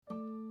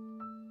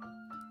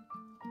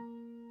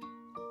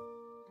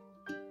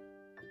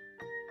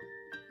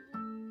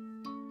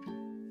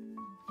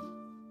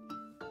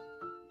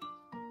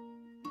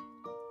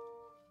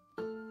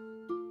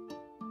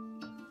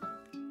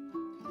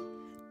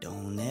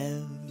Don't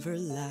ever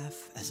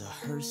laugh as a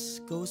hearse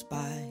goes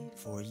by,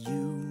 for you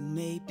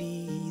may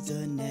be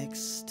the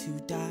next to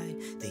die.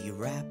 They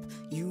wrap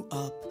you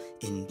up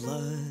in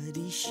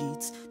bloody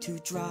sheets to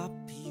drop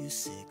you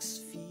 6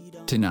 feet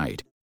on.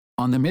 Tonight,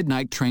 on the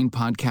Midnight Train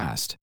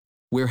podcast,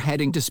 we're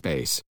heading to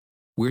space.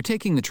 We're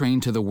taking the train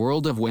to the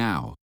world of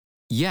WoW.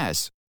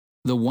 Yes,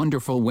 the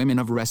wonderful women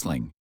of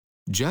wrestling.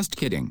 Just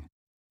kidding.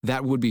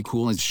 That would be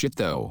cool as shit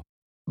though.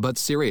 But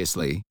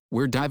seriously,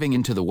 we're diving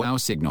into the WoW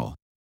signal.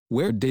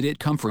 Where did it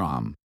come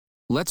from?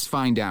 Let's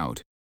find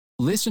out.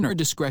 Listener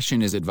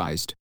discretion is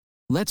advised.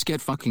 Let's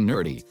get fucking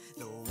nerdy.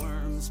 The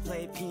worms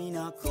play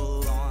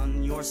pinochle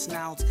on your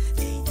snout.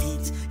 They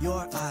eat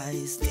your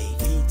eyes, they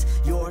eat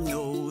your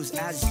nose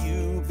as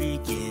you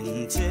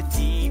begin to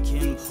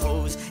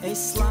decompose. A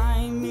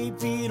slimy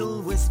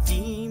beetle with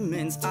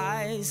demon's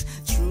eyes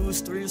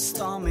chews through your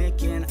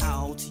stomach and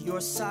out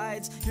your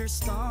sides. Your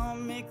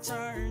stomach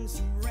turns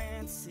to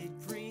rancid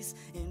grease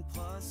and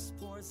pus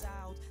pours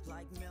out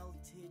like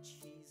melted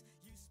cheese.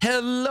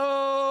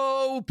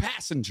 Hello,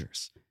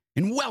 passengers,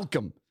 and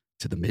welcome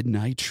to the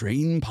Midnight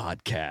Train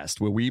podcast,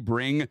 where we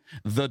bring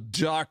the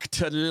dark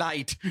to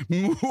light.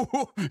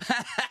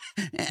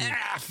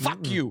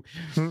 Fuck you.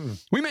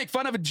 We make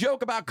fun of a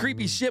joke about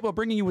creepy shit while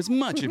bringing you as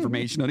much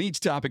information on each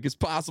topic as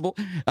possible.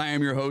 I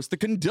am your host, the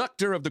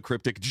conductor of the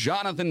cryptic,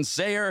 Jonathan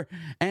Sayer,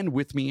 and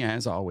with me,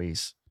 as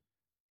always,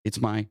 it's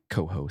my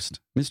co-host,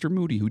 Mr.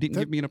 Moody, who didn't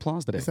give me an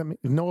applause today.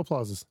 No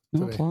applauses.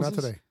 No today. applauses?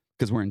 Not today.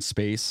 Because we're in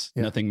space,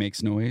 Yeah. Nothing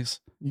makes noise.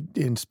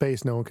 In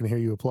space, no one can hear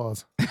you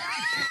applause.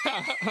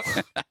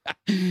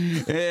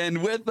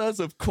 And with us,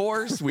 of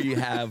course, we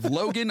have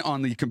Logan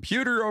on the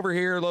computer over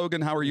here.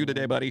 Logan, how are you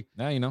today, buddy?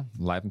 Now,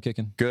 live and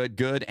kicking. Good,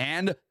 good.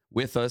 And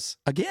with us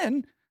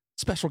again,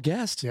 special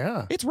guest.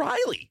 Yeah. It's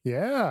Riley.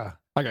 Yeah.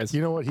 Hi, guys.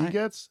 You know what he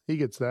gets? He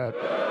gets that.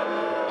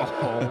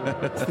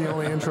 It's the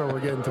only intro we're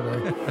getting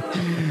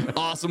today.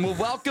 Awesome. Well,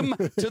 welcome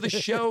to the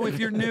show if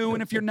you're new,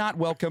 and if you're not,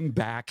 welcome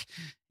back.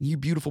 You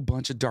beautiful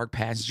bunch of dark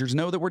passengers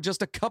know that we're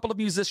just a couple of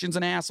musicians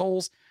and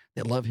assholes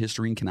that love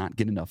history and cannot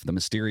get enough of the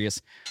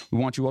mysterious. We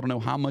want you all to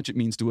know how much it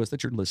means to us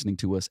that you're listening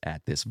to us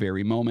at this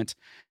very moment.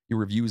 Your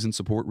reviews and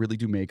support really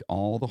do make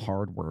all the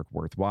hard work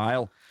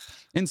worthwhile.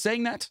 In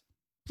saying that,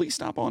 please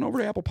stop on over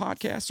to Apple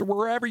Podcasts or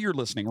wherever you're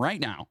listening right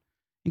now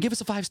and give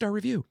us a 5-star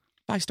review.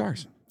 5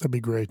 stars. That'd be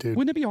great, dude.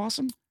 Wouldn't it be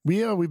awesome?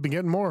 We've been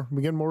getting more.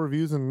 We're getting more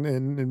reviews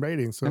and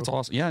ratings. So That's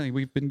awesome. Yeah,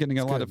 we've been getting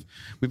we've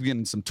been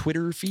getting some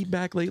Twitter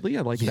feedback lately.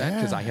 I like that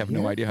because I have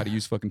no idea how to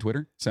use fucking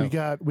Twitter. So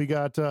we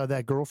got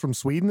that girl from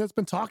Sweden that's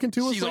been talking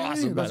to us. She's lately.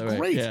 awesome. That's by the way.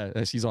 great.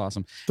 Yeah, she's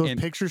awesome. Those And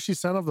pictures she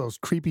sent of those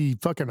creepy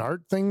fucking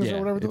art things Yeah, or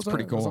whatever. it's Those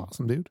pretty are. cool. That's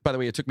awesome, dude. By the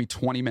way, it took me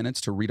 20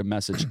 minutes to read a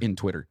message in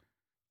Twitter.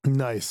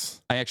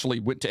 Nice. I actually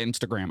went to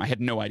Instagram. I had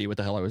no idea what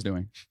the hell I was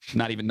doing. I'm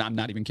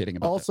not even kidding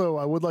about Also,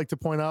 I would like to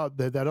point out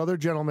that that other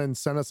gentleman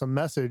sent us a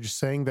message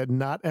saying that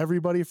not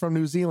everybody from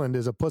New Zealand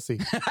is a pussy.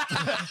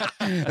 that.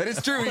 That is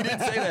true. He did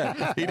say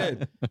that. He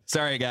did.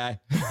 Sorry,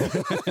 guy.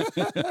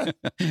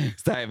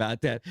 Sorry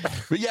about that.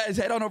 But yeah,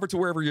 head on over to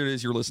wherever it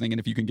is you're listening, and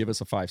if you can give us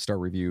a 5-star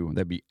review,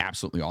 that'd be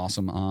absolutely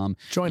awesome.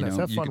 Join us.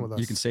 Have you fun can, with us.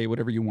 You can say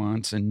whatever you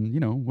want,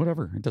 and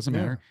whatever. It doesn't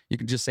matter. You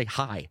can just say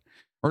hi.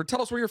 Or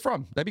tell us where you're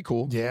from. That'd be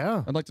cool.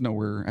 Yeah. I'd like to know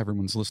where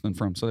everyone's listening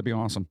from, so that'd be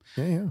awesome.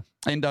 Yeah.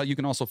 And you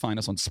can also find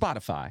us on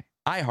Spotify,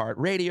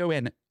 iHeartRadio,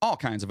 and all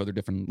kinds of other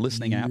different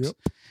listening apps.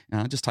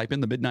 Just type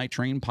in the Midnight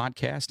Train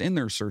podcast in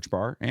their search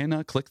bar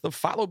and click the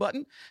follow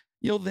button.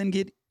 You'll then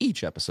get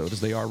each episode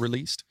as they are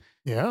released.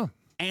 Yeah.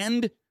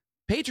 And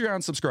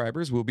Patreon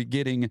subscribers will be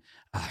getting,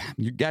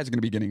 you guys are going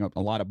to be getting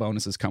a lot of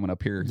bonuses coming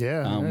up here.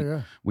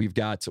 Yeah. We've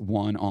got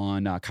one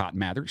on Cotton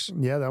Mathers.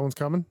 Yeah, that one's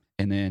coming.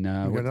 And then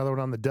We got another one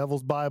on the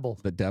Devil's Bible.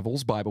 The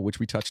Devil's Bible, which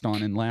we touched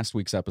on in last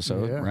week's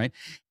episode, right?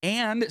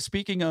 And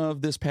speaking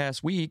of this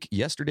past week,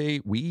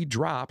 yesterday we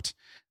dropped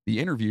the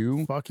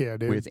interview Fuck yeah,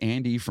 dude. with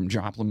Andy from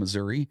Joplin,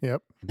 Missouri.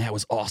 Yep. And that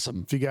was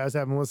awesome. If you guys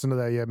haven't listened to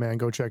that yet, man,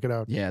 go check it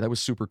out. Yeah, that was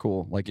super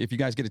cool. Like, if you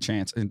guys get a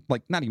chance, and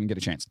like, not even get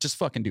a chance, just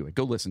fucking do it.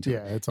 Go listen to it.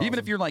 Yeah, it's Even awesome.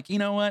 if you're like, you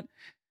know what?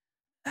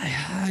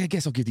 I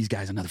guess I'll give these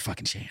guys another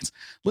fucking chance.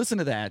 Listen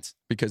to that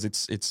because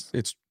it's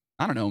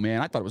I don't know, man.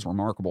 I thought it was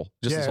remarkable.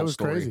 Just this it whole was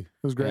story. crazy. It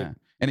was great. Yeah.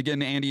 And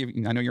again,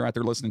 Andy, I know you're out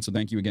there listening, so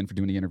thank you again for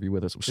doing the interview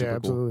with us. It was super Yeah,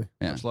 absolutely. cool.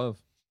 Yeah. Much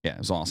love. Yeah, it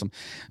was awesome.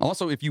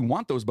 Also, if you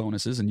want those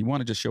bonuses and you want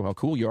to just show how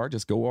cool you are,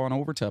 just go on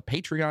over to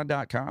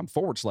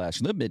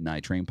patreon.com/The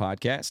Midnight Train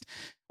Podcast,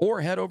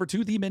 or head over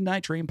to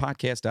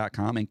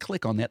themidnighttrainpodcast.com and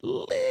click on that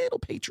little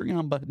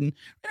Patreon button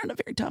right on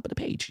the very top of the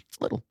page.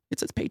 It's little. It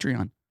says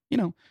Patreon.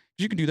 You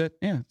can do that.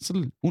 Yeah, it's a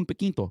little un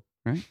poquito,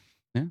 right?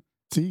 Yeah.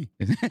 See.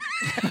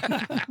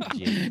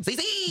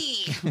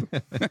 See.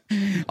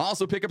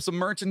 Also, pick up some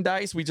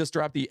merchandise. We just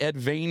dropped the Ed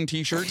Vane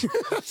t-shirt,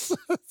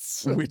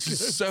 which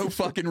is so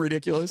fucking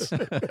ridiculous.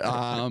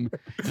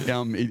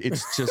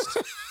 It's just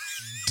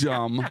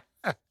dumb.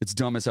 It's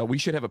dumb as hell. We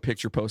should have a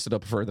picture posted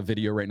up for the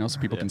video right now so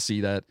people can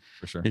see that.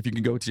 For sure. If you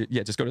can go to,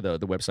 just go to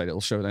the website.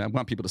 It'll show that. I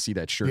want people to see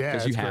that shirt Yeah,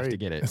 because you it's have great. to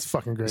get it. It's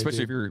fucking great.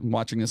 Especially if you're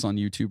watching this on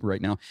YouTube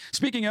right now.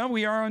 Speaking of,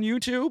 we are on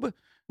YouTube.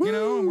 You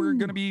know, and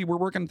we're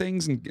working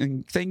things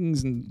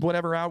and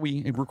whatever out.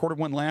 We recorded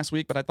one last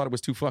week, but I thought it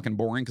was too fucking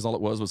boring because all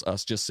it was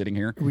us just sitting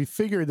here. We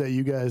figured that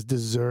you guys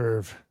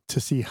deserve to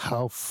see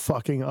how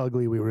fucking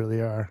ugly we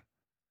really are.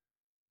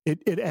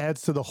 It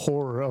adds to the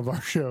horror of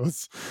our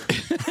shows.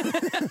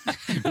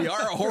 We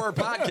are a horror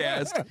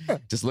podcast.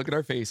 Just look at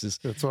our faces.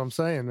 That's what I'm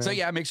saying, man. So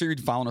yeah, make sure you're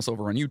following us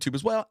over on YouTube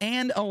as well.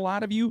 And a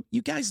lot of you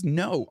guys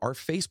know our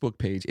Facebook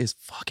page is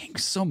fucking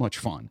so much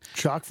fun.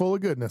 Chock full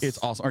of goodness. It's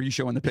awesome. Are you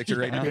showing the picture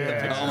right now?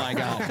 Yeah. Oh my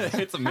God.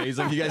 It's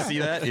amazing. You guys see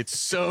that? It's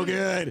so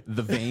good.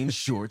 The vein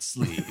short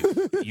sleeve.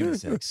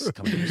 Unisex.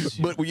 Coming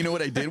soon. But you know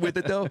what I did with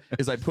it though?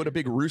 Is I put a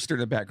big rooster in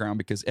the background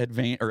because Ed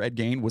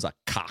Gain was a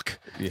cock.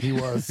 He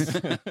was.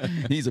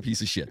 He's a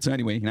piece of shit. So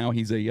anyway, now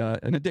he's in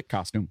a dick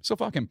costume. So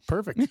fuck him.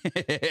 Perfect.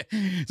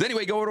 So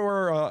anyway, go to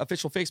our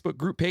official Facebook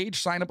group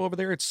page, sign up over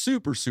there. It's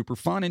super, super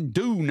fun. And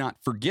do not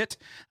forget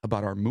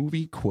about our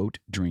movie quote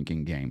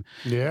drinking game.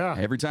 Yeah.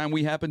 Every time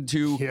we happen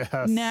to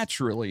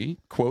naturally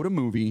quote a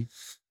movie,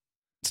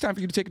 it's time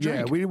for you to take a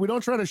drink. Yeah, we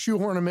don't try to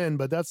shoehorn them in,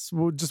 but that's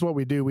just what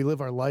we do. We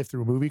live our life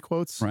through movie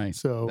quotes. Right.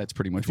 So that's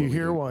pretty much if you what we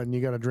hear do. one,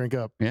 you got to drink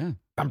up. Yeah.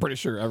 I'm pretty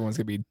sure everyone's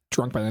gonna be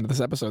drunk by the end of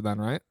this episode, then,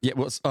 right? Yeah,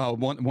 well,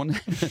 one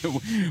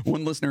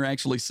listener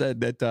actually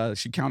said that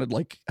she counted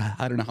like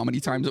I don't know how many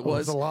times it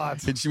was. It's a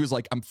lot. And she was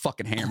like, "I'm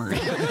fucking hammered."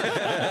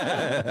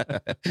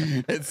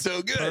 It's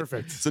so good.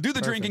 Perfect. So do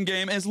the drinking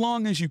game as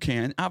long as you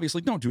can.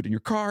 Obviously, don't do it in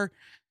your car.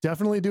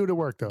 Definitely do it at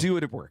work, though. Do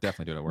it at work.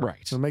 Definitely do it at work.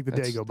 Right. It'll make the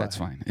day go by. That's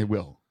fine. It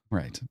will.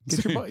 Right.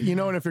 Get your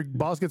and if your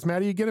boss gets mad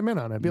at you, get him in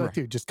on it. Be like, Right.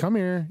 dude, just come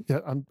here. Yeah,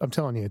 I'm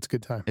telling you, it's a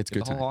good time. It's a Get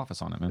good the whole time.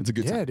 office on it, man. It's a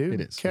good time. Yeah, dude.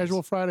 It is.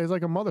 Casual Friday is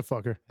like a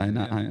motherfucker. And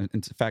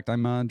in fact,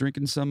 I'm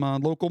drinking some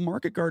local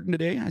Market Garden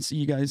today. I see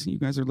you guys. You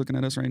guys are looking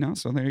at us right now.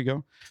 So there you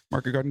go.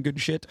 Market Garden,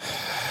 good shit.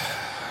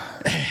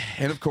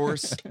 And of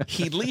course,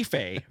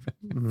 Heedleaf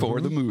for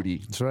the moody.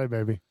 That's right,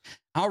 baby.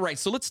 All right,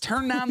 so let's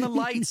turn down the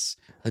lights,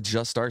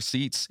 adjust our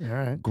seats, All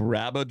right.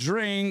 grab a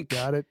drink,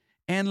 Got it.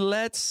 and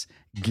let's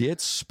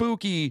get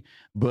spooky.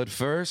 But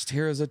first,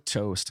 here is a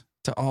toast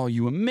to all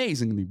you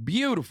amazingly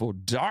beautiful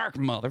dark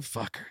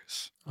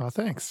motherfuckers. Oh,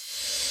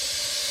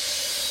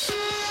 thanks.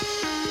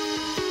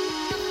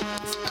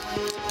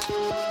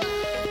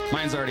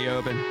 Mine's already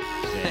open.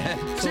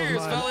 Cheers,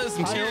 mine. fellas,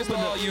 and I cheers to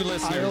opened all you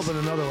listeners. I opened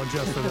another one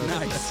just for this.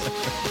 Nice.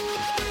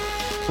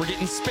 We're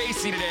getting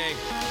spacey today.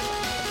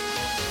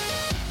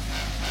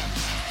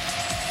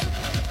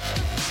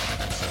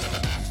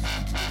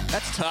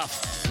 That's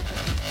tough.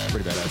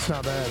 Pretty badass. It's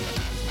not bad.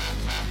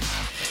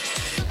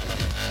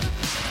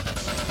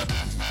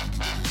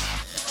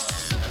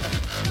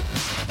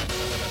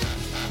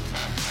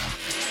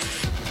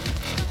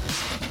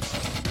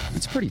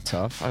 It's pretty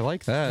tough. I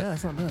like that. Yeah,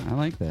 it's not bad. I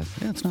like that.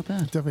 Yeah, it's not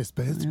bad. Definitely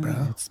spaced,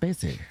 bro. It's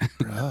spacey.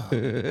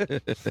 Bro.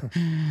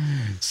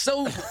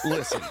 So,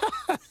 listen.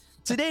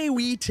 Today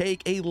we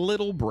take a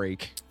little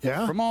break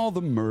Yeah? from all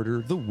the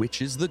murder, the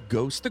witches, the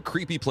ghosts, the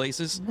creepy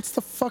places. What's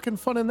the fucking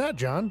fun in that,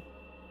 John?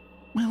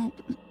 Well,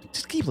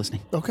 just keep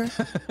listening. Okay.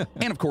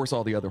 And of course,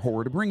 all the other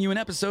horror to bring you an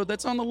episode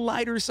that's on the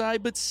lighter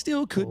side, but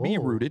still could be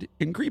Oh. rooted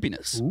in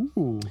creepiness.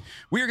 Ooh.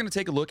 We are going to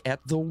take a look at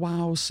the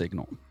WOW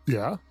signal.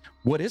 Yeah.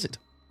 What is it?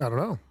 I don't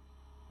know.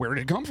 Where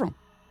did it come from?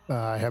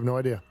 I have no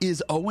idea.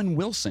 Is Owen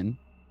Wilson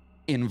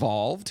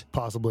involved?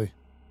 Possibly.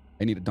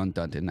 I need a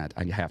dun-dun in that.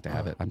 I have to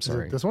have it. I'm Is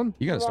sorry. it this one?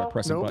 You got to start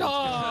pressing Nope.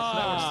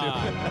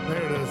 buttons.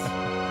 There it is.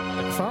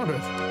 I found it.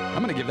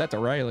 I'm going to give that to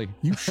Riley.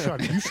 You shut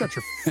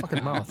your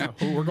fucking mouth.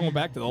 Oh, we're going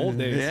back to the old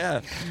days.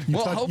 Yeah. You,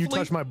 Well, touch, you hopefully...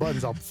 touch my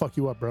buttons, I'll fuck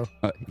you up, bro.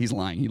 He's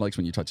lying. He likes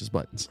when you touch his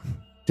buttons.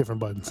 Different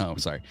buttons. Oh,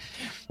 sorry.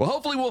 Well,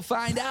 hopefully we'll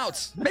find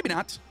out. Maybe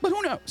not, but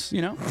who knows,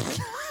 you know?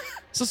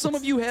 So some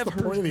of you have Point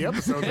of heard... the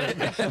episode,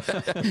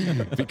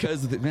 man.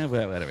 because...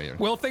 whatever.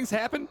 Will things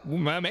happen?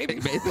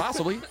 Maybe.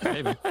 Possibly.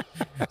 Maybe.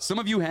 Some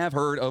of you have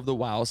heard of the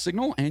WOW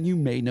signal, and you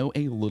may know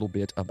a little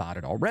bit about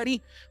it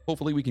already.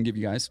 Hopefully we can give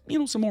you guys,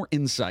 some more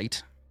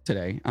insight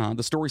today.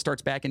 The story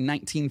starts back in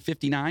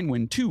 1959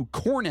 when two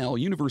Cornell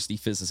University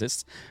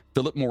physicists,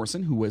 Philip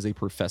Morrison, who was a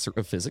professor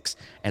of physics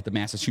at the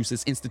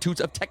Massachusetts Institute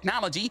of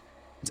Technology,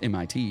 it's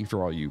MIT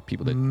for all you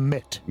people that...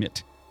 MIT.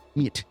 MIT.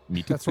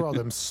 That's where all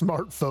them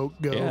smart folk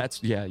go.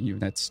 Yeah,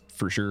 that's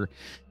for sure.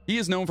 He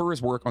is known for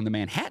his work on the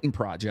Manhattan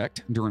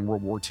Project during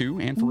World War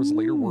II and for his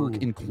later work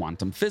in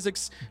quantum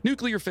physics,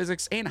 nuclear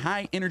physics, and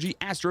high-energy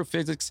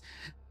astrophysics.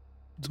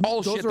 It's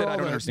all shit that I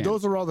don't understand.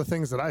 Those are all the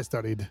things that I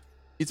studied.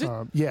 Is it?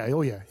 Yeah.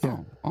 Oh, yeah. Yeah.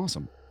 Oh,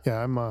 awesome.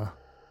 Yeah.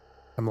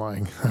 I'm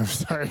lying. I'm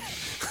sorry.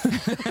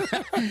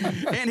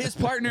 And his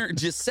partner,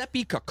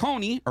 Giuseppe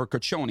Cocconi, or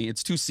Coccioni,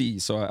 it's two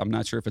C's, so I'm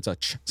not sure if it's a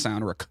ch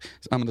sound or a...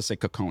 I'm going to say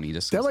Cocconi.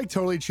 Just That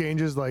totally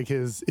changes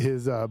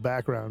his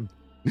background.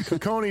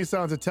 Cocconi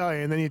sounds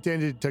Italian, and then you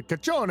change it to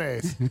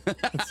Cacciones.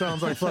 It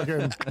sounds like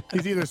fucking.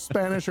 He's either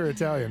Spanish or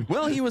Italian.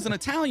 Well, he was an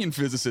Italian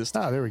physicist.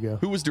 Ah, there we go.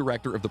 Who was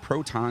director of the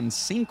proton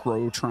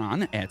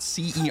synchrotron at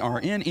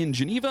CERN in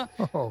Geneva.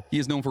 Oh. He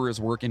is known for his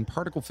work in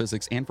particle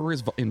physics and for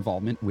his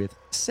involvement with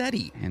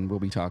SETI, and we'll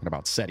be talking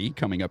about SETI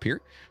coming up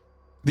here.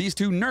 These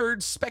two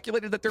nerds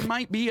speculated that there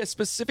might be a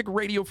specific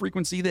radio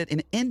frequency that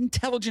an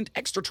intelligent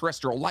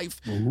extraterrestrial life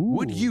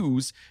would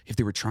use if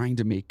they were trying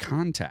to make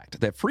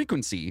contact. That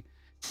frequency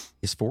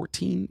is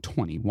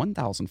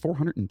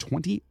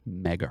 1420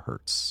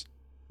 megahertz.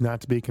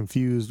 Not to be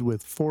confused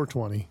with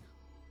 420.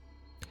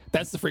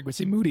 That's the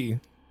frequency Moody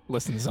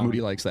listens on.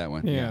 Moody likes that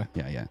one. Yeah.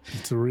 Yeah.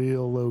 It's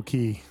real low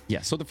key.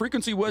 Yeah, so the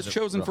frequency was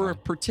chosen for a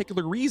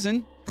particular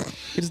reason.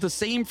 It is the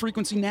same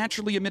frequency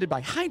naturally emitted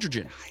by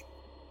hydrogen.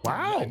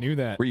 Wow. I knew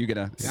that. Were you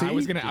gonna? Yeah, I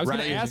was gonna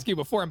Right. ask you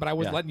before, but I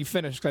was Yeah. letting you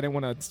finish because I didn't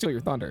want to steal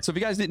your thunder. So if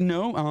you guys didn't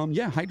know,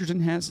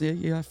 hydrogen has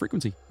a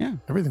frequency. Yeah,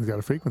 Everything's got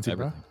a frequency,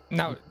 bro.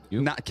 Now,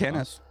 not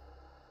Kenneth.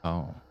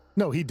 Oh.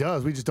 No, he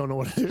does. We just don't know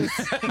what it is.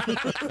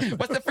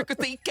 What's the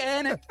frequency,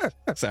 Kenneth?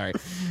 Sorry.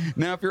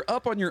 Now, if you're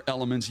up on your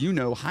elements, you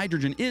know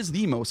hydrogen is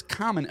the most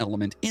common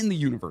element in the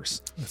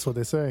universe. That's what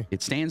they say.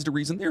 It stands to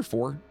reason,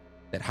 therefore,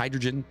 that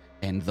hydrogen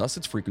and thus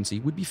its frequency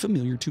would be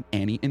familiar to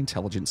any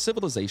intelligent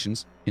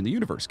civilizations in the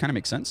universe. Kind of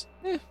makes sense,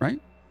 right?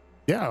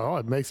 Yeah, oh,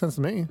 it makes sense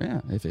to me.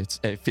 Yeah, if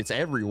it's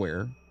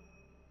everywhere,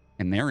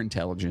 and they're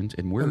intelligent,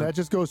 and we're And that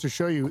just goes to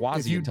show you, if you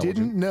quasi-intelligent.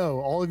 didn't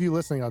know, all of you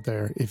listening out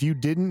there, if you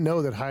didn't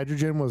know that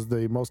hydrogen was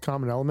the most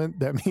common element,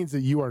 that means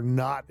that you are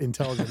not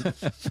intelligent.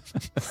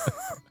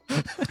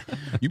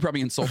 You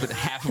probably insulted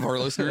half of our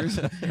listeners.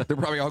 They're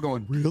probably all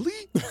going, "Really?"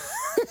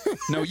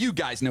 No, you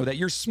guys know that.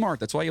 You're smart.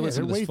 That's why you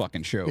listen to they're this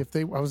fucking show. I was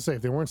gonna say,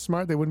 if they weren't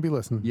smart, they wouldn't be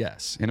listening.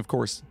 Yes, and of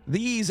course,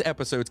 these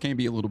episodes can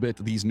be a little bit.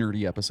 These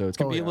nerdy episodes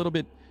can Oh, be a yeah. little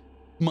bit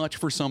much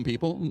for some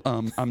people.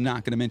 I'm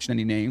not going to mention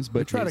any names, We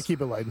but try to his, keep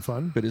it light and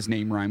fun. but his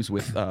name rhymes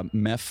with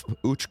Mef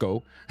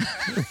Uchko.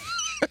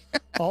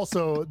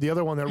 Also, the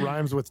other one that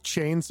rhymes with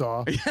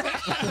chainsaw.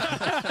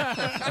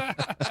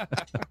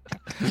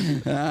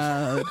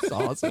 That's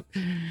awesome.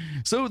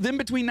 So then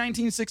between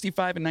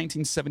 1965 and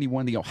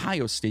 1971, the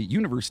Ohio State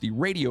University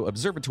Radio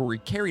Observatory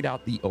carried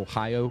out the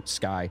Ohio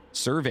Sky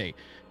Survey.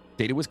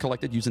 Data was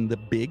collected using the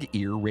Big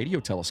Ear radio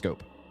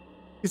telescope.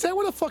 Is that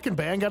where the fucking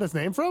band got its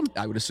name from?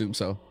 I would assume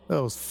so.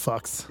 Those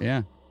fucks.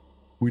 Yeah.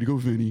 Way to go,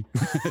 Vinny.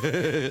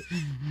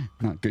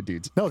 Not good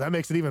dudes. No, that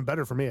makes it even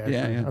better for me.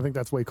 Actually. Yeah. I think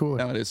that's way cooler.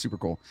 No, it is super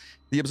cool.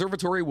 The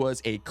observatory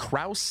was a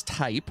Krauss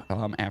type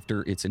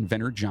after its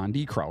inventor, John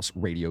D. Krauss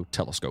radio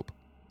telescope.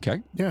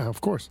 Okay. Yeah,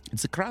 of course.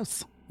 It's a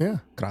Krauss. Yeah.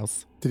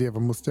 Krauss. Did he have a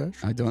mustache?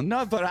 I don't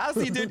know, but as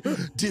he did.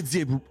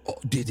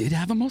 Did it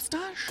have a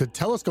mustache? The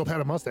telescope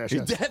had a mustache.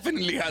 It Yes.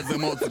 definitely has a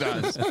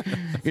mustache.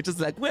 It's just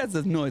like, where's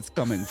the noise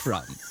coming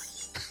from?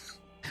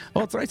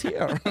 Oh, it's right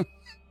here.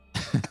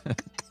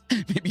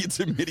 Maybe it's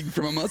emitting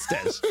from a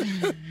mustache.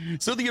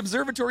 So the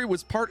observatory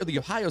was part of the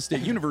Ohio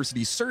State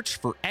University search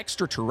for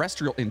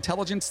extraterrestrial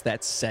intelligence.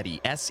 That's SETI,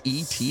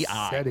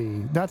 S-E-T-I. SETI.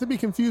 Not to be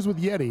confused with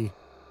Yeti,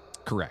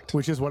 Correct.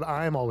 which is what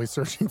I'm always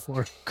searching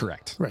for.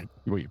 Correct. Right.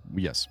 Wait,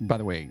 yes. By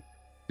the way,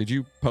 did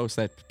you post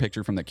that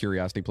picture from that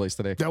Curiosity place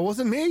today? That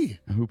wasn't me.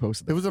 Who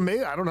posted It that? was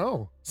a I don't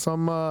know.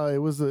 It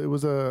was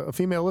a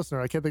female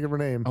listener. I can't think of her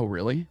name. Oh,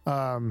 really?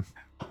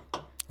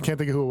 Can't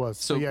think of who it was.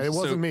 So But yeah, it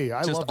wasn't so me.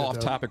 I just loved off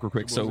it, though. topic real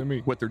quick. So wasn't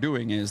me. what they're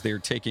doing is they're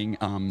taking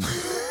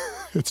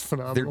It's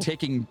phenomenal. they're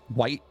taking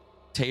white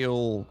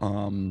tail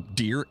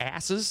deer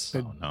asses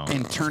Oh, no.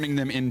 and turning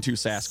them into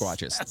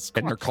Sasquatches.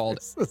 And they're called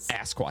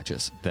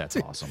Asquatches. That's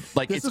awesome.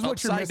 Like This it's is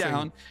what you're upside missing.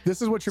 down.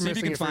 This is what you're See if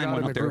you missing can if you're find not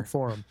one in up the there. group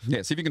forum.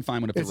 Yeah, see if you can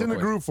find one up there. It's in real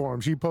the quick. group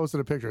forum. She posted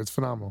a picture. It's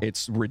phenomenal.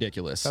 It's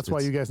ridiculous. That's why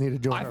you guys need to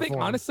join I our think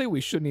forum. honestly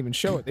we shouldn't even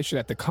show it. They should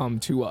have to come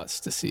to us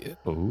to see it.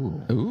 Ooh.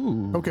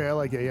 Ooh. Okay, I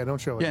like it. Yeah, don't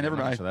show it. Yeah, never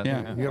mind. So that-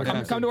 Yeah. You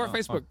gotta Come to our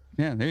Facebook.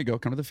 Yeah, there you go.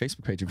 Come to the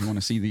Facebook page if you want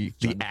to see the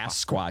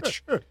ass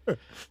squatch.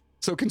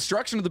 So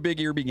construction of the Big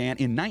Ear began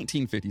in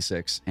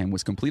 1956 and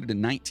was completed in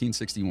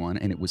 1961,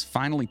 and it was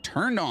finally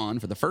turned on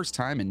for the first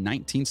time in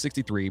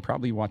 1963.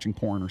 Probably watching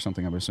porn or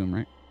something, I would assume,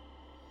 right?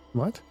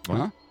 What?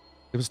 Huh?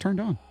 It was turned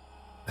on.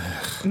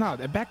 No,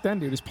 back then,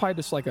 dude, it's probably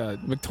just like a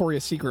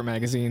Victoria's Secret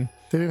magazine.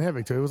 They didn't have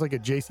Victoria. It was like a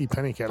J.C.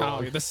 Penney Oh,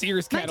 catalog. the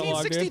Sears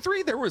catalog, dude.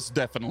 1963, there was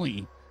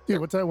definitely Dude,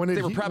 what's that? When did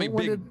they were he- probably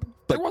when big. did-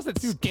 There wasn't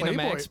Dude,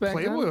 Skinamax back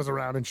Playboy then. was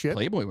around and shit.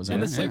 Playboy was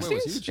In the around, yeah.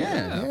 60s?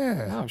 Yeah.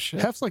 Yeah. Oh,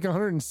 shit. Hef's like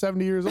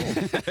 170 years old.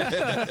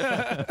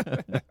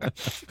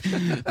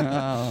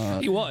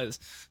 He was.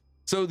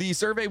 So the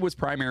survey was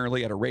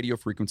primarily at a radio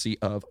frequency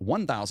of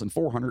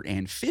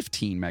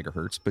 1,415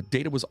 megahertz, but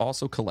data was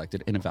also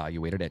collected and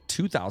evaluated at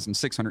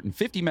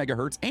 2,650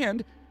 megahertz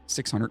and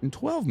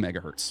 612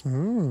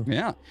 megahertz.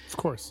 Yeah. Of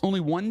course. Only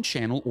one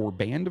channel or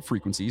band of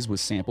frequencies was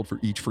sampled for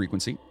each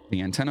frequency.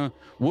 The antenna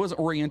was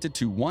oriented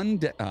to one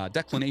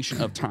declination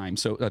of time.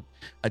 So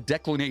a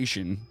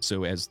declination,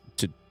 so as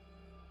to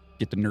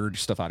get the nerd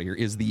stuff out of here,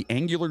 is the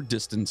angular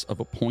distance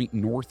of a point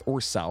north or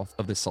south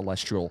of the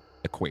celestial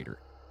equator.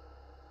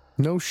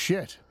 No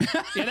shit.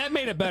 Yeah, that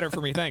made it better for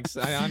me. Thanks.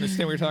 I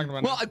understand what you're talking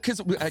about. Well, because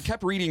I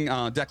kept reading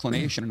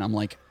declination, and I'm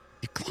like,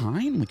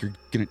 decline? Like you're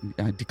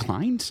gonna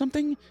decline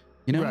something?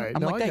 You know? Right.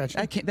 I'm No, like, I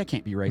got you. that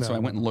can't be right. So No, I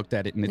went and looked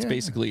at it, and it's Yeah.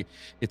 basically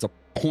it's a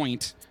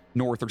point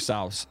north or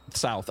south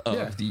of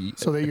Yeah. the.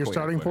 So that your equator.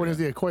 starting point is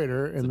the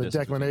equator, and the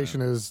distance between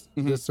declination is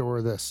Mhm. this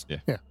or this. Yeah.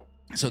 Yeah.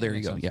 So there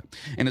you go. Yeah.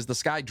 And as the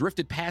sky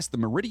drifted past the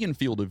meridian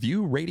field of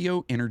view,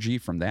 radio energy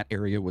from that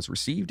area was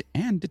received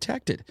and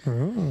detected.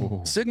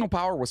 Signal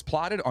power was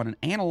plotted on an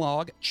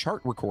analog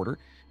chart recorder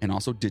and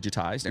also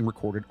digitized and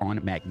recorded on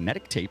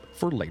magnetic tape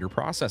for later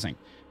processing.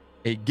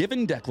 A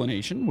given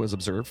declination was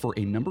observed for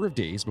a number of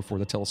days before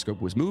the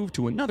telescope was moved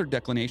to another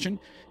declination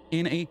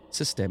in a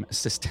systematic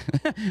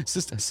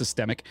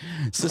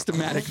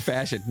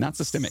fashion, not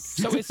systemic.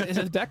 So is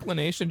a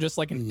declination just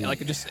like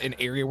just an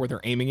area where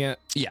they're aiming at?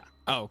 Yeah.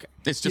 Oh, okay.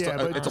 It's just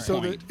it's a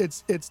so point.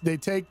 it's they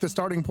take the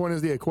starting point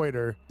as the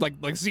equator, Like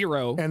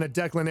 0. and a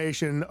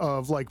declination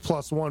of like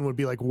 +1 would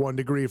be like 1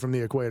 degree from the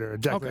equator. A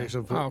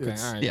declination Okay. of Okay.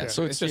 All right. yeah,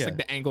 so it's just like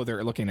the angle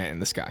they're looking at in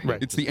the sky.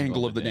 Right. It's the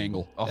angle of the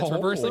dangle. It's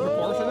reversely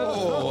proportionate.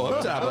 Oh,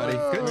 up top,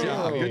 buddy. Good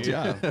job. Good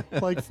job.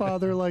 like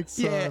father, like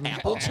son.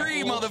 Apple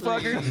tree,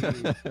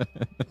 motherfucker.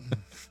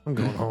 I'm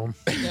going home.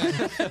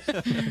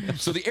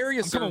 So the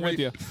area coming survey. with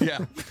you. Yeah.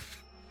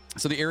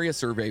 So the area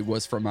survey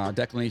was from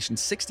declination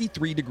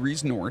 63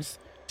 degrees north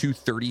to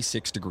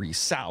 36 degrees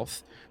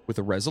south, with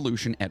a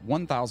resolution at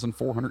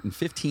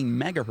 1,415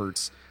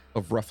 megahertz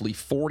of roughly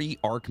 40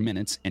 arc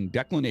minutes and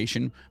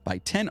declination by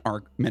 10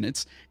 arc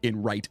minutes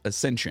in right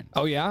ascension.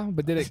 Oh yeah,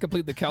 but did it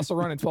complete the Kessel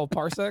Run in 12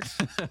 parsecs?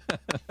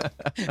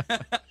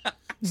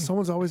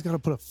 Someone's always got to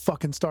put a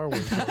fucking Star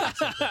Wars.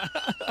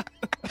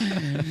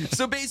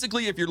 So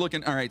basically, if you're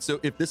looking, all right, so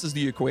if this is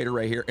the equator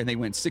right here, and they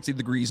went 60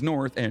 degrees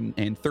north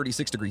and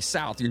 36 degrees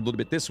south, you're a little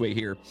bit this way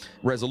here.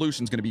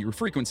 Resolution is going to be your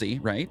frequency,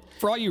 right?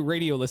 For all you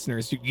radio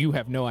listeners, you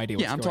have no idea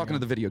what's Yeah, I'm talking to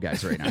the video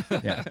guys right now.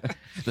 Yeah.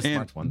 The And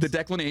smart ones. the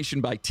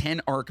declination by 10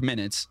 arc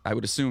minutes, I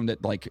would assume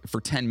that like for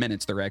 10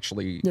 minutes, they're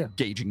actually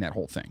gauging that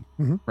whole thing,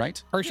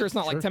 right? Are you sure it's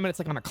not like 10 minutes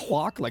like on a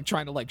clock, like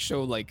trying to like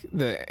show like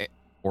the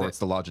Or it's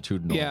the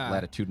longitudinal,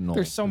 latitudinal.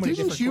 There's so many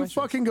Didn't different you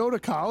questions. fucking go to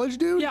college,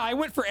 dude? Yeah, I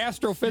went for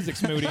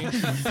astrophysics, Moody.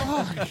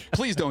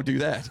 Please don't do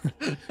that.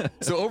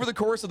 So over the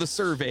course of the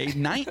survey,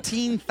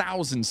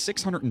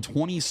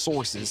 19,620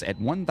 sources at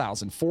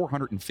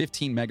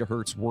 1,415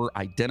 megahertz were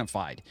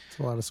identified. That's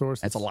a lot of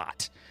sources. That's a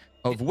lot.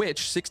 Of which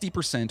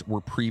 60%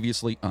 were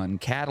previously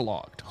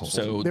uncatalogued.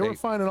 So They were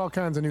finding all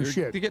kinds of new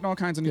shit. They're getting all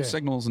kinds of new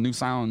signals and new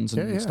sounds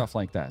and Yeah, yeah. stuff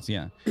like that.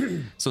 Yeah.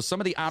 So some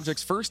of the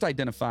objects first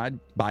identified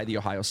by the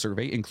Ohio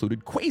survey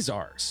included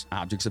quasars,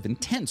 objects of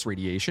intense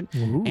radiation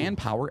and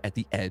power at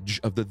the edge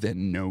of the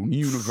then known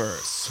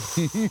universe.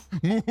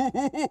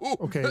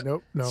 Okay,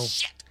 nope, no.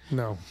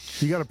 No.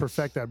 You got to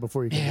perfect that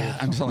before you can do Yeah,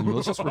 it. I'm telling you,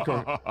 let's just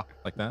record.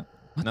 like that.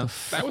 No,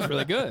 That was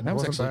really good. That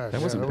was wasn't actually bad. that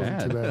Yeah, wasn't that wasn't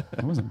bad. too bad.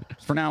 That wasn't.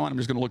 From now on, I'm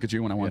just going to look at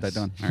you when I want that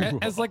done. All right.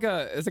 As like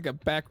a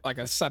back like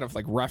a set of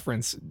like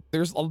reference,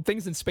 there's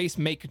things in space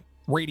make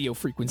radio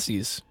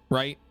frequencies,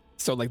 right?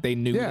 So like they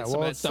knew Yeah, that some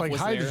well, of that it's stuff like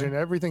was hydrogen.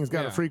 there. Everything's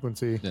got Yeah. a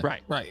frequency.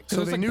 Right. Right.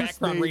 So it's they like knew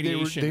background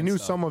radiation. they and knew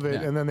stuff. some of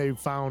it, Yeah. and then they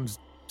found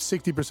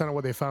 60% of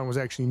what they found was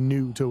actually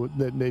new to it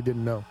that they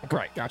didn't know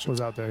Right. Gotcha. was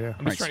out there. Yeah,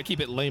 I'm just trying to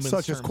keep it layman's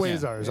such as terms.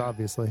 quasars,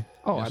 obviously.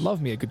 Oh, I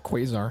love me a good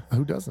quasar.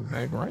 Who doesn't?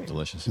 Right.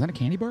 delicious. Is that a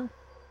candy bar?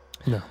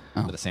 No,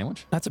 Is it a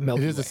sandwich? That's a it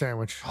Milky is a Way.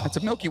 sandwich. That's a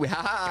Milky Way.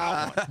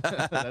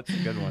 That's a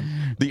good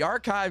one. The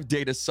archive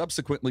data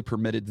subsequently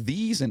permitted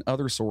these and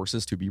other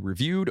sources to be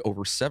reviewed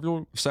over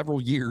several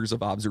years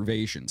of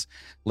observations.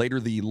 Later,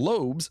 the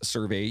Lobes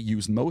survey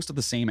used most of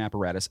the same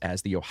apparatus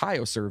as the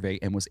Ohio survey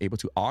and was able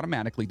to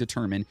automatically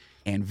determine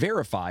and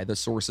verify the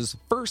sources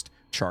first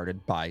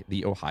charted by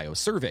the Ohio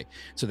survey.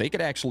 So they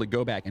could actually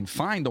go back and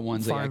find the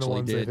ones they Find the actually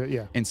ones they did did,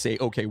 yeah. and say,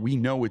 okay, we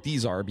know what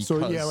these are because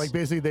So yeah, like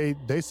basically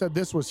they said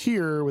this was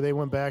here, where they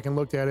went back and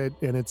looked at it,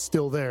 and it's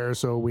still there.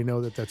 So we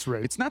know that that's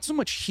right. it's not so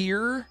much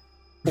here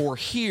or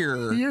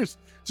here, Here's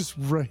just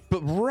right.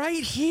 but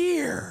right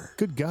here.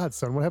 Good God,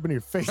 son, what happened to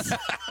your face?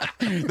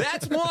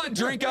 That's one.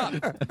 Drink up.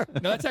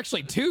 No, that's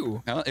actually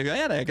two. Yeah,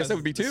 I guess that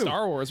would be The two.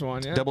 Star Wars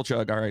one, yeah. Double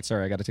chug. All right,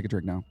 sorry, I got to take a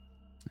drink now.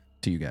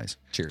 To you guys.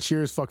 Cheers.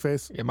 Cheers,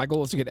 fuckface. Yeah, my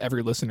goal is to get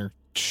every listener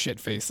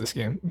shit face this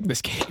game.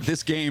 This game.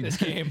 This game.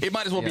 It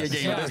might as well be a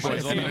game Yeah, at this it's point.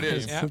 a That's what it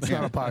is. game. It's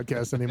not a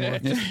podcast anymore.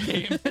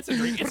 It's a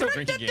drink. It's a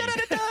drinking game.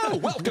 Da-da-da-da.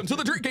 Welcome to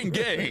the drinking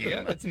game.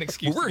 Yeah, that's an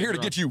excuse. We're here to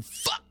get get you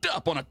fucked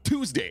up on a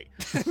Tuesday.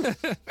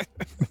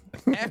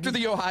 After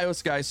the Ohio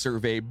Sky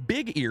Survey,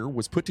 Big Ear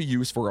was put to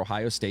use for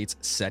Ohio State's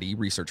SETI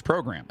research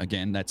program.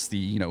 Again, that's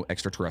the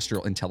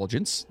extraterrestrial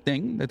intelligence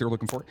thing that they're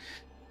looking for.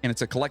 And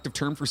it's a collective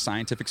term for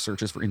scientific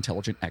searches for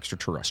intelligent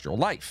extraterrestrial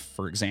life.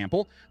 For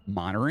example,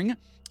 monitoring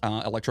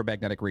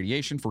electromagnetic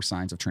radiation for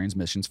signs of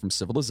transmissions from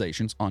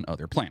civilizations on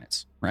other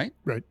planets. Right?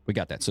 Right. We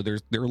got that. So they're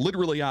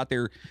literally out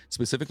there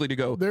specifically to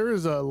go. There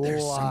is a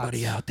There's lot.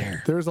 somebody out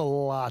there. There's a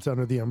lot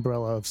under the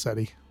umbrella of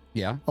SETI.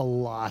 Yeah. A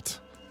lot.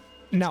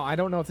 Now, I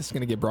don't know if this is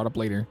going to get brought up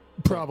later.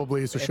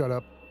 Probably, so shut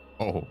up.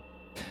 Oh,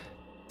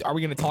 Are we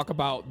going to talk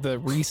about the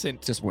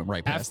recent Just went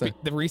right past that.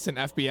 the recent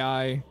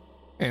FBI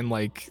and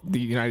like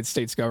the United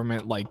States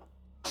government like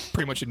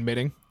pretty much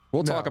admitting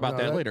We'll No, talk about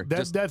no, that later.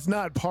 That's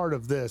not part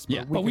of this. But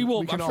Yeah. But we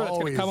will. can I'm sure that's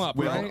gonna come up,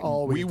 we can right?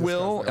 always We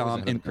will. discuss that. ahead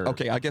of the curve.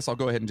 Okay, I guess I'll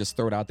go ahead and just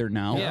throw it out there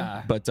now.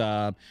 Yeah. But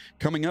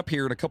coming up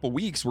here in a couple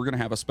weeks, we're going to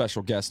have a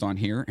special guest on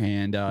here,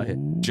 and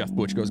Jeff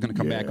Butchko is going to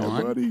come back Yeah,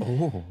 on. buddy.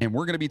 And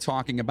we're going to be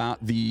talking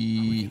about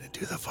the.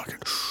 Do the fucking.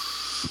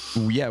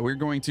 Yeah, we're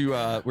going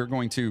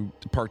to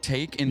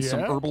partake in some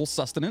Yeah? herbal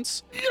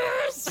sustenance,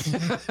 Yes.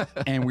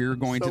 and we're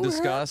going to So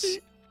discuss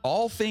happy.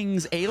 all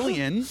things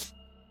alien.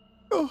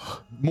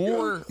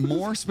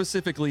 More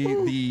specifically,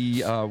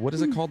 the what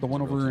is it called? The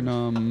one over in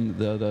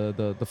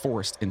the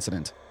forest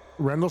incident.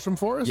 Rendlesham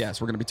Forest. Yes,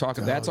 we're going to be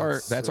talking. Oh, That's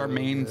our that's so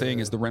main thing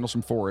good. is the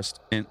Rendlesham Forest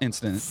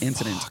incident.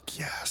 Fuck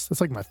yes,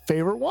 that's like my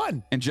favorite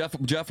one. And Jeff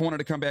wanted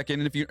to come back in.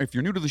 And if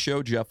you're new to the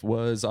show, Jeff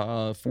was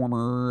a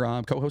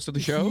former co-host of the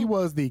show, He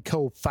was the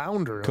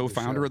co-founder.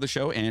 co-founder of the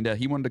show, and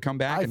he wanted to come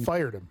back. I and,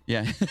 fired him.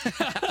 yeah,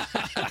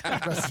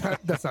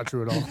 That's not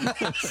true at all.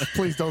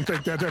 Please don't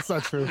think that. That's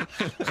not true.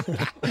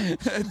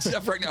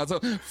 Jeff right now. So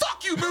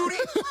fuck you, Moody.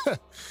 You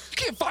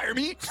can't fire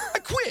me. I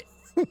quit.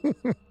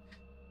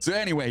 So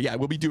anyway, yeah,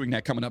 we'll be doing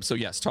that coming up. So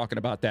yes, talking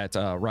about that,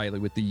 Riley,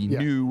 with the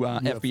new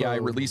FBI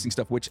UFOs. releasing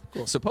stuff, which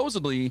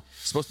supposedly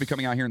supposed to be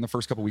coming out here in the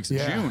first couple weeks of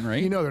June,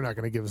 right? You know they're not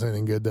going to give us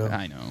anything good though.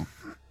 I know.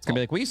 It's gonna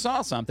be like we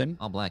saw something,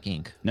 All black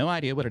ink. no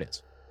idea what it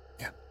is.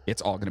 Yeah.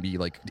 It's all gonna be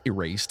like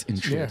erased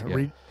and shit.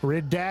 Yeah,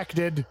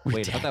 redacted.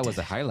 Wait, I thought that was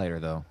a highlighter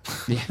though.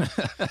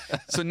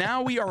 So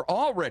now we are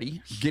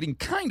already getting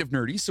kind of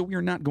nerdy, so we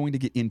are not going to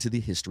get into the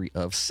history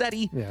of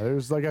SETI. Yeah,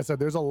 there's like I said,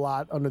 there's a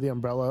lot under the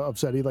umbrella of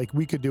SETI. Like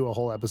we could do a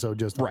whole episode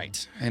just on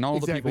Right. And all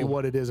exactly the people.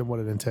 what it is and what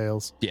it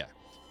entails. Yeah.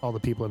 All the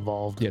people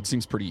involved. Yeah, it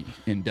seems pretty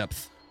in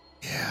depth.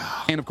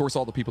 Yeah. And of course,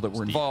 all the people that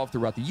were involved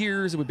throughout the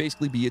years, it would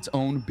basically be its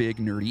own big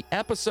nerdy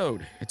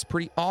episode. It's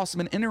pretty awesome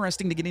and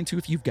interesting to get into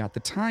if you've got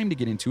the time to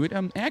get into it.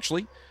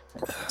 Actually,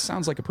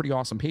 sounds like a pretty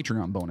awesome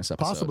Patreon bonus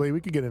episode. Possibly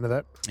we could get into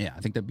that. Yeah, I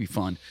think that'd be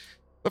fun.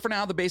 But for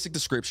now, the basic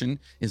description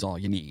is all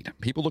you need.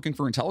 People looking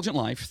for intelligent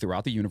life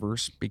throughout the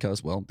universe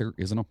because, well, there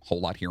isn't a whole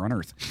lot here on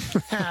Earth.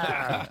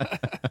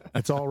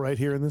 It's all right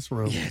here in this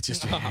room. Yeah, it's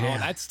just Oh,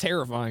 that's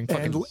terrifying.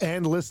 Fucking-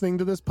 And listening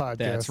to this podcast.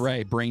 that's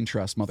right. Brain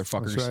trust,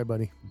 motherfuckers. That's right,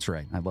 buddy. That's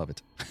right. I love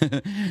it.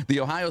 The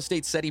Ohio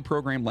State SETI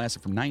program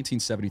lasted from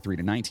 1973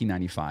 to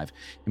 1995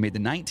 and made the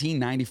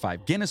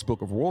 1995 Guinness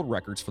Book of World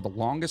Records for the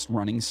longest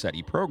running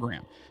SETI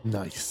program.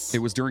 Nice. It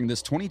was during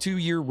this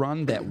 22-year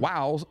run that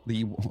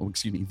the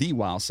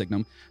WOW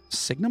signal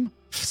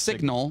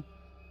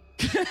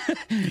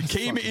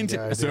came fucking into.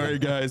 guy, dude. Sorry,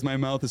 guys, my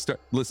mouth is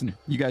Listen,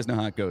 you guys know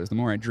how it goes. The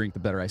more I drink, the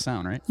better I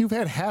sound, right? You've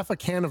had half a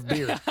can of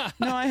beer.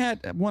 No, I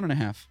had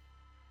 1.5.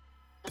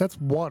 That's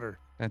water.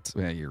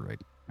 Yeah, you're right.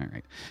 All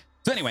right.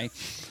 So anyway,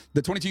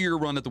 the 22-year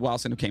run at the WOW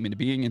Signal came into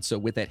being, and so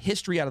with that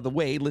history out of the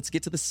way, let's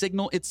get to the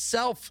signal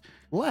itself.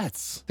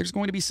 Let's. There's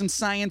going to be some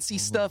sciencey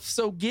stuff,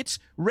 so get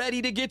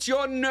ready to get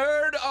your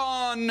nerd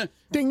on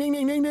Ding, ding,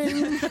 ding, ding, ding.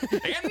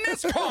 in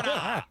this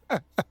corner.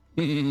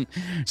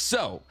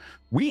 So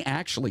we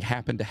actually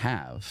happen to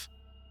have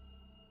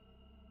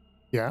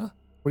Yeah?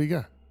 What do you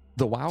got?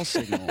 the WOW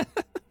Signal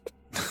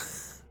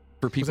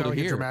for Was people that to like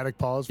a hear. dramatic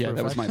pause? Yeah, for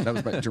that was my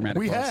dramatic.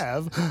 We pause.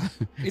 have.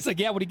 He's like,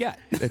 yeah, what do you got?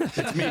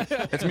 It's me.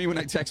 It's me when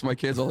I text my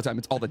kids all the time.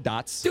 It's all the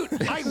dots. Dude,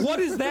 what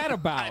is that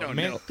about, don't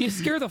man? know. You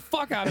scare the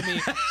fuck out of me.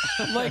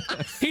 Like,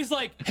 he's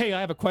like, hey,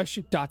 I have a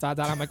question, ...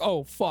 I'm like,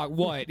 oh, fuck,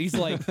 what? He's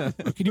like, can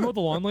you mow the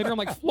lawn later? I'm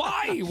like,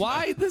 why?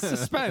 Why the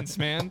suspense,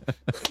 man?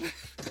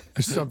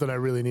 There's something I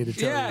really need to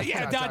tell Yeah, you.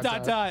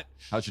 yeah, ...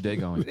 How's your day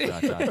going?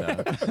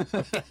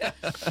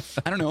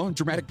 I don't know.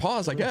 Dramatic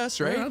pause, I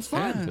guess, right? Yeah, that's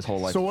fine. His whole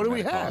life. So is what do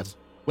we dramatic have? pause.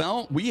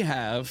 Well, we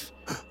have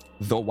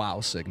the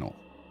WOW Signal.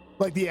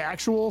 Like the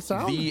actual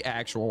sound? The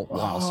actual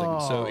WOW Signal.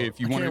 So if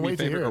you I want to can't be wait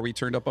to favorite, hear it. are we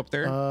turned up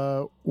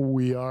there?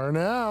 We are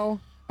now.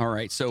 All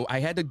right. So I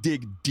had to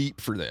dig deep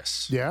for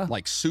this. Yeah?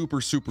 Like super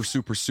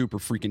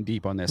freaking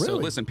deep on this. So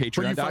Really? listen, But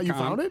patreon.com. you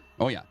found it?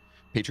 Oh, yeah.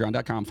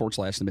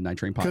 Patreon.com/The Midnight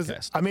Train Because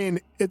Podcast. I mean,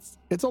 it's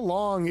a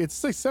long.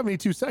 It's like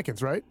 72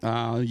 seconds, right? Yeah.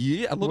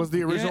 A little, Was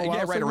the original Yeah, WOW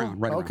right Signal? around.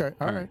 Right around. Okay,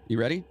 all right. You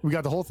ready? We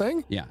got the whole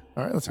thing. Yeah.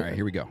 All right, let's All hear right. it.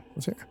 Here we go.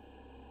 Let's hear it.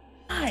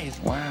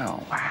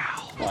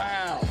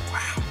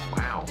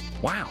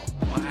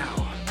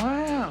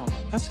 Wow.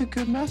 That's a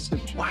good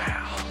message.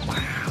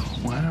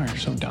 Wow, you're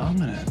so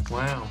dominant.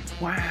 Wow.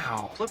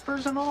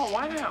 Flippers and all.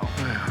 Wow.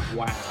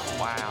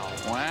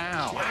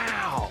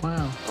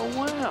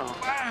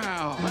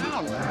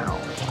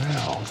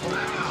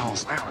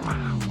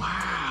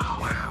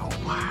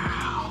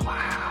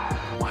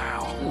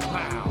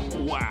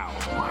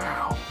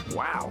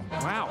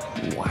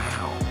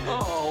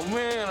 Oh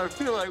man, I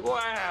feel like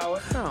wow.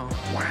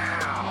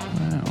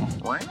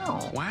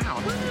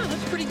 Wow.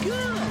 That's pretty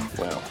good.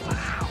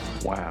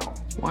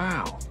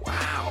 Wow.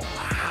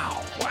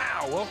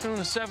 Welcome to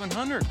the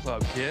 700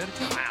 Club, kid.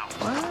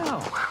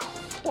 Wow.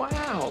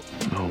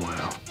 Oh,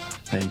 wow.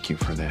 Thank you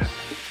for that.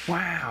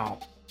 Wow.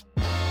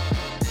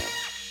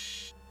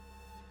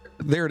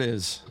 There it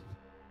is.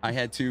 I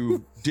had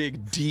to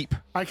dig deep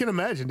I can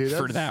imagine, dude.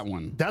 for that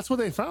one. That's what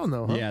they found,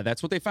 though. Huh? Yeah,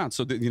 that's what they found.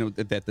 So,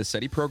 that the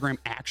SETI program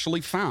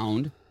actually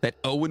found that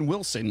Owen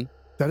Wilson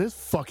That is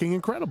fucking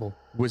incredible.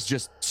 was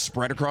just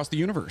spread across the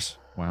universe.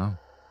 Wow.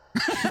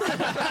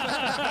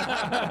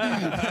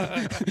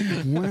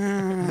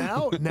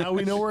 Now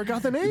we know where it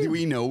got the name.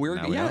 We know where,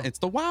 Now we yeah, know. it's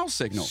the wow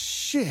signal.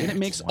 Shit. And it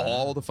makes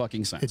all the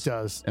fucking sense. It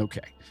does.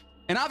 Okay.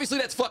 And obviously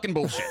that's fucking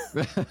bullshit.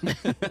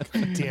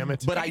 Damn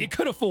it. But You I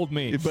could have fooled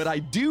me. but I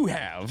do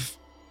have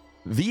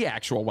the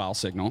actual wow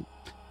signal.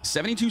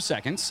 72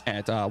 seconds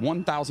at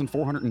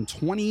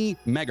 1,420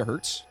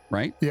 megahertz,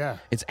 right? Yeah.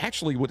 It's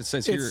actually what it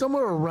says here. It's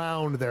somewhere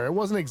around there. It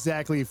wasn't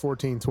exactly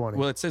 1420.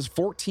 Well, it says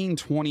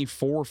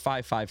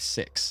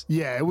 1424,556.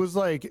 Yeah, it was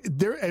like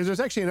there's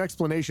actually an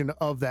explanation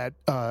of that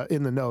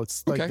in the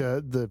notes, like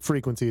Okay. the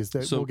frequencies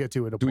that So, we'll get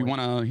to in a Do we point.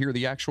 want to hear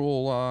the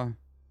actual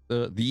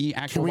the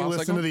Can actual we wow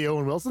listen signal? to the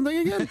Owen Wilson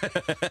thing again?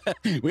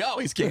 We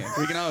always can.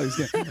 We can always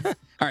can. All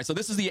right, so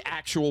this is the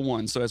actual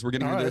one. So as we're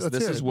getting All into right, this, let's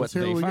this hear is it. what Let's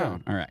hear they what we got.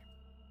 found. All right.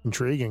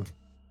 Intriguing.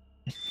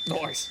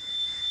 Nice.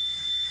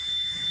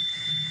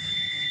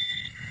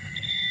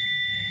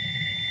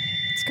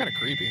 It's kind of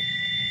creepy.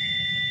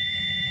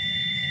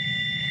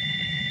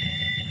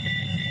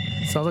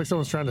 Sounds like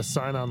someone's trying to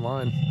sign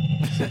online.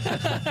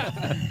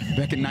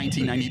 Back in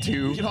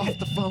 1992. Get off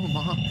the phone,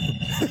 Mom.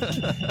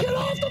 Get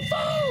off the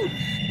phone!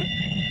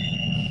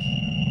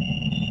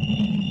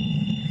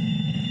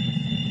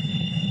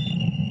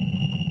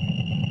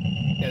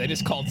 Yeah, they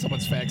just called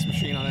someone's fax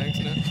machine on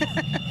accident.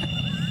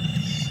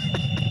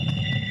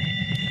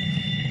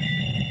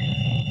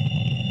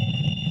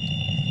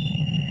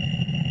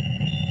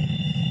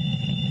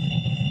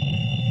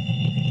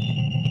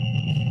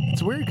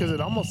 It's weird because it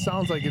almost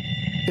sounds like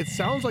it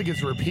sounds like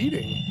it's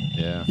repeating.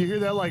 Yeah. You hear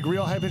that like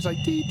real high pitch,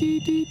 like dee dee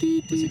dee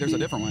dee dee. See, there's a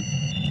different one.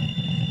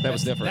 That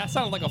was different. That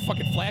sounded like a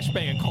fucking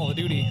flashbang in Call of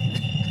Duty.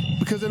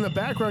 Because in the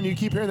background you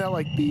keep hearing that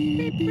like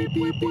beep beep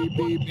beep beep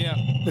beep, Yeah.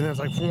 and then it's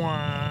like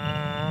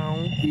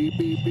wow beep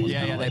beep beep.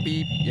 Yeah, that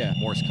beep. Yeah.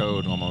 Morse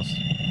code almost.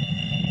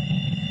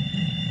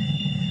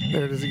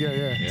 There it is again.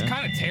 Yeah. Yeah.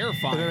 Kind of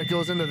terrifying. And then it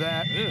goes into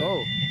that. Ew.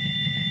 Oh.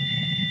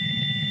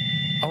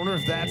 I wonder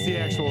if that's the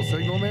actual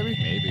signal, maybe.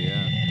 Maybe,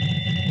 yeah.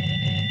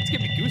 It's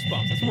giving me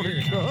goosebumps. That's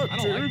weird. God, I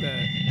don't like dude.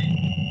 that.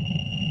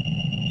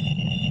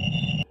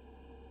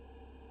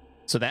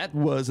 So that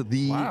was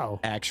the Wow.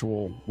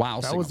 actual wow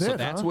That signal. was So it,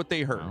 that's huh? what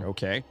they heard. Wow.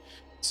 Okay.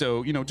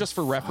 So, just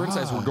for reference,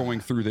 as we're Fuck. going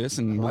through this,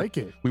 and I like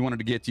it. we wanted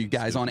to get you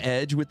guys on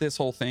edge with this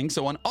whole thing.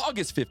 So on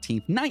August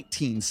 15th,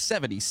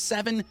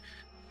 1977,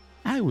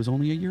 I was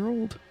only a year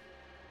old.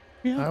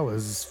 I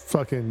was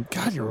fucking.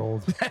 God, you're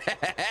old.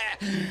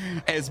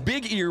 As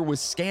Big Ear was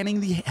scanning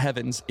the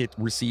heavens, it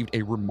received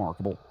a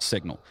remarkable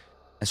signal.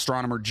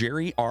 Astronomer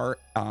Jerry R.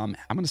 I'm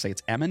going to say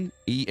it's Eman,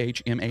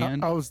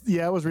 E-H-M-A-N. I was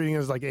reading it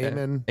as like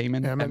amen.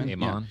 Amen. Amen.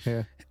 Amon.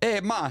 Yeah.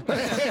 Hey, ma.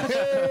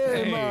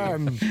 Hey,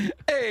 man.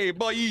 Hey,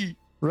 boy.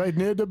 Right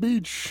near the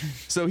beach.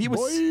 So he was.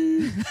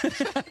 Boy.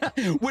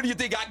 What do you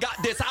think I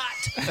got this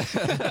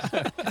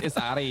hot? It's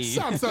Ari.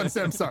 Son.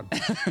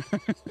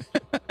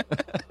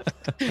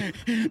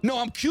 No,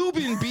 I'm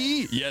Cuban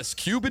B. Yes,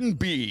 Cuban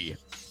B.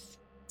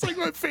 It's like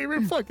my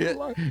favorite fucking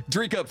line.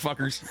 Drink up,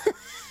 fuckers.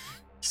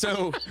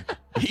 So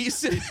he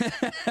said,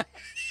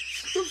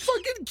 The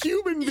fucking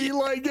Cuban bee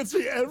line gets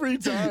me every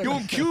time. "Yo,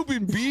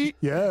 Cuban B."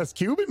 Yes,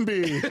 Cuban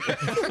bee.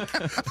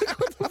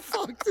 What the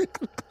fuck, dude?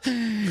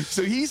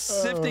 So he's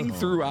sifting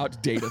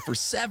throughout data for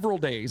several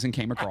days and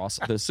came across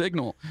the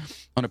signal.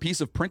 On a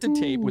piece of printed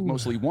tape with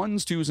mostly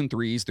 1s, 2s, and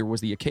 3s, there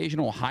was the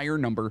occasional higher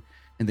number,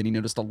 and then he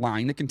noticed a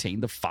line that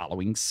contained the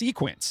following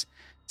sequence: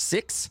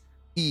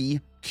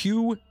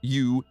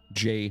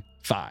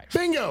 6EQUJ5.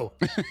 Bingo.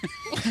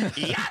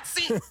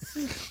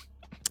 Yahtzee!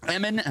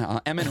 Emin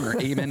or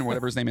Amen,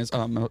 whatever his name is.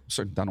 Sorry, I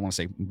don't want to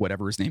say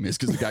whatever his name is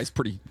because the guy's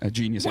pretty a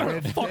genius. Whatever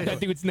the fuck that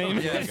dude's name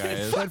is. Yeah,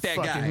 guys. Fuck that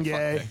guy. Fucking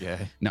gay. Yeah.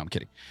 No, I'm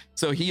kidding.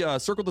 So he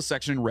circled the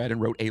section in red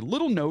and wrote a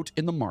little note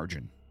in the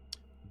margin.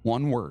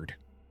 One word.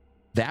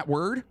 That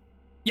word,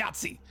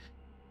 Yahtzee.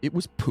 it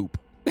was poop.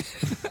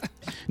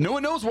 No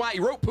one knows why he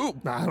wrote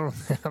poop. Nah, I don't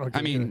I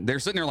get mean, it. they're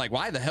sitting there like,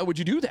 why the hell would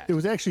you do that? It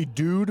was actually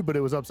dude, but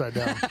it was upside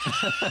down.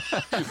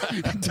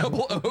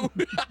 Double O.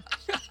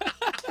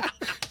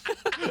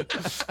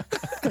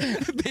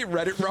 They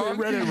read it I wrong.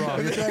 read it wrong.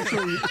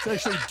 It's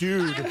actually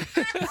dude.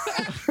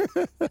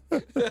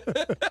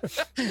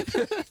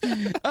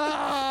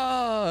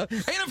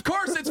 And of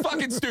course, it's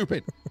fucking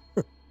stupid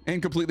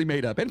and completely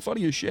made up and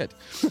funny as shit.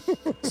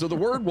 So the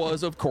word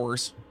was, of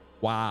course,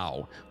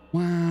 wow.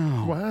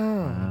 Wow.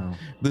 Wow.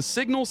 The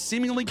signal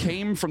seemingly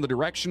came from the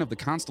direction of the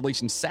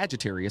constellation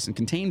Sagittarius and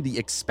contained the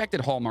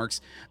expected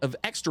hallmarks of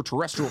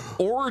extraterrestrial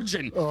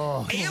origin.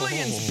 Oh,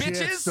 Aliens, shit,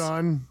 bitches!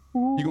 son.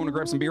 You going to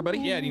grab some beer, buddy?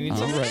 Yeah, do you need All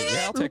some? right,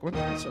 yeah, I'll take one.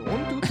 So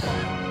 1, 2, 3.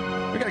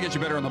 We got to get you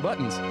better on the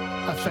buttons.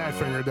 I fat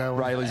fingered that one.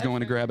 Riley's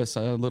going to grab us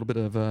a little bit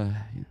of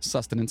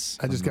sustenance.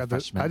 I just got my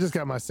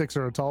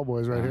 6er tall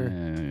boys right here.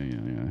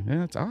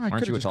 Yeah. I Aren't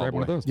could you have a just tall grabbed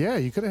one of boy? those. Yeah,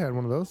 you could have had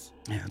one of those.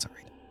 Yeah, that's all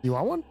right. You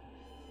want one?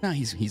 No,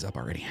 he's up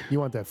already. You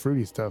want that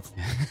fruity stuff?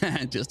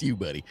 Just you,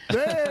 buddy.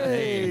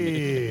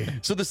 Hey!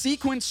 So the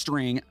sequence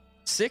string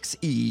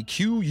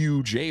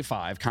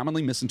 6EQUJ5,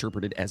 commonly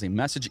misinterpreted as a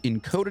message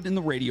encoded in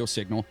the radio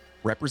signal,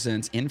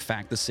 represents, in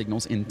fact, the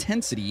signal's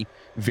intensity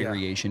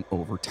variation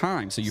over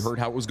time. So you heard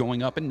how it was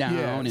going up and down.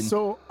 Yeah. And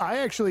So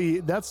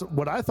that's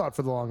what I thought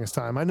for the longest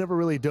time. I never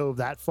really dove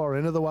that far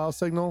into the WoW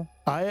signal.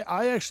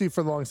 I actually,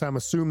 for the longest time,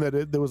 assumed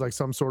that there was like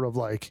some sort of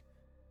like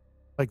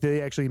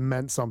they actually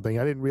meant something.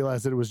 I didn't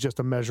realize that it was just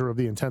a measure of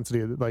the intensity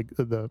of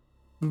the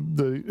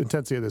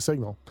intensity of the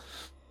signal.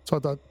 So I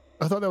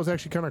thought that was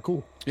actually kind of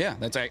cool. yeah,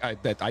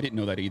 I didn't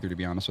know that either, to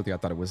be honest with you. I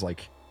thought it was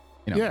like,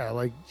 you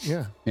know.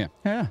 Yeah.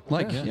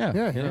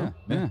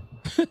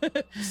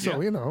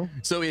 So,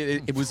 So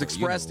it was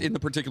expressed in the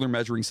particular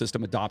measuring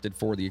system adopted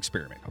for the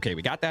experiment. Okay,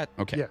 we got that?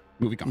 Okay, Yeah.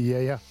 moving on.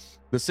 Yeah.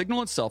 The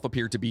signal itself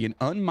appeared to be an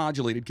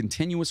unmodulated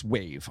continuous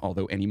wave,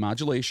 although any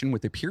modulation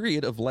with a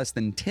period of less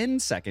than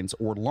 10 seconds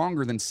or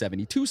longer than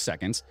 72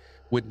 seconds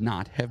would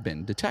not have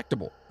been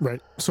detectable.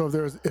 Right. So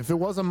if it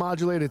was a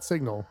modulated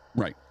signal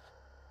Right.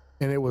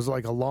 and it was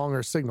like a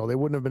longer signal, they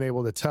wouldn't have been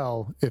able to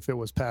tell if it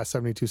was past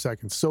 72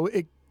 seconds. So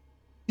it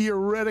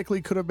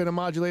theoretically could have been a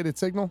modulated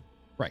signal.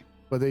 Right.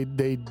 But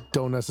they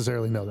don't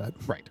necessarily know that.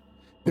 Right.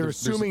 They're There's-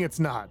 assuming it's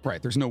not.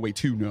 Right. There's no way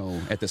to know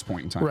at this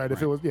point in time. Right.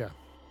 If it was, yeah.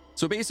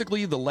 So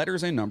basically, the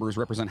letters and numbers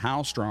represent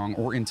how strong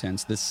or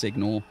intense this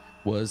signal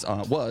was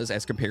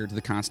as compared to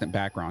the constant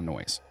background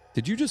noise.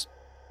 Did you just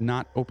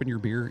not open your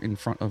beer in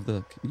front of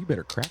the? You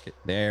better crack it.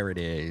 There it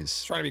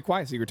is. Trying to be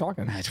quiet so you were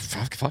talking.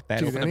 Fuck that.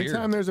 Dude, Open a beer.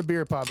 anytime there's a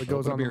beer pop, it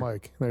goes Open a on the beer.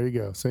 mic. There you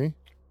go. See?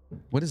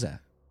 What is that?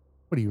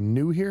 What are you,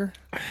 new here?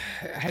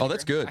 Oh,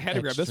 that's good. I had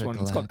to grab this one.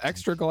 It's called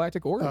Extra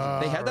Galactic Origin.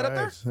 They had that up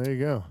there? Alright, There you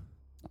go.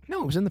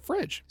 no, it was in the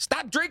fridge.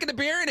 Stop drinking the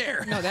beer in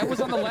there. No, that was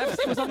on the left.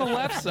 It was on the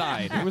left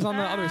side. It was on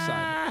the other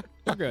side.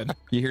 We're good.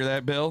 You hear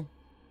that, Bill?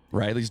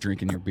 Riley's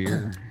drinking your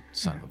beer.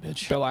 Son of a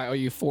bitch. Bill, I owe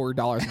you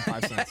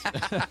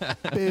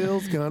 $4.05.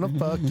 Bill's gonna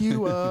fuck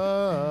you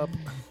up.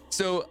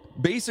 So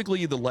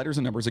basically, the letters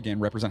and numbers again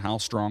represent how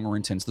strong or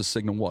intense the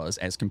signal was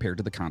as compared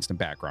to the constant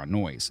background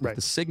noise. If Right.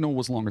 the signal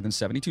was longer than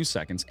 72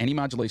 seconds, any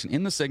modulation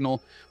in the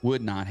signal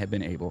would not have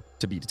been able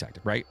to be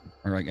detected, right?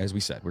 Or like, as we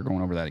said, we're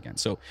going over that again.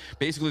 So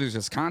basically, there's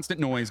this constant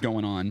noise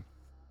going on.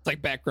 It's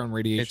like background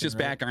radiation. It's just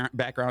right?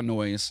 background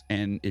noise.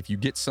 And if you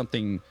get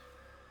something,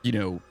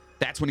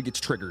 that's when it gets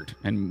triggered.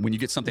 And when you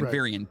get something Right.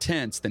 very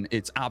intense, then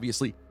it's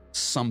obviously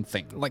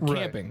something. Like Right.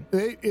 camping.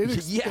 It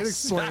Yes.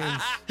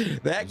 explains.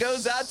 That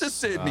goes out to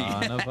Sydney.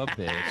 Son of a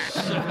bitch.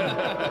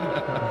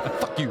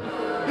 Fuck you.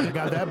 I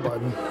got that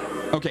button.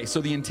 Okay, so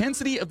the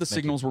intensity of the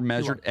signals were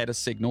measured at a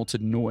signal to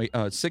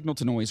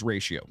noise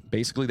ratio.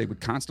 Basically, they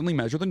would constantly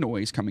measure the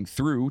noise coming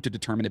through to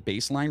determine a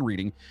baseline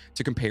reading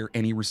to compare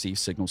any received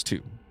signals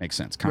to. Makes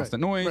sense.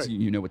 Constant noise, right.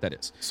 you know what that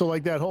is. So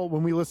like that whole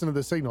when we listen to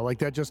the signal, like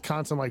that just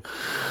constant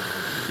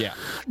Yeah.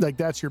 like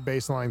that's your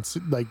baseline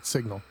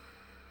signal.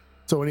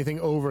 So anything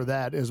over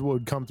that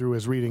would come through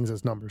as readings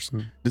as numbers.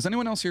 Does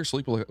anyone else here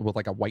sleep with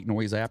like a white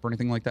noise app or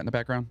anything like that in the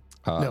background?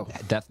 No.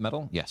 Death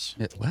metal? Yes.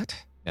 What?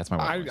 That's my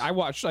wife.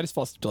 I just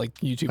fall asleep to like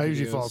YouTube I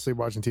usually videos. fall asleep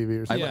watching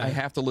TV or something. I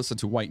have to listen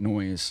to white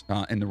noise.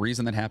 And the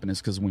reason that happened is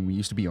because when we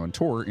used to be on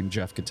tour, and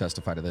Jeff could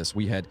testify to this,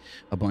 we had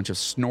a bunch of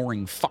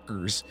snoring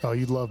fuckers. Oh,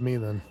 you'd love me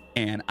then.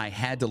 And I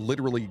had to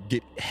literally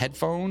get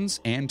headphones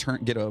and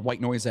get a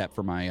white noise app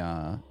for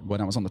my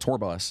when I was on the tour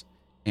bus.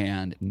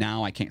 And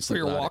now I can't For sleep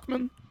your without it.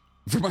 Walkman?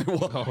 For my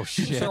Walkman. Oh, Is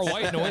shit. there a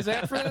white noise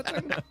app for that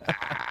thing?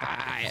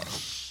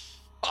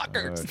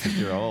 Fuckers.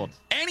 You're old.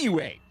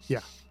 Anyway.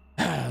 Yeah.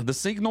 The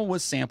signal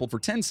was sampled for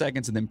 10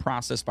 seconds and then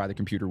processed by the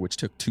computer, which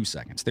took 2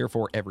 seconds.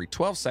 Therefore, every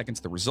 12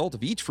 seconds, the result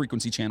of each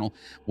frequency channel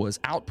was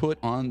output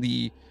on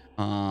the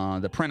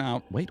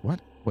printout. Wait, what?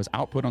 Was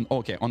output on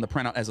the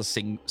printout as a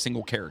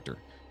single character.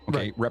 Okay,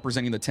 Right.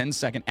 representing the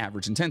 10-second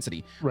average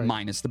intensity Right.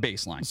 minus the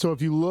baseline. So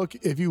if you look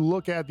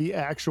at the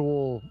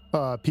actual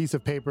piece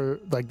of paper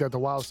like that the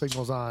WoW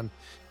signal's on,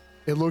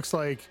 it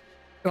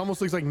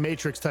almost looks like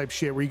Matrix type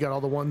shit where you got all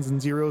the ones and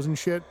zeros and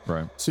shit.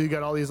 Right. So you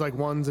got all these like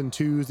ones and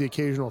twos, the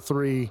occasional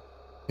 3,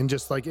 and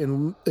just like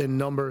in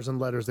numbers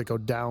and letters that go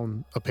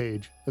down a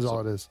page is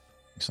all it is.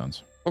 Makes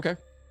sense. Okay.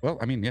 Well,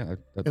 I mean, yeah.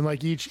 And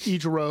like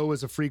each row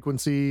is a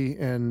frequency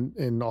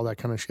and all that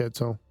kind of shit.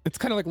 So It's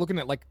kind of like looking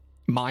at like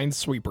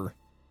Minesweeper.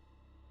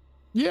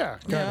 yeah,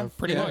 kind of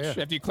Pretty Yeah, much.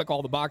 yeah. After you click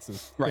all the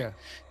boxes. Right. Yeah.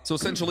 So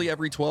essentially,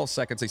 every 12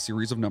 seconds, a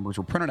series of numbers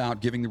were printed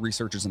out, giving the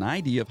researchers an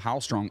idea of how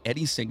strong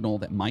any signal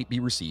that might be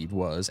received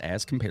was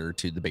as compared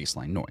to the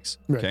baseline noise.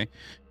 Right. Okay?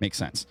 Makes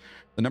sense.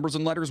 The numbers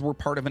and letters were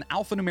part of an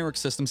alphanumeric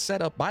system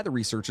set up by the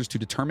researchers to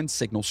determine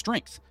signal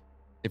strength.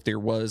 If there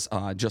was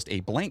just a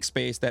blank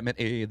space, that meant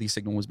the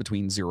signal was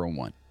between 0 and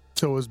 1.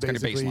 So it was kind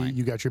of basically baseline.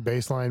 you got your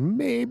baseline,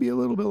 maybe a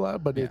little bit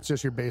loud, but Yeah. it's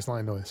just your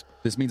baseline noise.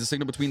 This means a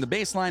signal between the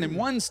baseline and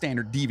one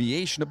standard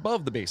deviation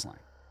above the baseline.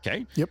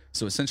 Okay? Yep.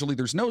 So essentially,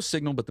 there's no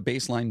signal but the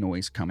baseline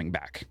noise coming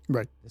back.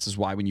 Right. This is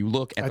why when you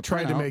look at I the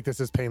tried to printout- make this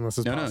as painless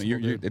as possible. No, you're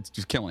dude. it's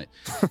just killing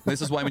it.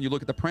 This is why when you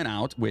look at the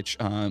printout, which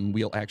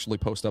we'll actually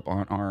post up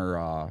on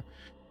our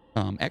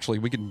Actually,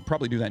 we could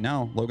probably do that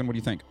now. Logan, what do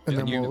you think? And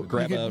Can then you we'll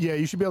grab you could, a, yeah,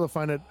 you should be able to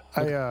find it.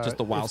 just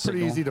the WoW it's pretty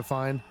signal. easy to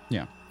find.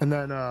 Yeah. And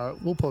then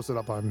we'll post it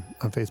up on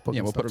Facebook. Yeah,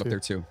 and we'll put stuff it up there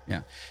too.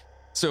 Yeah.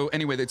 So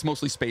anyway, it's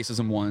mostly spaces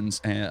and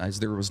ones, as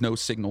there was no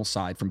signal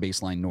side from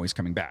baseline noise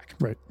coming back.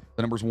 Right.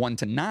 The numbers 1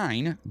 to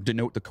 9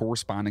 denote the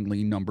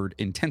correspondingly numbered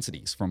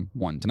intensities from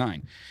 1 to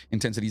 9.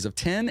 Intensities of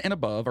 10 and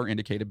above are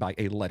indicated by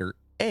a letter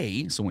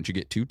A. So once you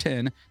get to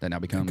 10, that now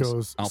becomes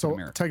Goes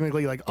alphanumeric. so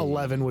technically like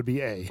 11 would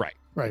be A. Right.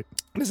 Right.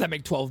 Does that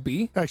make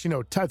 12B? Actually,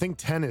 no. I think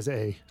 10 is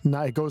A.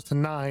 It goes to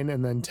 9,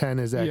 and then 10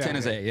 is A. Yeah. 10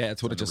 is A. Yeah,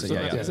 that's what it just said. So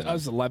Yeah, that yeah.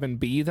 was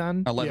 11B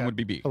then? 11 Yeah. would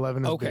be B.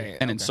 11 is B. Okay.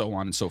 And then so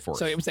on and so forth.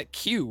 So it was at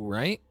Q,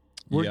 right?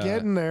 We're Yeah.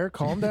 getting there.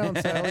 Calm down,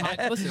 Sally.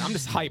 Listen, I'm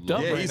just hyped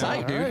up Yeah, right he's now.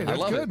 hyped, dude. All right, I that's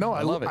love good. it. No,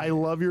 I love it. I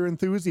love your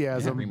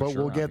enthusiasm, Yeah, but we'll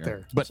premature get out there.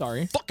 here. But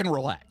Sorry. fucking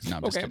relax. No,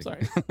 I'm just Okay,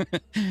 I'm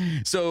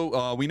kidding.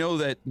 So we know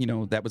that,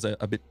 that was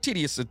a bit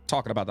tedious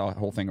talking about the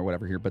whole thing or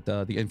whatever here, but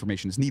the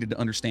information is needed to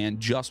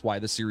understand just why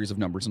the series of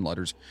numbers and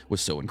letters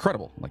was so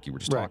incredible, like you were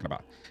just Right. talking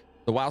about.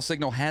 The WoW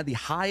signal had the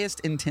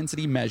highest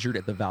intensity measured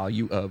at the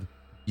value of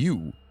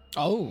U.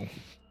 Oh.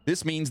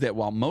 This means that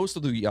while most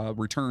of the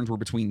returns were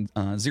between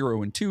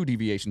 0 and 2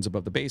 deviations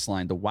above the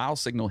baseline, the WoW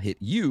signal hit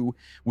U,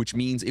 which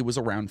means it was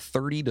around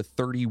 30 to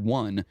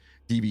 31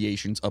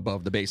 deviations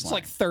above the baseline. It's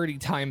like 30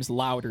 times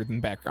louder than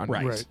background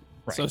Right. noise.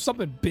 Right. So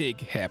something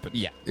big happened.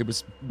 Yeah, it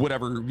was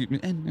whatever,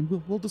 and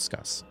we'll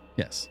discuss.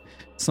 Yes,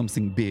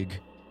 something big,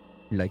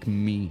 like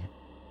me.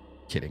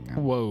 Kidding.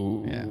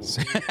 Whoa. Yes.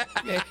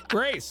 Yeah,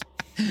 Grace.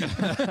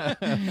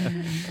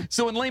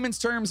 So in layman's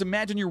terms,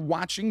 imagine you're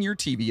watching your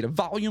TV at a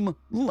volume,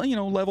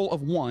 level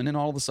of 1, and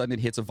all of a sudden it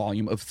hits a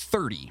volume of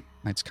 30.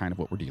 That's kind of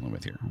what we're dealing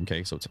with here.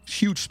 Okay, so it's a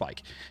huge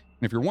spike.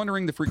 And if you're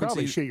wondering the frequency,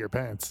 Probably shit your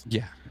pants.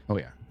 yeah, oh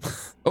yeah,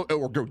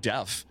 or go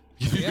deaf.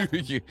 Yeah.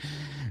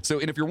 So,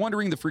 and if you're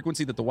wondering, the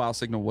frequency that the WoW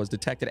signal was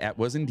detected at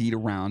was indeed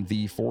around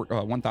the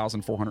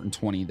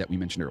 1,420 that we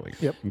mentioned earlier.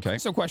 Yep. Okay.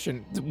 So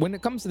question, when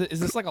it comes to is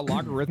this like a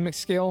logarithmic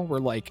scale where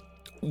like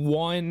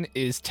 1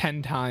 is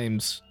 10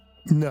 times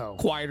No.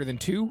 quieter than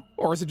 2?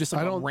 Or is it just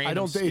like I a don't. random I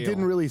don't. scale? It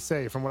didn't really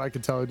say. From what I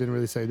could tell, it didn't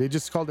really say. They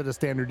just called it a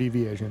standard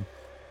deviation.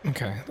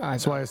 Okay.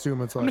 So I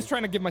assume it's I'm like. just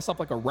trying to give myself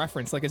like a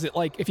reference. Like, is it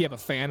like if you have a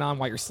fan on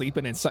while you're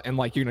sleeping and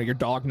like your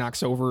dog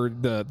knocks over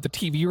the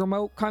TV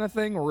remote kind of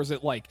thing, or is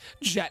it like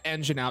jet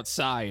engine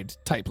outside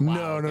type? No,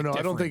 loud, no, no.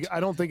 I don't different? think. I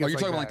don't think. Oh, It's you're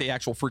talking about like that. the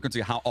actual frequency,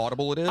 how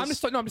audible it is? I'm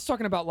just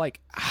talking about like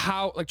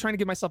how, like trying to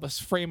give myself a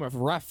frame of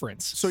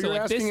reference. So you're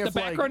like asking the if,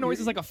 like, background noise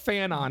you- is like a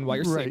fan on while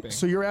you're Right. sleeping.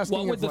 So you're asking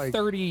what would if, the like-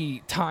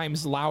 30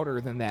 times louder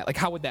than that? Like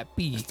how would that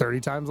be? 30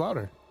 times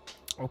louder.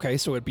 Okay,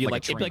 so it'd be Like a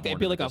like train it'd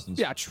be horn like in a the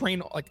distance.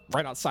 train like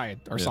right outside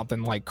or Yeah.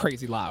 something like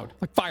crazy loud,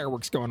 like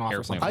fireworks going off or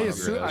Airplane something. I Above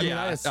assume. your I head. mean,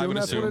 Yeah, I I assume would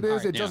that's assume. what it is.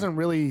 Alright, It yeah. doesn't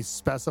really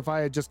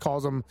specify. It just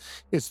calls them.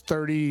 It's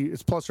 30.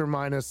 It's plus or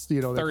minus.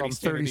 They call 30 them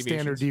 30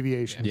 standard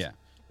deviations. Yeah.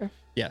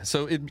 Yeah,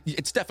 so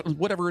it's definitely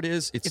whatever it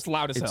is. It's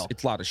loud as hell.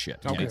 It's loud as shit.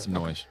 Yeah, Yeah. it's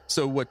noise.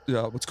 So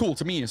what's cool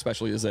to me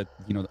especially is that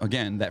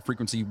again that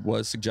frequency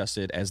was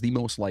suggested as the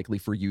most likely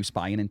for use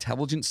by an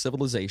intelligent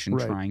civilization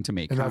Right. trying to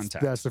make And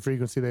contact. that's the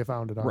frequency they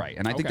found it on. Right,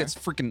 and I think Okay. that's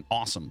freaking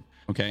awesome.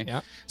 Okay.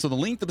 Yeah. So the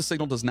length of the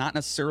signal does not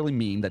necessarily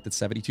mean that the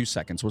 72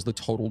 seconds was the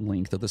total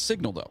length of the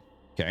signal, though.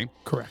 Okay.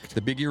 Correct. The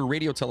Big Ear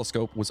radio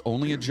telescope was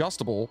only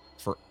adjustable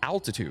for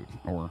altitude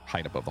or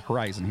height above the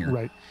horizon here,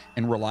 Right.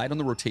 and relied on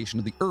the rotation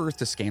of the Earth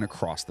to scan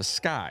across the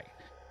sky.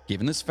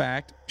 Given this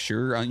fact,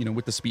 sure,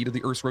 with the speed of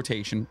the Earth's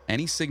rotation,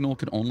 any signal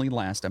could only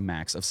last a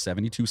max of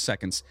 72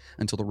 seconds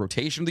until the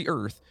rotation of the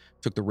Earth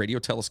took the radio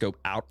telescope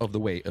out of the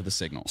way of the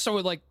signal. So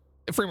like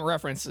a frame of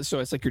reference, so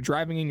it's like you're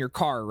driving in your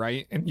car,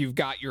 right? And you've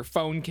got your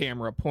phone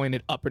camera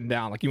pointed up and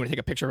down, like you want to take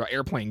a picture of an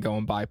airplane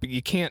going by, but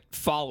you can't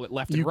follow it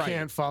left You and right.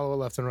 can't follow it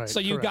left and right.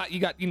 So you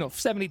Correct. got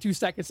 72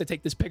 seconds to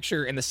take this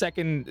picture, and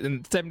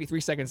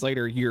 73 seconds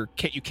later you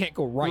can't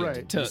go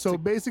right. To, so to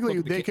basically,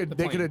 look at they the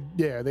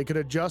could they could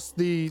adjust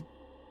the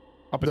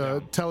up and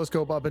down.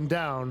 telescope up and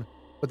down,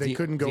 but they The-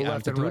 couldn't go the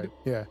left and altitude?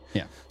 right. Yeah.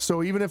 Yeah.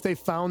 So even if they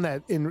found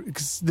that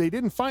because they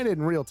didn't find it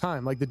in real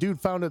time, like the dude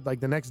found it like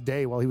the next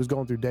day while he was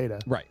going through data,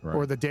 Right.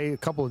 or a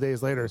couple of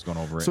days later. It's going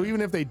over it. So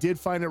even if they did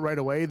find it right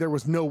away, there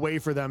was no way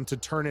for them to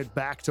turn it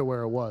back to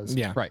where it was.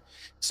 Yeah. Right.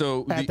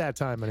 So At that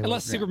time, anyway.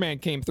 Unless Superman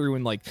came through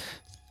and like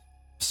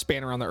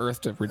span around the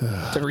Earth to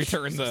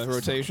return the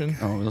rotation.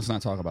 Oh, let's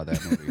not talk about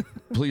that movie.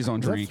 Please don't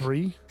Was that drink.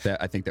 3?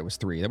 I think that was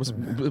 3. That was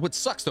what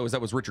sucks though is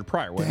that was Richard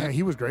Pryor, wasn't Yeah, it?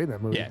 he was great in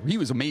that movie. Yeah, he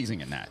was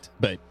amazing in that.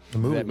 But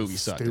movie that was movie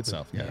sucked stupid.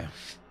 itself. Yeah.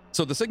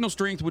 So the signal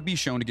strength would be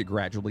shown to get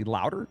gradually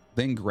louder,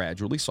 then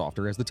gradually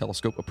softer as the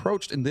telescope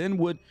approached, and then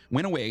went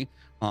away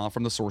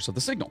from the source of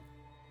the signal.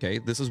 Okay,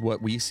 this is what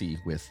we see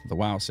with the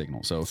WoW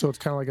signal. So So it's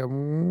kind of like a.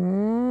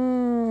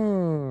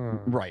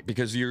 right,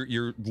 because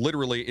you're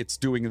literally it's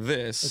doing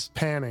this.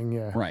 Panning,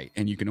 yeah. Right,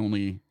 and you can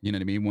only, you know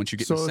what I mean, once you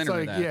get So in the it's center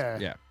like, of that. yeah.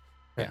 Yeah.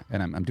 Yeah.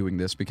 And I'm doing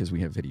this because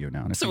we have video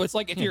now. And if So you- it's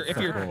like if you're so it's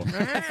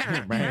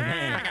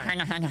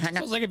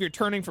like if you're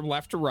turning from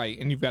left to right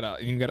and you've got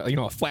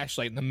a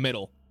flashlight in the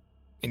middle,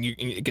 and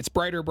it gets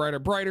brighter, brighter,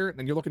 brighter, and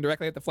then you're looking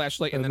directly at the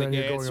flashlight, and then it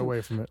you're gets going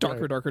away from it.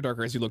 darker, Right. darker,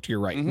 darker as you look to your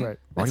right. Right. Already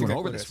went exactly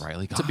over what this, it is.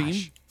 Riley. It's a beam.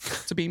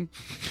 It's a beam.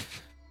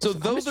 So I'm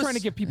though just the trying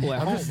to get people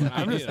at home. an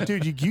I'm idea. just,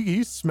 dude,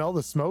 you smell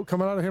the smoke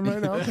coming out of him right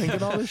now,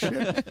 thinking all this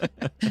shit.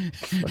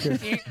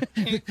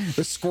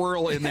 the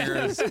squirrel in there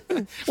is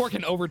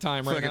Working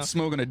overtime right fucking now.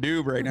 smoking a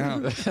doob right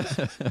now.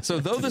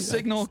 So though the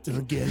signal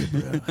Don't get it,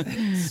 bro.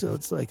 So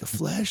it's like a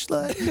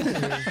flashlight.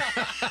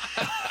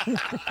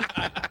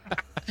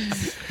 All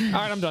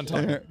right, I'm done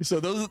talking. So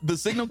the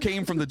signal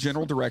came from the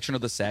general direction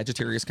of the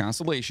Sagittarius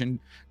constellation.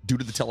 Due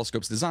to the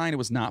telescope's design, it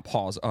was not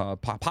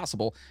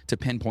possible to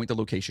pinpoint the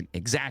location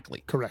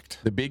exactly. Correct.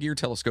 The Big Ear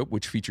telescope,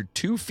 which featured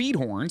 2 feed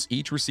horns,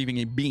 each receiving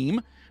a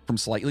beam from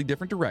slightly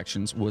different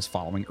directions, was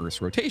following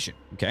Earth's rotation.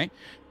 Okay,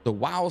 the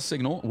WOW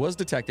signal was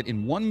detected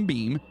in one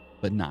beam,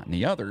 but not in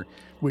the other.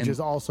 Which And- is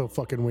also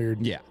fucking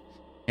weird. Yeah.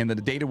 And the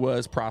data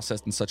was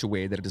processed in such a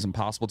way that it is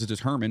impossible to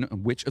determine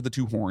which of the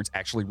 2 horns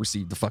actually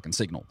received the fucking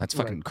signal. That's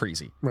fucking Right.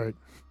 crazy. Right.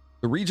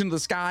 The region of the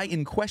sky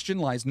in question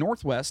lies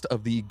northwest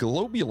of the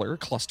globular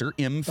cluster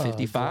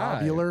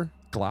M55. Globular.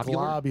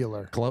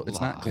 Globular? Globular.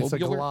 It's not It's a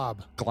globular.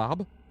 glob.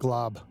 Glob?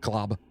 Glob.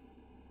 Glob.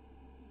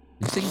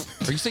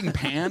 Are you saying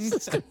pan?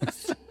 That's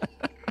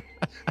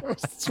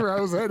where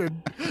I was headed.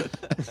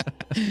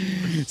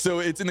 So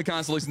it's in the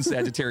constellation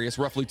Sagittarius,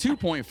 roughly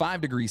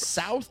 2.5 degrees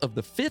south of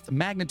the 5th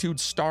magnitude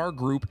star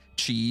group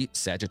Chi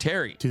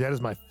Sagittari. Dude, that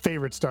is my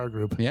favorite star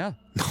group. Yeah.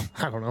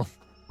 I don't know.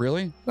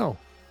 Really? No.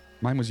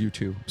 Mine was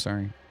U2.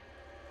 Sorry.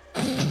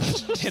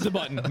 Hit the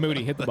button,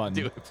 Moody. Hit the button.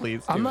 Do it,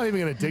 please. I'm not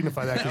even going to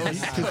dignify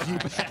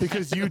that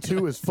because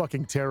U2 is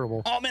fucking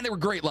terrible. Oh, man, they were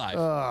great live.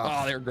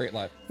 Oh, they were great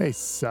live. They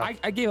suck.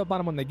 I gave up on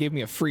them when they gave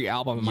me a free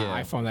album on my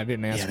Yeah. iPhone that I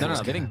didn't ask No, for.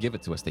 no, they didn't give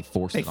it to us. They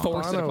forced They it on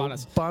forced us. it upon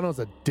us. Bono's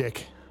a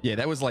dick. Yeah,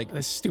 that was like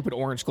The stupid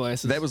orange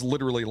glasses. that was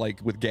literally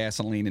like with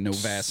gasoline and no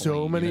Vaseline.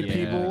 So many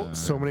you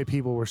know?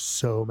 people were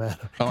so mad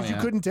Oh, because you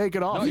yeah. couldn't take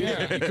it off. Oh,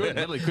 yeah. You couldn't,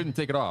 literally couldn't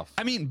take it off.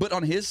 I mean, but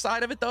on his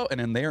side of it though,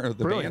 and in there, the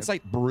Brilliant. band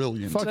site,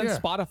 brilliant. Fuck then yeah.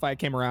 Spotify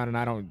came around and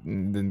I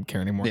didn't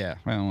care anymore. Yeah,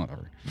 well,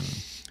 whatever.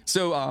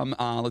 So,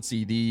 let's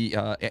see.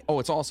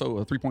 It's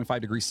also 3.5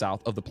 degrees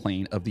south of the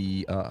plane of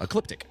the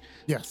ecliptic.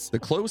 Yes. The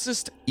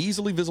closest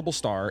easily visible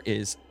star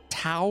is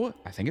Tau.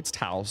 I think it's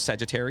Tau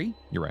Sagittari.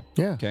 You're right.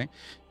 Yeah. Okay.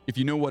 If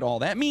you know what all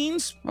that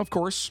means, of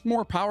course,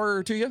 more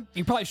power to you.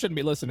 You probably shouldn't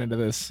be listening to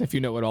this if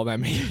you know what all that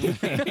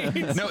means.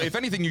 No, if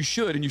anything, you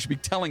should, and you should be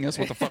telling us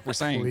what the fuck we're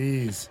saying.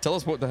 Please. Tell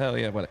us what the hell,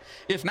 yeah, what.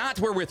 If not,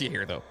 we're with you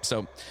here, though.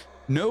 So,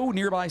 no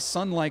nearby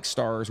sun-like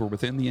stars were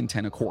within the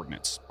antenna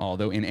coordinates,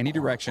 although in any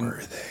direction,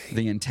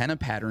 the antenna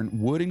pattern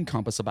would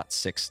encompass about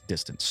 6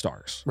 distant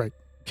stars. Right.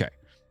 Okay.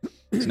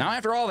 So now,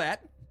 after all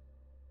that,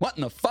 what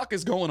in the fuck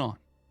is going on?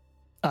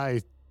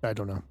 I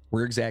don't know.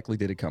 Where exactly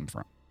did it come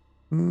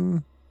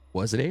from?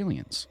 Was it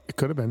aliens? It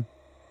could have been.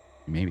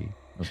 Maybe.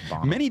 It was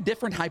Bono. Many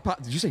different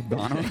hypotheses. Did you say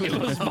Bono?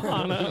 It was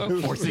Bono.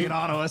 Forcing it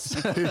on us.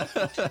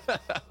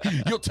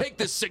 You'll take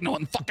this signal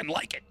and fucking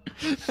like it.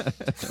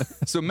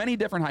 So many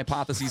different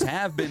hypotheses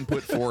have been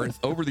put forth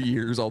over the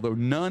years, although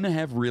none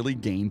have really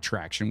gained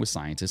traction with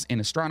scientists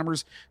and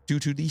astronomers due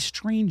to the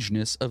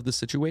strangeness of the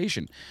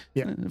situation.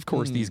 Yeah. Of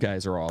course, these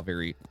guys are all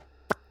very,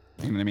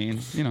 you know what I mean?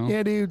 You know.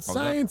 Yeah, dude. all that.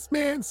 Science,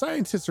 man.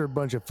 Scientists are a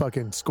bunch of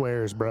fucking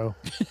squares, bro.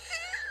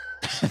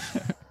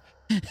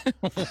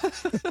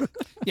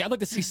 Yeah, I'd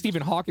like to see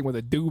Stephen Hawking with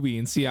a doobie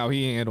and see how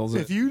he handles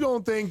it. If you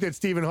don't think that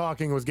Stephen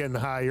Hawking was getting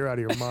high, you're out of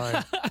your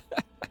mind.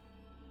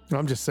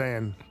 I'm just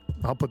saying.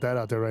 I'll put that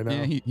out there right now.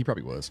 Yeah, he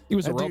probably was. He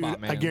was a That dude,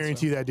 robot man. I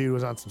guarantee that dude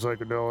was on some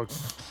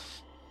psychedelics.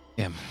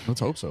 Yeah,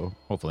 Let's hope so.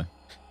 hopefully.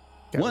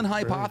 That One was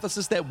brilliant.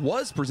 hypothesis that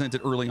was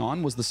presented early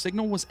on was the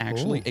signal was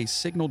actually a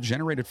signal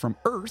generated from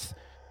Earth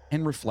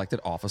and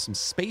reflected off of some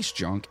space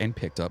junk and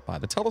picked up by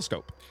the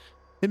telescope.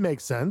 It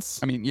makes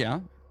sense. I mean, yeah.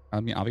 I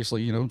mean,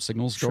 obviously, you know,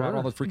 signals go out Sure.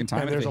 all the freaking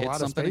time. And if there's it a hits lot of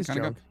something, space it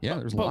kinda junk. go, yeah,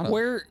 there's a lot But of.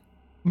 where?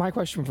 My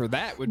question for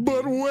that would be.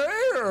 But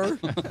where?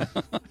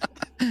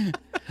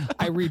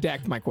 I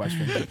redact my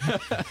question.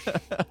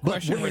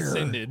 Question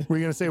rescinded. Were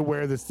you gonna say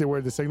where the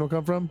signal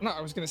come from? No, I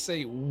was gonna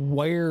say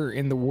where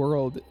in the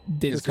world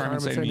did Is Carmen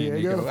Carmen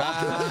Sandiego?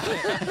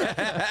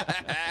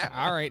 Sandiego?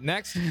 All right,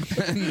 next. No,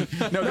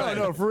 go ahead.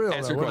 no, for real,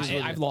 Ask though. your What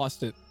question. I've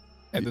lost it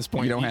at this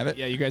point. You don't have it?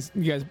 Yeah, you guys.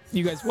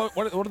 What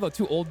are the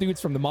 2 old dudes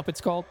from the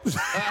Muppets called?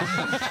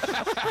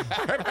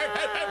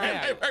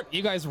 Yeah,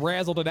 you guys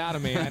razzled it out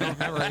of me. I don't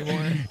remember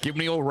anymore. Give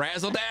me old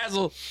razzle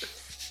dazzle.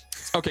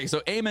 Okay, so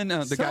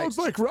Eamon, the guy. Sounds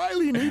like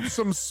Riley needs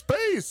some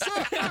space.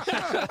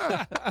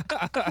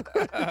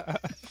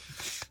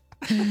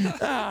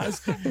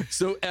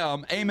 So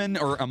Eamon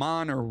or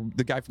Aman or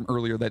the guy from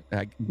earlier that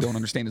I don't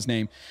understand his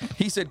name,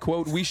 he said,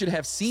 "quote We should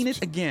have seen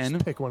it again."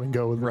 Pick one and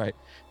go with it. Right.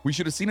 We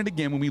should have seen it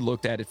again when we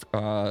looked at it,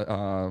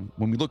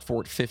 when we looked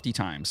for it 50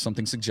 times.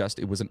 Something suggests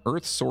it was an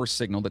Earth source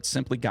signal that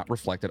simply got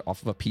reflected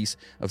off of a piece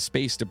of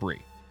space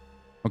debris.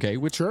 Okay,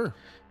 which, Sure.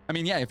 I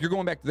mean, yeah, if you're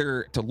going back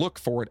there to look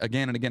for it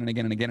again and again and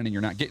again and again and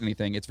you're not getting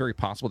anything, it's very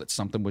possible that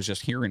something was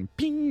just here and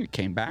ping, it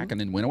came back and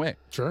then went away.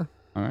 Sure.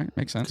 All right,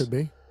 makes sense. Could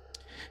be.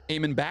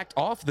 Eamon backed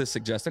off this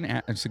suggestion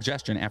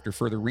after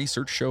further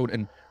research showed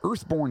an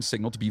Earth-borne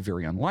signal to be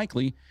very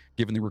unlikely,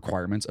 given the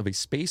requirements of a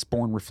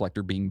space-borne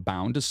reflector being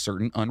bound to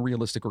certain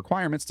unrealistic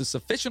requirements to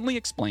sufficiently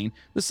explain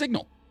the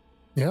signal.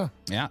 Yeah.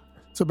 Yeah.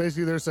 So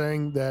basically, they're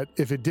saying that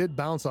if it did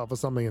bounce off of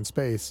something in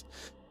space,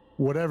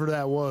 whatever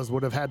that was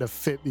would have had to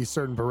fit these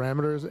certain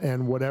parameters,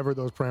 and whatever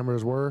those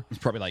parameters were, It's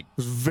probably like it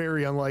was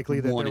very unlikely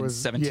that 1 there in was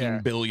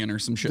 17 billion or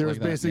some shit There like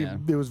was basically that.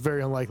 Yeah. it was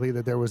very unlikely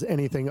that there was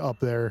anything up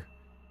there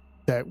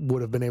that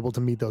would have been able to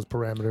meet those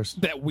parameters.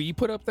 That we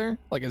put up there?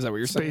 Like, is that what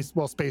you're saying?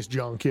 Space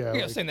junk, yeah.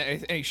 You're like- saying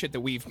that any shit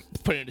that we've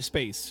put into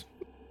space,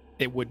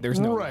 it would. There's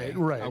no Right,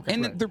 way. right. Okay.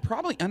 And Right. they're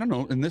probably, I don't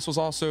know, and this was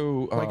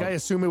also... like I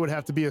assume it would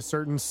have to be a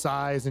certain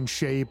size and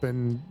shape,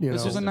 and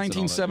this was in and all that.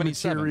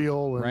 1977,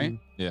 material, and, right?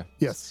 Yeah.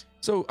 Yes,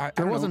 So I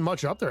there don't wasn't know.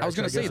 much up there. I was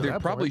going to actually, say guess, there at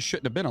that probably point.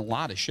 shouldn't have been a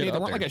lot of shit Yeah, there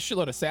up weren't there. like a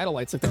shitload of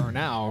satellites like there are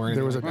now. Or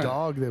There was a anything like that.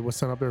 dog that was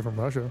sent up there from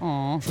Russia.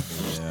 Aw.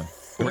 Yeah.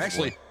 There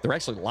were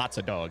actually lots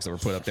of dogs that were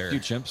put up there. A few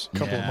chimps.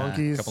 Couple of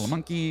monkeys. couple of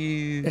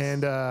monkeys.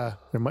 And there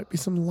might be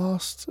some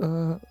lost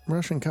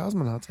Russian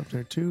cosmonauts up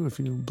there too, if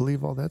you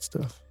believe all that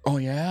stuff. oh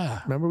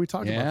yeah, Remember we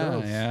talked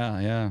about those?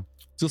 yeah.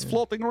 Just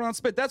floating around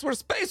space. That's where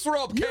space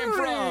rope came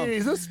from. Yay,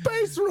 the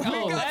space rope.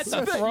 Oh, got that's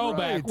a space.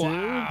 throwback. Right, dude.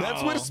 Wow.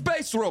 That's where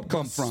space rope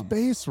comes from.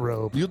 Space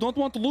rope. You don't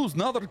want to lose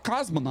another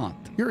cosmonaut.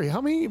 Yuri,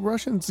 how many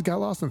Russians got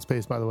lost in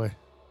space, by the way?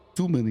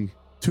 Too many.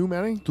 Too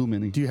many? Too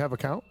many. Do you have a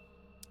count?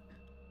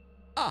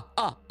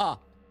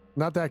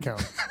 Not that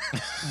count.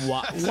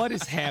 What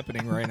is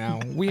happening right now?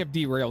 We have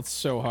derailed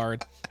so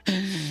hard.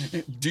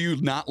 Do you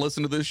not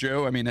listen to this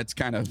show? I mean, that's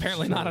kind of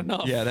Apparently not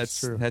enough. Yeah, that's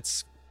True.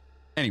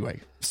 anyway.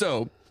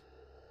 So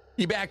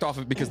he backed off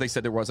it because they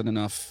said there wasn't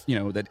enough. You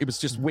know, that it was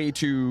just way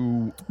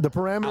too. The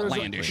parameters,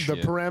 Outlandish, the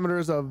yeah.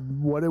 parameters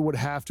of what it would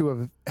have to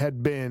have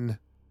had been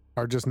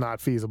are just not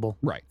feasible,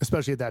 Right.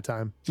 especially at that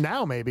time.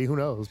 Now, maybe, who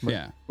knows? But,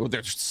 Yeah. Well,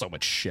 there's so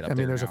much shit up I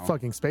there mean, there's now. a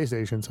fucking space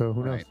station, so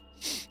who knows? Right.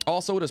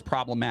 Also, it is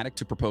problematic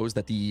to propose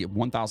that the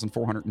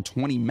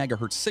 1,420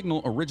 megahertz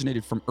signal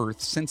originated from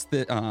Earth, since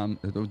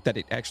that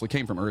it actually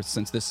came from Earth,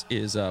 since this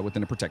is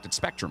within a protected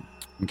spectrum.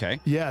 Okay,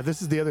 Yeah,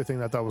 this is the other thing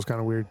that I thought was kind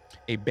of weird.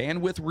 a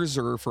bandwidth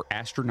reserved for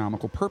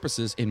astronomical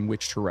purposes, in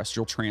which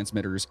terrestrial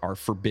transmitters are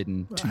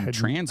forbidden to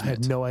transmit. I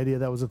had no idea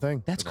that was a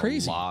thing. That's There's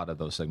crazy. A lot of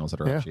those signals that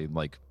are Yeah. actually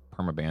like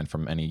permabanned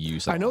from any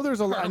use. I know there's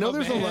a lot. I know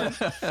there's a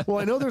lot. Well,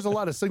 I know there's a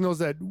lot of signals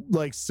that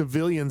like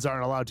civilians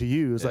aren't allowed to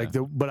use. Yeah. Like,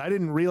 but I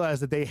didn't realize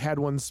that they had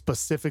one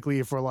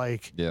specifically for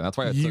like Yeah, that's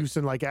why I took, use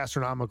in like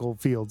astronomical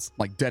fields.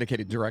 Like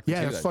dedicated directly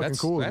Yeah, to that's that. fucking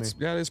cool to That's,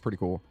 me. that is pretty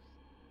cool.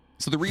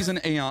 So the reason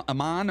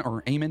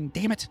Eamon,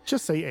 damn it,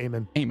 Just say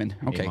amen. Eamon,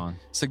 okay, Eamon.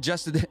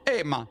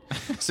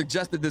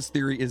 suggested this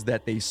theory is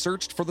that they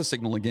searched for the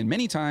signal again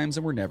many times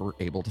and were never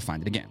able to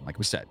find it again, like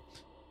we said.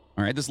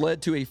 All right, this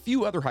led to a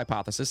few other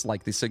hypotheses,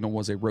 like the signal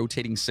was a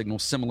rotating signal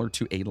similar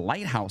to a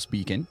lighthouse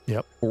beacon,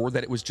 Yep. or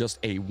that it was just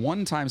a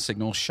one-time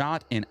signal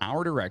shot in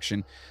our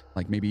direction,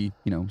 like maybe,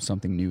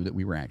 something new that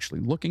we were actually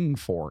looking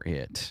for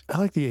it. I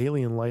like the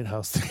alien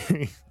lighthouse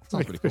theory.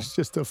 Like, pretty cool. it's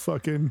just a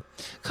fucking.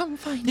 come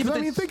find I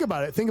mean, think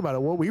about it. Think about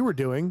it. What we were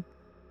doing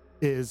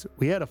is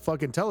we had a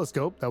fucking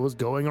telescope that was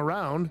going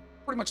around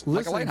Pretty much like a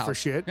listening lighthouse. for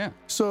shit. Yeah.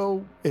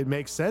 So it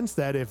makes sense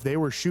that if they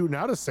were shooting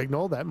out a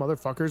signal, that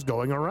motherfucker's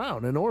going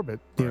around in orbit.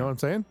 You know what I'm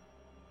saying?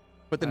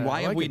 But then I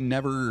why have like we it.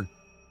 never,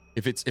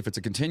 if it's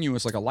a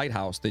continuous like a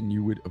lighthouse, then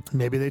you would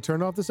Maybe they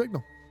turned off the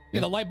signal. Yeah,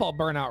 the light bulb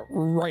burned out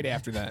right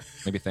after that.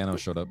 Maybe Thanos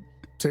showed up.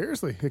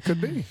 Seriously, it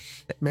could be.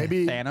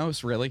 Maybe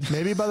Thanos really?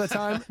 maybe by the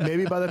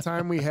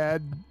time we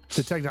had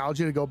the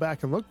technology to go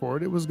back and look for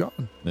it, it was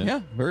gone.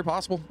 Yeah, very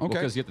possible. Okay.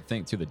 Because you have to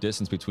think too, the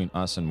distance between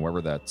us and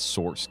wherever that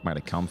source might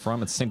have come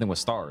from. It's the same thing with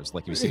stars.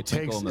 Like you see, It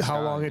takes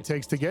how long it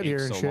takes to get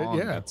here and shit.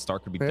 Yeah. that star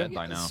could be Yeah. dead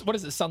by now. What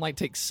does it? Sunlight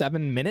takes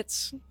 7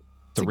 minutes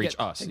To reach get,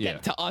 us, to yeah.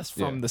 get to us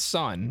from Yeah. the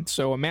sun.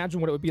 So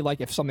imagine what it would be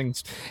like if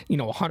something's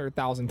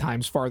 100,000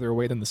 times farther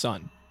away than the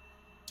sun.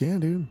 Yeah,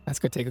 dude. That's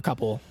gonna take a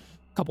couple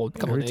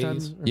Every days.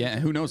 time, Yeah,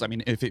 who knows? I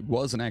mean, if it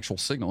was an actual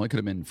signal, it could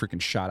have been freaking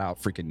shot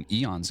out freaking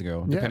eons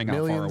ago, yeah, depending on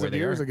how far millions away of they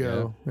years are.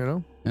 ago. You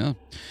know, Yeah.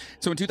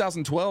 So in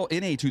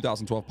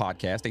 2012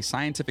 podcast, a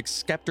scientific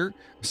skeptic.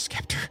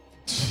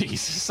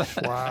 Jesus.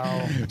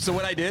 wow. So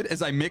what I did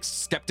is I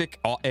mixed skeptic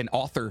and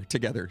author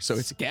together. So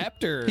it's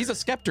Skeptor. he's a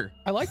skeptor.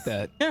 I like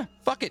that. Yeah,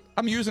 fuck it.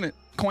 I'm using it.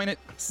 Coin it.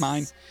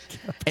 Mine.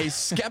 A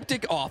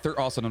skeptic author,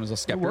 also known as a It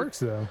skeptic. works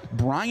though.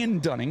 Brian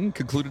Dunning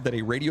concluded that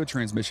a radio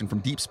transmission from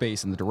deep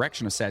space in the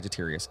direction of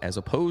Sagittarius, as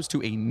opposed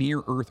to a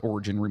near-Earth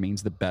origin,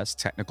 remains the best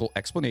technical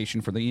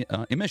explanation for the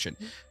emission,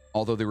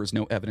 although there is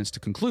no evidence to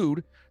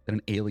conclude that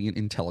an alien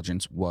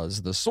intelligence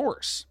was the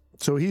source.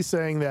 So he's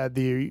saying that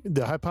the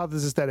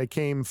hypothesis that it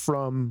came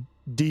from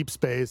deep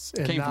space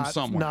and Came from not,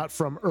 somewhere. not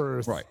from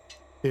Earth Right.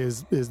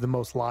 is the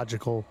most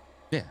logical.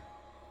 Yeah.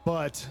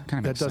 But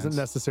Kinda that makes doesn't sense.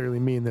 necessarily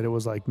mean that it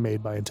was like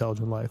made by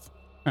intelligent life.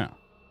 Yeah.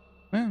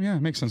 Well, yeah,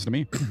 it makes sense to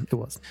me. It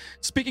was.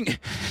 Speaking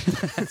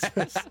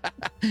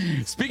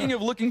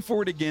of looking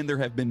for it again, there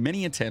have been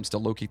many attempts to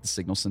locate the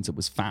signal since it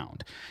was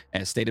found.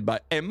 As stated by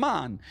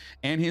Eman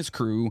and his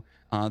crew,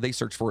 they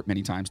searched for it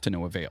many times to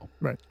no avail.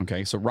 Right.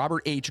 Okay, so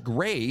Robert H.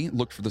 Gray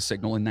looked for the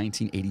signal in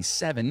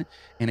 1987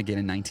 and again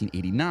in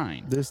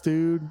 1989. This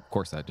dude, Of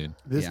course, that dude.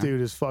 this Yeah.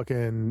 dude is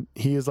fucking.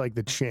 He is like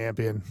the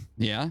champion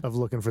Yeah, of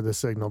looking for this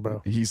signal,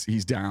 bro.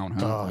 he's down,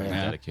 huh? Oh,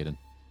 yeah. Dedicated.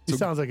 He So-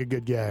 sounds like a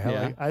good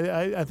guy.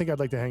 Yeah. I think I'd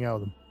like to hang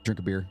out with him. Drink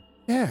a beer.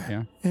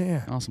 Yeah.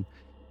 Yeah. Awesome.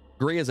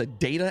 Gray is a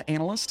data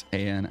analyst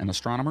and an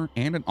astronomer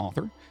and an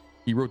author.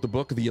 He wrote the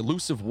book The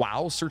Elusive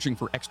Wow, Searching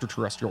for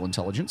Extraterrestrial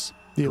Intelligence.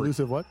 The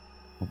elusive what?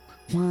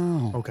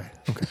 Wow. Okay.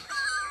 Okay.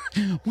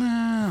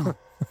 Wow.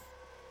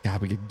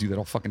 God, we could do that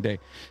all fucking day.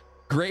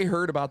 Gray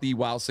heard about the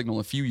WOW signal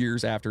a few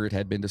years after it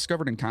had been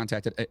discovered and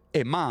contacted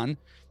Eman.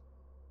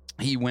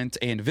 He went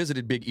and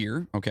visited Big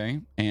Ear,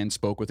 okay, and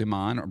spoke with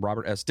Eman,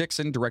 Robert S.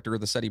 Dixon, director of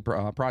the SETI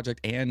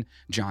project, and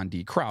John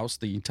D. Krause,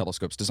 the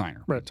telescope's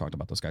designer. We Right. talked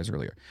about those guys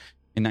earlier.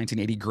 In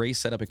 1980, Gray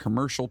set up a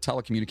commercial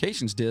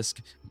telecommunications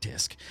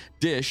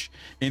dish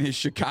in his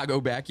Chicago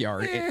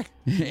backyard.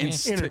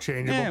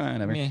 Interchangeable.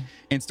 Whatever.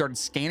 And started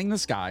scanning the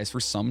skies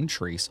for some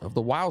trace of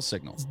the WOW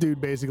signal. This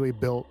dude basically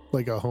built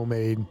like a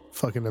homemade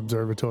fucking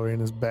observatory in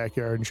his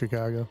backyard in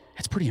Chicago.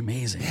 That's pretty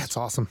amazing. Yeah, it's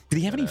awesome. Did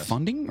he have any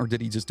funding or did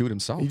he just do it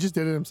himself? He just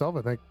did it himself,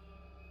 I think.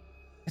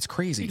 That's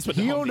crazy. He's with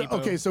the He Home owned. Depot.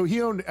 Okay, so he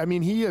owned. I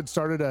mean, he had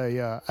started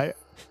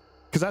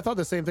because I thought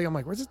the same thing. I'm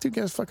like, where's this dude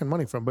get his fucking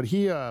money from? But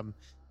he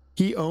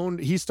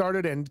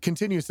started and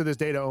continues to this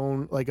day to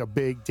own like a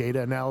big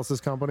data analysis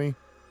company,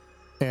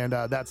 and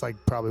that's like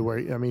probably where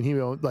he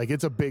owned, like,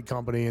 it's a big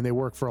company and they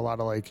work for a lot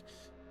of like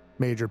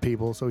major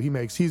people. So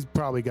he's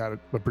probably got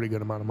a pretty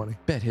good amount of money.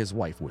 Bet his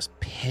wife was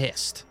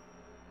pissed.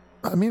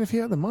 I mean, if he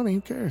had the money,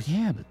 who cares?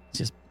 Yeah, but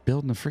just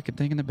building a freaking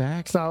thing in the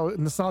back. It's not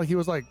like he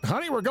was like,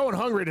 honey, we're going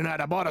hungry tonight.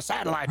 I bought a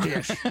satellite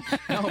dish.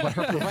 No, but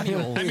her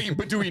perennial. I mean,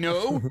 but do we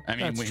know? I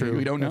mean, That's true.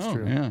 we don't That's know.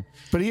 true. Yeah.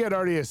 But he had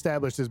already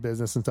established his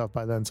business and stuff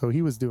by then, so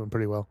he was doing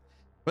pretty well.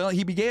 Well,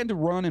 he began to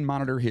run and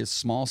monitor his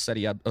small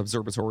SETI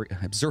observatory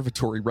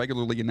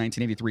regularly in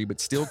 1983, but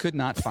still could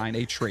not find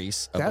a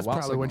trace of That's the WOW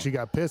probably when she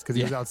signal. got pissed because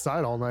he was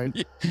outside all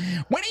night.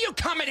 When are you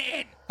coming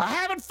in? I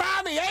haven't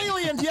found the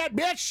aliens yet,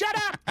 bitch.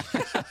 Shut up.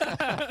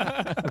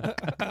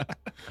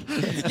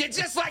 You're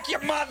just like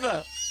your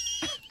mother.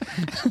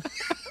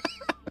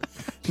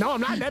 No,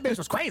 I'm not. That bitch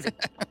was crazy.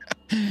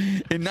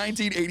 In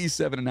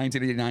 1987 and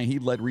 1989, he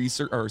led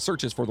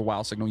searches for the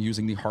WOW signal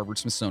using the Harvard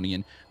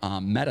Smithsonian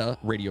Meta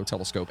radio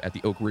telescope at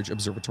the Oak Ridge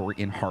Observatory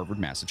in Harvard,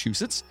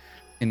 Massachusetts.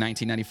 In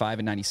 1995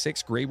 and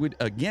 96, Gray would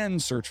again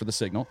search for the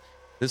signal.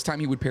 This time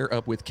he would pair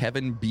up with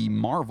Kevin B.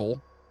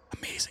 Marvel.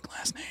 Amazing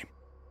last name.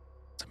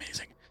 It's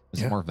amazing.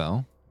 Is it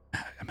Marvell?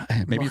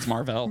 Maybe it's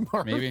Marvell.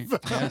 Maybe.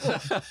 Yeah.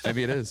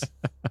 Maybe it is.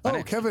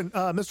 Oh, Kevin,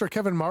 Mr.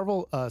 Kevin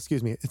Marvel.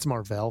 Excuse me, it's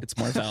Marvell. It's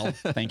Marvell.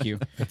 Thank you.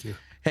 Thank you.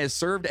 Has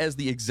served as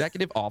the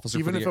executive officer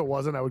Even for if the it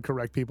wasn't, I would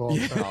correct people all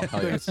the time.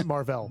 Oh, yeah. It's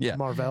Marvell. Yeah.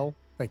 Marvell.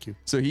 Thank you.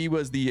 So he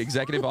was the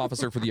executive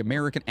officer for the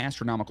American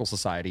Astronomical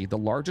Society, the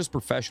largest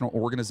professional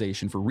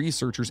organization for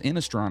researchers in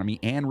astronomy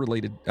and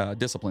related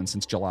disciplines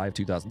since July of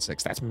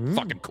 2006. That's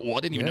fucking cool.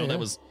 I didn't even know that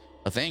was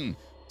a thing.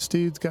 This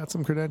dude's got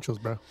some credentials,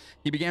 bro.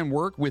 He began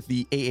work with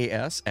the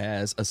AAS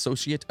as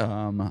associate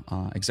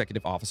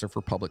executive officer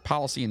for public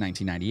policy in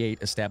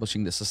 1998,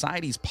 establishing the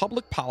society's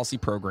public policy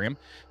program,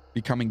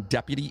 becoming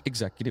deputy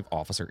executive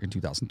officer in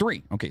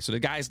 2003. Okay, so the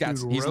guy's got,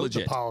 Dude he's wrote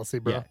legit. the policy,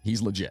 bro. Yeah,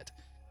 he's legit.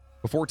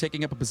 Before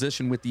taking up a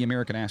position with the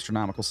American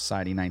Astronomical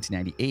Society in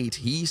 1998,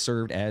 he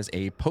served as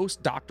a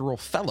postdoctoral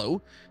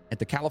fellow at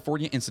the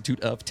California Institute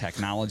of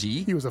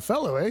Technology. He was a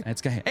fellow, eh?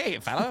 That's guy. Hey,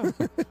 fellow.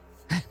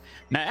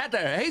 Now,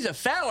 he's a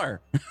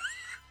feller.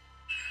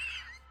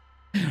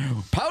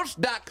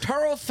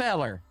 Postdoctoral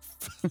feller.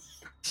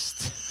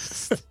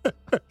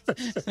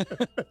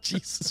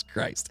 Jesus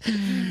Christ.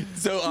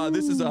 So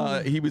this is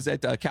he was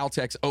at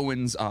Caltech's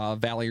Owens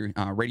Valley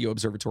Radio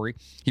Observatory.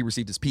 He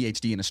received his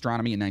PhD in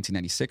astronomy in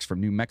 1996 from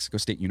New Mexico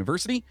State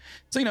University.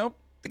 So, you know,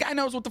 the guy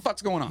knows what the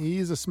fuck's going on.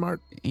 He's a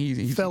smart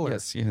He's feller.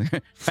 Yes, yeah.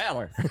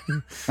 Feller.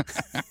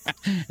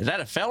 Is that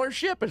a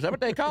fellership? Is that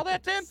what they call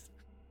that then?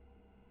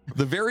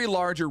 The Very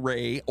Large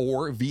Array,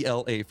 or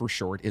VLA for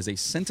short, is a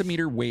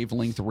centimeter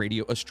wavelength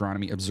radio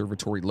astronomy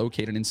observatory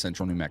located in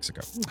central New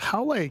Mexico.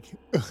 How, like,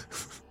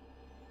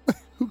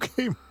 who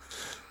came?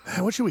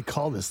 What should we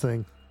call this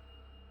thing?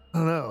 I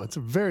don't know. It's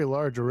a very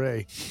large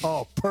array.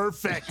 Oh,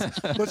 perfect.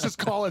 Let's just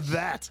call it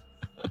that.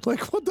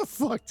 Like, what the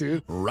fuck,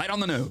 dude? Right on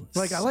the nose.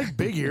 Like, I like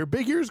Big Ear.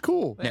 Big Ear is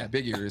cool. Yeah,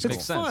 Big Ear is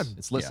It's cool. fun.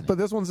 It's listening. But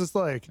this one's just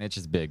like, It's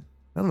just big.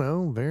 I don't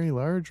know, very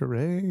large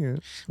array.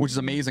 Which is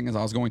amazing. As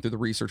I was going through the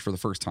research for the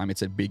first time, it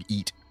said Big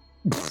Eat.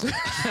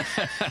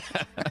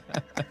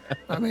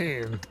 I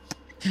mean,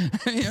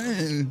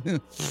 You know,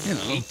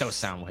 Eat those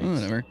sound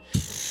waves. whatever.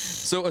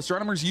 So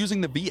astronomers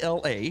using the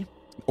VLA,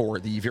 or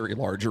the Very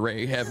Large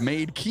Array, have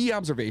made key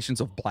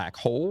observations of black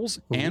holes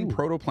and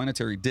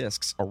protoplanetary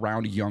disks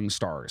around young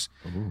stars,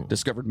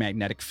 discovered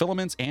magnetic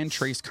filaments, and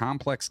traced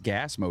complex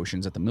gas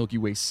motions at the Milky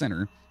Way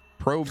center,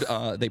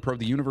 They probed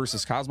the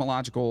universe's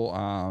cosmological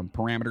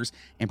parameters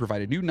and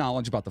provided new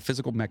knowledge about the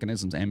physical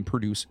mechanisms and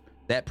produce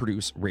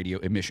radio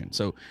emission.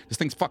 So this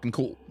thing's fucking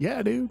cool.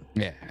 Yeah, dude.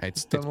 Yeah,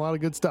 it's Done a lot of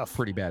good stuff.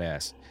 pretty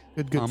badass.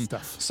 Good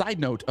stuff. Side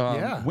note: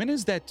 Yeah. when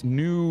is that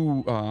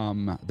new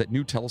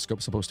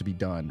telescope supposed to be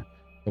done?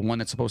 The one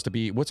that's supposed to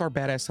be, what's our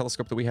badass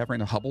telescope that we have right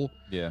now, Hubble?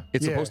 Yeah.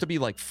 It's Yeah. supposed to be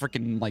like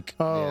freaking like.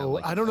 Oh,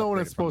 like I don't know when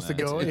upgraded it's supposed to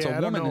from that. go. It's yeah, a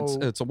I don't woman.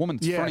 know. It's a woman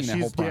that's fronting that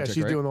whole project,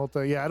 she's right? doing the whole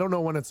thing. Yeah, I don't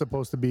know when it's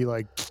supposed to be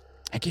like.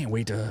 I can't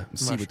wait to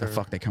see what the sure.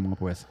 fuck they come up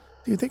with.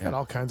 Dude, they got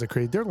all kinds of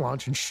crazy. They're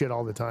launching shit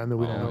all the time that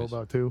we don't know Always.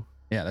 about too.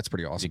 Yeah, that's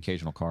pretty The awesome.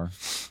 occasional car.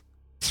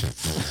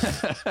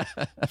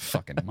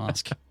 Fucking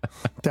Musk.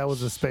 That was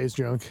the space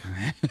junk.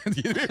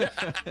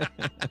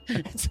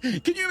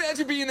 Can you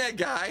imagine being that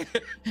guy?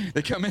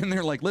 They come in,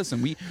 they're like,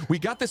 "Listen, we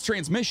got this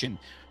transmission,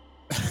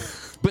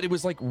 but it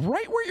was like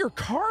right where your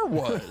car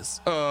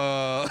was."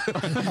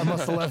 I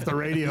must have left the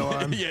radio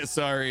on. Yeah,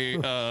 sorry.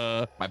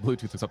 My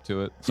Bluetooth is up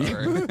to it.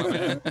 Sorry.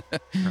 Turn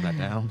that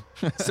down.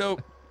 So,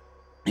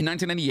 in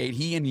 1998,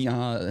 he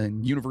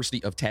and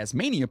University of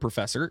Tasmania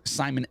professor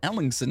Simon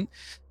Ellingson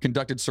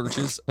conducted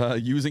searches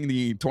using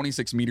the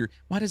 26-meter.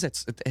 What is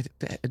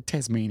that?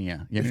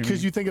 Tasmania. You know what I Because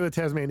mean? you think of the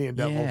Tasmanian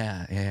devil.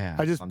 Yeah.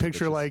 I just Son of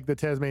picture bitches. like the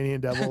Tasmanian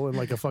devil in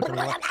like a fucking.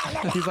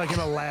 He's like in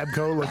a lab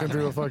coat looking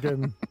through a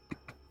fucking.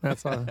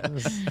 That's all.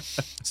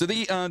 So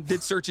they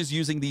did searches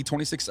using the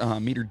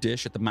 26-meter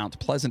dish at the Mount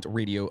Pleasant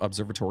Radio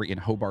Observatory in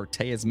Hobart,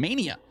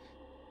 Tasmania.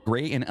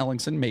 Gray and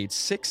Ellingson made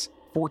 6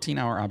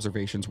 14-hour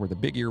observations where the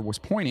big ear was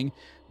pointing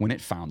when it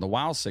found the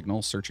WOW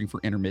signal, searching for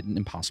intermittent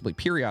and possibly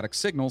periodic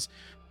signals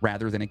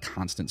rather than a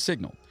constant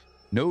signal.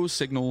 No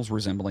signals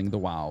resembling the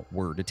WOW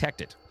were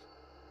detected.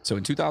 So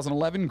in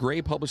 2011,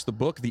 Gray published the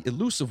book The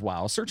Elusive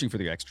WOW, Searching for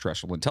the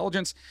Extraterrestrial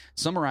Intelligence,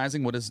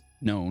 summarizing what is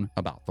known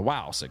about the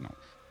WOW signal,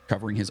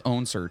 covering his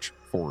own search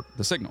for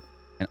the signal,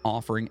 and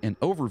offering an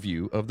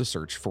overview of the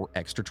search for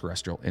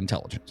extraterrestrial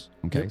intelligence.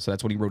 Okay, Yep. so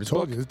that's when he wrote his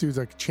Told book. you, this dude's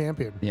like a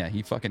champion. Yeah,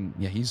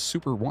 he's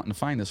super wanting to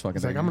find this fucking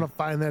He's thing. like, I'm gonna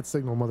find that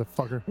signal,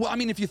 motherfucker. Well, I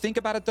mean, if you think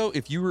about it though,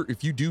 if you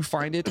do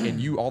find it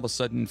and you all of a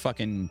sudden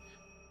fucking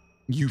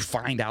you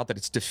find out that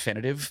it's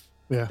definitive,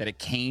 Yeah. that it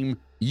came,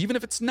 even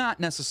if it's not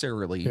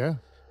necessarily, Yeah.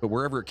 but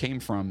wherever it came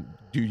from,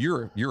 dude,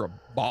 you're a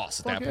boss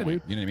at Fuck that yeah,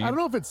 point. dude. You know what I mean? I don't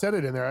know if it said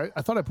it in there.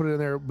 I thought I put it in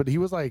there, but he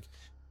was like,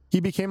 he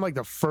became like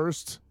the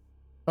first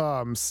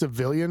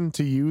civilian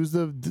to use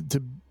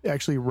to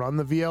actually run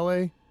the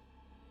VLA.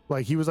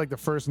 Like he was like the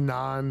first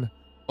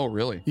Oh,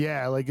 really?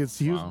 yeah, like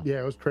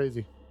it was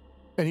crazy.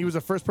 And he was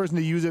the first person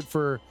to use it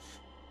for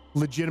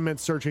legitimate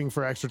searching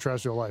for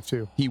extraterrestrial life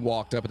too. He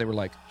walked up and they were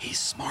like, "He's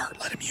smart.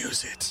 Let him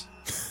use it."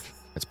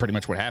 That's pretty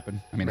much what happened.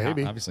 I mean,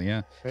 Maybe. obviously,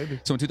 yeah. Maybe.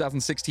 So in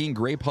 2016,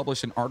 Gray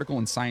published an article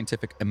in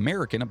Scientific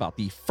American about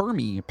the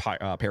Fermi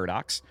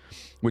paradox,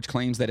 which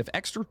claims that if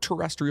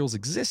extraterrestrials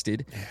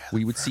existed,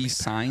 we would see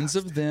signs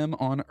of them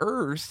on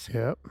Earth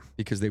Yep.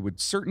 because they would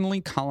certainly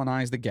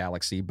colonize the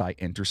galaxy by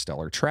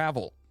interstellar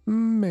travel.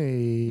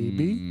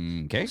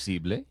 Maybe. Okay.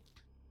 Possible.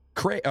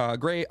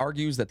 Gray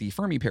argues that the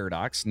Fermi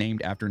paradox,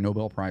 named after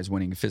Nobel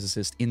Prize-winning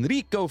physicist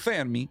Enrico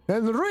Fermi,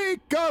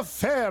 Enrico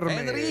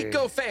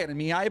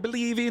Fermi. I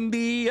believe in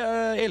the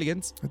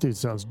aliens. That dude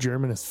sounds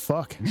German as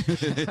fuck.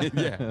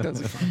 Yeah.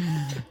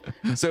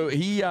 So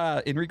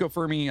Enrico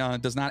Fermi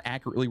does not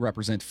accurately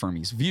represent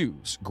Fermi's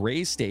views.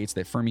 Gray states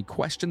that Fermi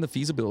questioned the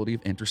feasibility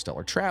of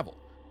interstellar travel,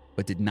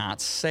 but did not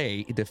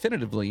say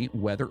definitively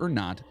whether or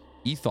not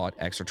he thought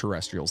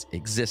extraterrestrials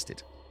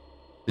existed.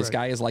 This Right.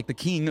 guy is like the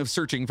king of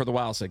searching for the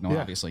WOW signal,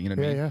 Yeah. obviously. You know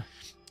what I mean?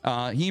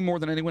 Yeah. He, more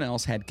than anyone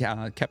else, had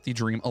kept the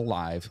dream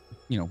alive,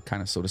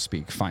 kind of, so to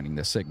speak, finding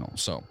this signal.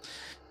 So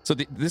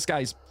this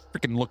guy's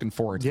freaking looking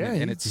forward to Yeah.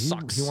 it, and it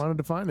sucks. He wanted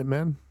to find it,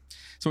 man.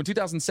 So in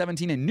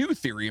 2017, a new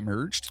theory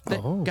emerged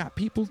that Oh. got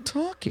people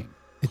talking.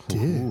 It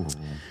did.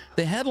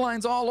 The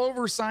headlines all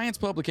over science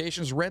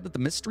publications read that the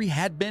mystery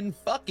had been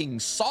fucking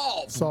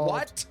solved. Solved.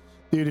 What?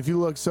 Dude, if you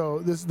look, so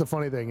this is the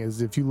funny thing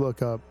is if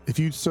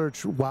you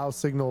search WOW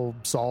signal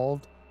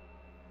solved,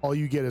 all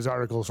you get is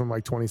articles from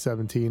like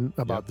 2017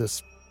 about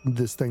this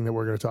thing that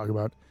we're going to talk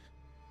about.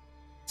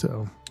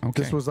 So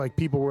Okay. this was like,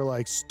 people were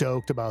like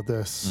stoked about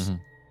this,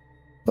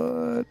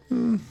 but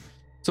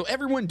So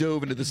everyone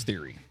dove into this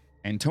theory.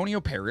 Antonio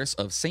Paris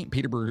of St.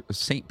 Petersburg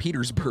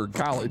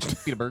College,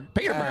 Petersburg.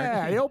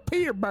 yeah, yo,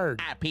 Peterburg.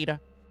 Ah, Peter.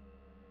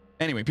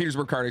 Anyway,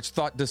 Petersburg College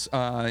thought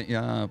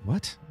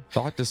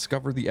he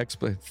discovered the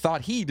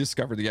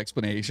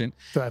explanation.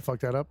 Did I fuck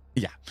that up?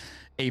 Yeah,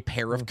 a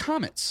pair of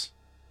comets.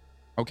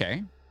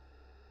 Okay,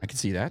 I can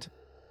see that.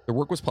 The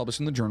work was published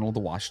in the Journal of the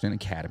Washington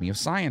Academy of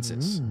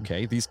Sciences.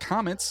 Okay, these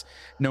comets,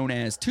 known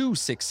as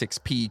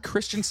 266P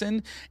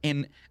Christensen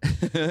and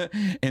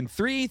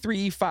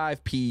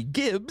 335P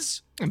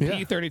Gibbs. And Yeah.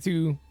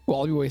 P-32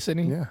 Wallaby Way,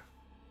 Sydney. Yeah.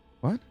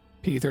 What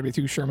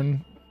P-32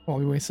 Sherman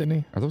Wallaby Way,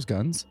 Sydney. are those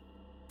guns?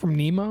 From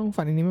Nemo,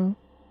 Finding Nemo.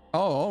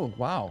 Oh,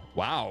 wow.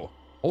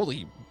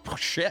 Holy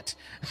shit.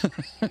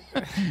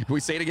 Can we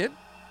say it again?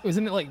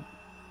 Isn't it like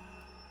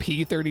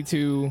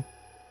P-32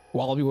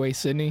 Wallaby Way,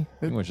 Sydney?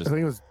 It was I just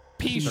think it was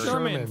P.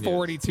 Sherman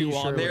 42 P.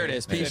 on Sherman. There it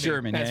is. P. City.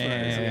 Sherman. That's Yeah, what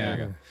it is. yeah,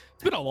 yeah.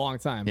 It's been a long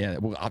time. Yeah,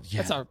 well,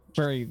 yeah. That's a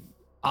very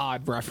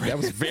odd reference. That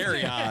was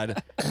very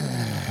odd.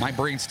 My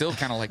brain's still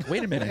kind of like,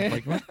 wait a minute.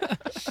 Like, what?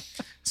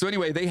 So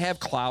anyway, they have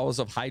clouds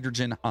of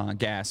hydrogen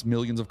gas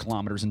millions of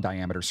kilometers in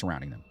diameter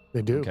surrounding them.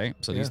 They do. Okay,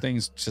 so Yeah. these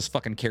things just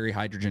fucking carry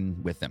hydrogen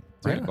with them.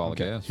 Right? Yeah. All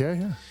the Okay. gas. Yeah,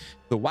 yeah.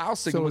 The wow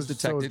signal was So is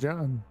detected.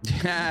 John.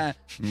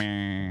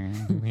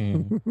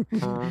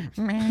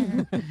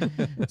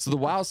 So the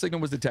wow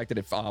signal was detected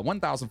at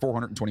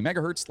 1,420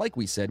 megahertz, like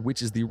we said,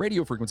 which is the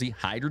radio frequency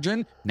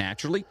hydrogen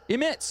naturally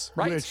emits.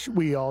 Right. Which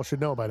we all should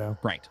know by now.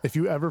 Right. If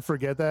you ever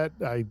forget that,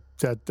 I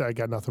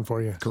got nothing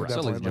for you. Correct. At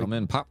So, that ladies and point, like,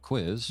 gentlemen, pop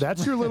quiz.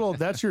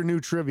 that's your new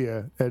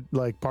trivia at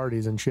like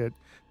parties and shit.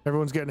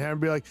 Everyone's getting hammered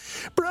and be like,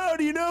 bro,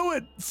 do you know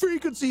what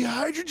frequency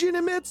hydrogen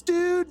emits,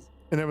 dude?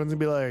 And everyone's gonna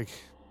be like,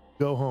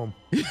 go home.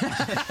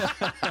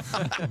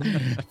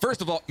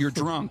 First of all, you're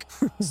drunk.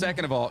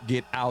 Second of all,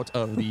 get out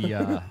of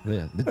the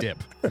dip.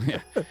 Yeah.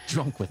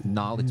 Drunk with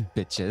knowledge,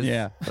 bitches.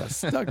 Yeah.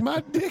 Stuck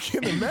my dick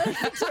in the mashed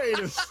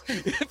potatoes.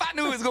 If I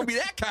knew it was gonna be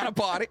that kind of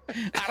party,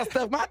 I'd have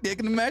stuck my dick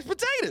in the mashed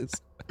potatoes.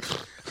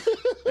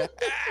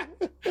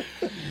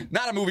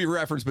 Not a movie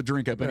reference, but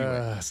drink up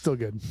anyway. Still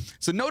good.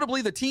 So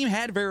notably, the team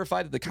had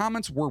verified that the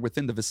comments were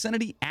within the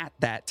vicinity at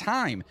that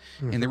time,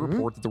 and they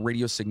report that the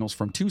radio signals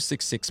from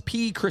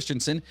 266P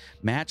Christensen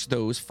match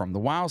those from the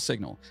WOW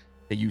signal.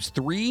 They used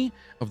 3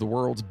 of the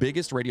world's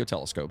biggest radio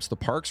telescopes: the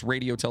Parkes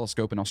Radio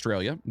Telescope in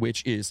Australia,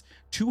 which is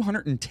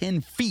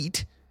 210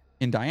 feet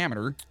in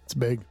diameter. It's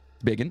big.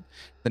 Biggin.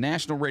 The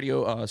National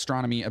Radio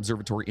Astronomy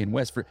Observatory in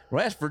West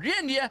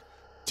Virginia.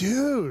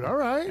 Dude, all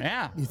right.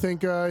 Yeah. You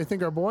think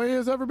our boy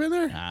has ever been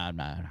there? I've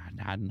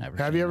never.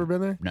 Have seen you ever it. been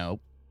there? No.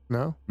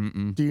 No?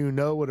 Mm-mm. Do you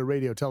know what a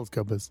radio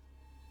telescope is?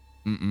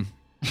 Mm-mm.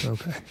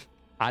 Okay.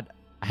 I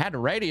had a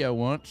radio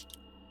once.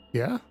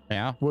 Yeah?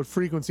 Yeah. What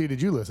frequency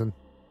did you listen?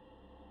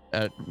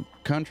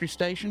 Country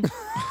station.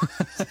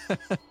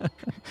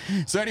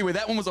 So anyway,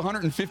 that one was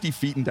 150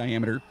 feet in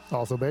diameter.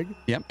 Also big?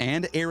 Yep.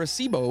 And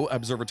Arecibo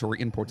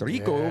Observatory in Puerto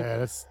Rico, Yeah,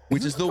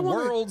 which isn't is that the one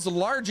that- world's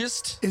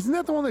largest. Isn't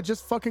that the one that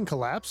just fucking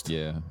collapsed?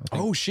 Yeah.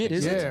 Oh shit,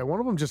 is yeah, it? one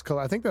of them just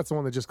collapsed. I think that's the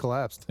one that just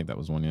collapsed. I think that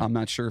was one, yeah. I'm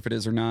not sure if it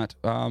is or not.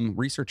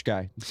 Research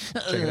guy. Check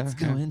it Let's out.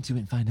 go into it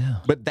and find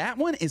out. But that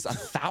one is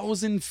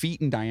 1,000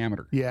 feet in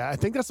diameter. Yeah, I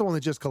think that's the one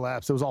that just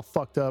collapsed. It was all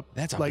fucked up.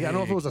 That's a like I don't know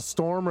if it big- was a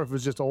storm or if it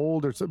was just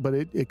old or something, but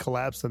it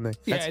collapsed and they.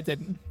 Yeah, it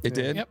didn't. It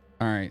did? Yep.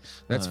 All right.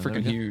 That's Very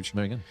freaking good. huge.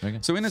 Very good. Very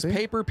good. So in this See?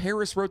 paper,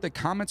 Paris wrote that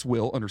comets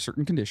will, under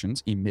certain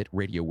conditions, emit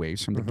radio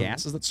waves from the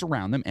gases that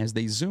surround them as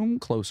they zoom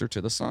closer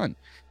to the sun.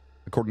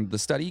 According to the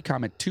study,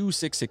 Comet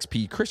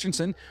 266P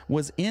Christensen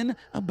was in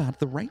about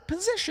the right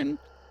position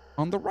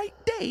on the right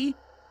day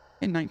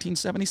in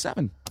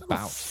 1977.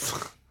 All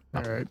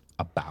right.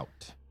 About.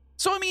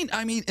 So I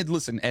mean,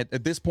 listen.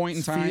 At this point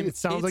in time, It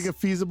sounds like a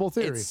feasible It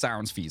theory.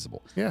 sounds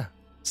feasible. Yeah.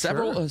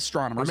 Several Sure. I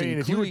astronomers, mean,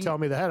 if you including would tell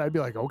me that, I'd be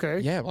like, okay.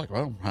 yeah, like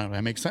well,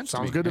 that makes sense.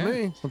 Sounds to good to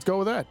Yeah. me. Let's go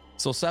with that.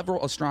 So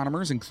several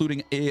astronomers,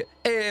 including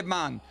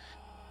Eman,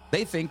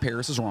 they think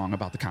Paris is wrong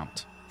about the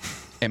comet.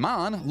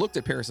 Eman looked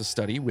at Paris'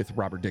 study with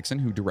Robert Dixon,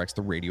 who directs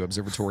the radio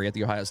observatory at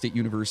the Ohio State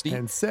University.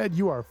 And said,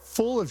 you are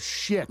full of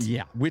shit.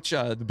 yeah, which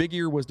the big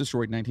ear was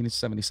destroyed in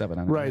 1977.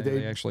 I don't know, Right, They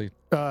they- actually.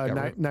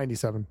 Ni-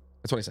 97.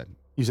 That's what I said.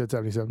 You said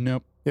 77.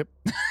 Nope. Yep.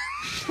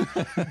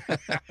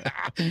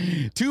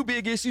 Two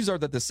big issues are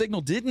that the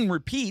signal didn't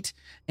repeat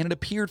and it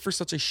appeared for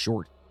such a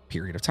short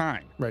period of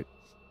time. Right.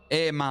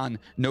 Eman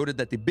noted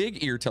that the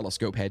Big Ear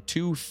telescope had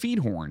 2 feed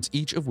horns,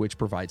 each of which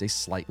provides a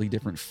slightly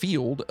different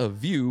field of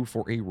view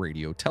for a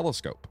radio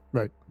telescope.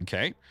 Right.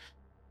 Okay.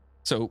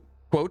 So,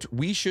 quote,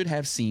 we should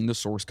have seen the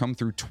source come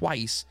through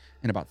twice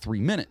in about 3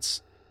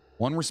 minutes.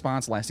 One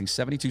response lasting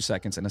 72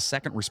 seconds and a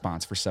second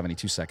response for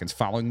 72 seconds,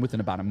 following within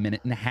about a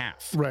minute and a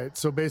half. Right.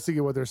 So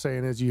basically, what they're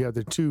saying is you have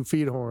the 2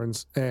 feed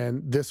horns,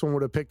 and this one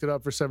would have picked it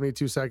up for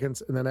 72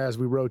 seconds. And then as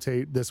we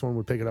rotate, this one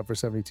would pick it up for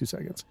 72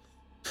 seconds.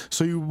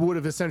 So you would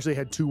have essentially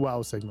had 2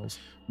 wow signals.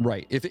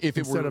 Right. If it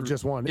Instead were of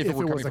just one, If, if it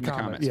were it coming was a from the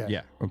comet, comments.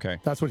 yeah. Okay.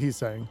 That's what he's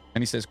saying.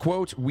 And he says,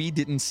 quote, we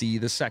didn't see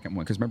the second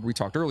one. Because remember we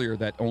talked earlier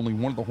that only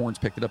one of the horns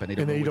picked it up and they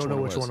don't And then you don't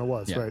know which which one it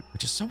was, Yeah. right.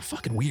 Which is so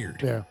fucking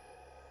weird. Yeah.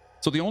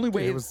 So the only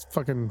way It was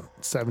fucking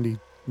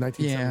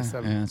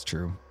 1977. yeah, that's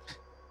true.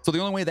 So the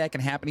only way that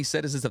can happen, he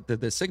said, is that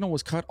the signal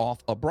was cut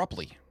off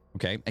abruptly.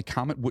 Okay, a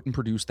comet wouldn't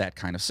produce that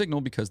kind of signal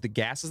because the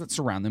gases that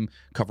surround them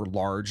cover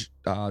large,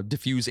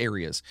 diffuse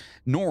areas.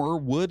 Nor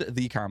would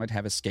the comet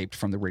have escaped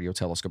from the radio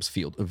telescope's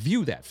field of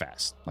view that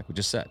fast, like we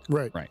just said.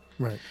 Right. Right.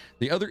 Right.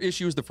 The other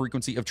issue is the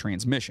frequency of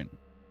transmission.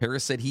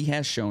 Paris said he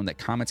has shown that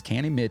comets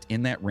can emit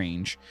in that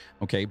range.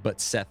 Okay, but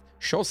Seth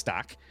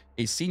Shostak,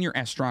 a senior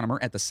astronomer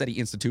at the SETI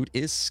Institute,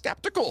 is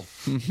skeptical.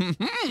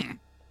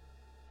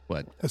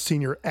 but A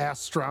senior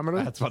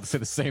astrometer. That's about to say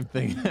the same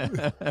thing.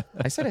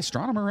 I said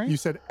astronomer, right? You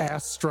said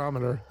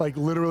astrometer, like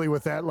literally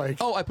with that, like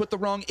Oh, I put the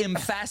wrong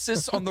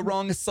emphasis on the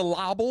wrong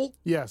syllable.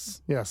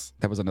 yes.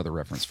 That was another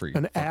reference for you.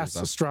 An fuckers.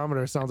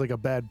 astrometer sounds like a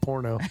bad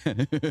porno.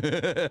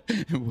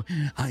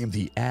 I am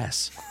the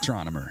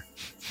astronomer.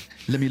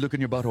 Let me look in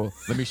your butthole.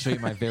 Let me show you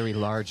my very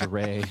large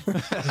array.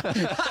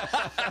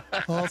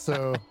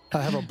 Also,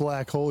 I have a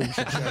black hole you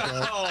should check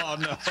out. Oh,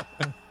 no.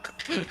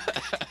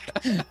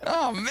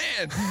 Oh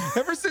man!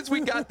 Ever since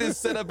we got this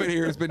set up in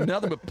here, it's been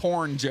nothing but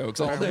porn jokes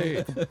all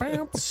day.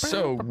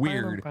 So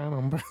weird.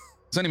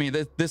 So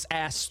anyway, this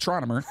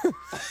astronomer,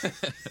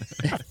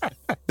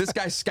 this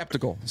guy's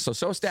skeptical. So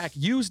SOSTAC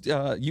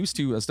used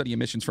to study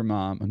emissions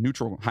from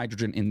neutral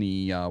hydrogen in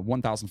the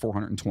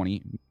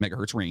 1,420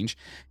 megahertz range,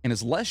 and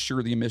is less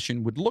sure the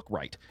emission would look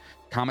right.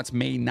 Comets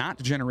may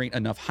not generate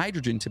enough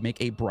hydrogen to make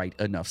a bright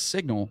enough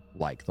signal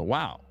like the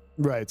WOW.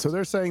 Right. So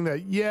they're saying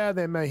that, yeah,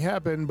 that may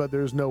happen, but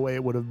there's no way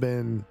it would have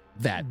been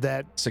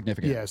That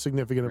significant. yeah,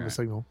 significant of a Right.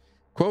 signal.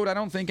 Quote, I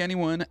don't think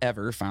anyone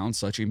ever found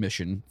such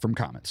emission from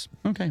comets.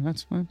 Okay,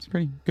 that's a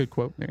pretty good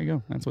quote. There you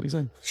go. That's what he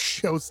said.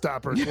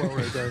 Showstopper quote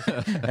right there.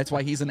 That's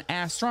why he's an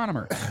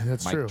astronomer.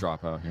 That's Mic true.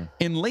 drop out here.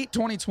 In late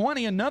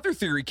 2020, another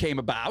theory came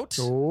about.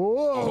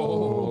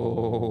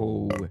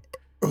 Oh.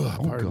 Oh,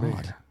 Pardon me.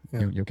 God.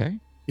 Yeah. You okay?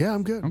 Yeah,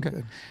 I'm good. I'm Okay.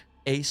 good.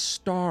 A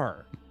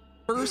star.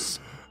 First,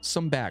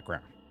 some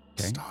background.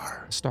 Okay.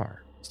 Star. A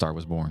star. Star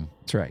was born.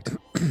 That's right.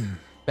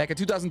 Back in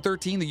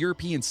 2013, the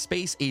European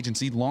Space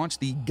Agency launched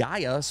the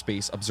Gaia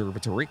Space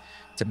Observatory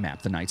to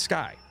map the night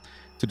sky,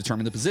 to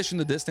determine the position,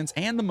 the distance,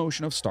 and the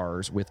motion of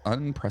stars with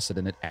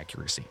unprecedented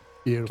accuracy.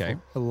 Beautiful. Okay.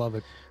 I love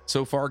it.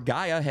 So far,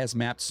 Gaia has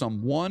mapped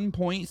some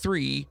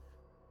 1.3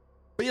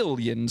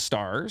 billion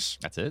stars.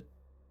 That's it?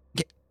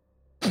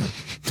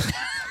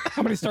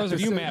 How many stars have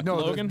you mapped, No,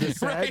 Logan? the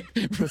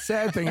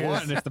sad thing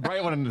One. is, It's the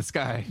bright one in the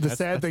sky. the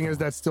sad thing is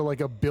that's still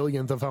like a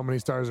billionth of how many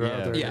stars are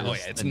out there. Yeah, oh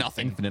yeah, it's an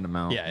nothing. Infinite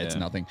amount. Yeah, it's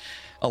nothing.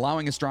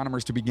 Allowing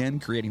astronomers to begin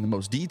creating the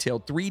most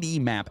detailed 3D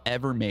map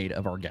ever made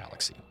of our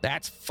galaxy.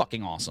 That's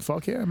fucking awesome.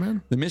 Fuck yeah,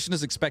 man. The mission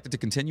is expected to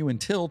continue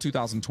until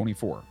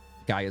 2024.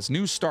 Gaia's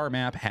new star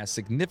map has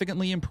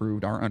significantly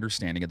improved our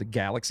understanding of the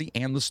galaxy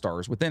and the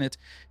stars within it,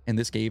 and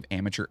this gave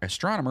amateur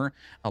astronomer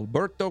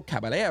Alberto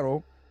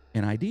Caballero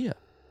an idea.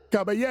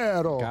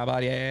 Caballero.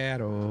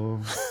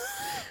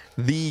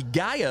 The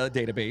Gaia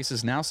database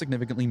is now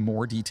significantly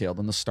more detailed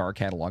than the star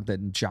catalog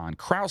that John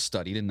Krause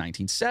studied in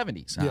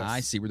 1970s. Yes. I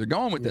see where they're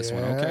going with this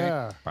one, okay?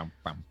 Yeah, Bum,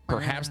 bum.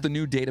 Perhaps the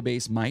new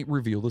database might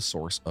reveal the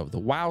source of the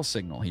WOW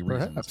signal, he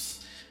reasons.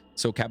 perhaps.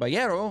 So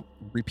Caballero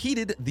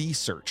repeated the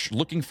search,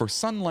 looking for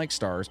sun-like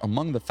stars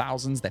among the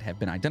thousands that have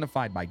been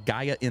identified by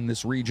Gaia in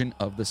this region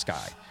of the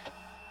sky.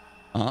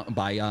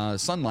 By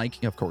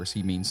sun-like, of course,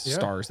 he means Yeah.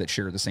 stars that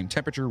share the same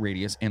temperature,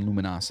 radius, and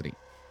luminosity.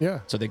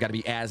 Yeah, So they got to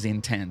be as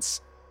intense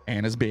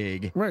and as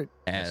big right.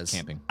 as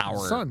camping.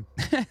 our Sun.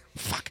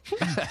 Fuck.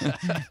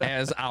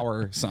 as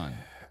our sun,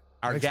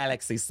 our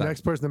galaxy sun.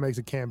 Next person that makes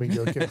a camping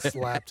joke gets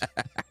slapped.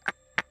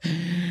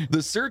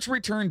 The search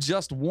returned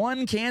just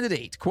one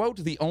candidate. Quote,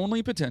 the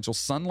only potential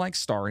sun-like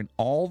star in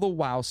all the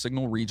WOW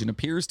signal region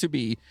appears to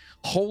be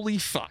holy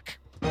fuck.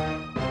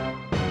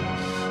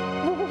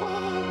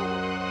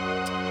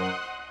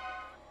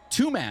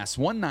 2MASS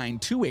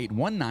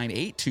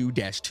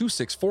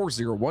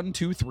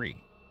 19281982-2640123.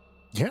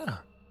 Yeah, I mean,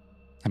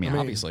 I mean-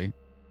 obviously,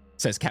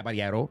 says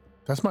Caballero.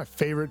 that's my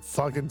favorite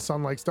fucking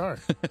sun-like star.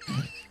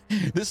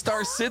 This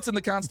star sits in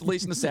the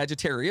constellation of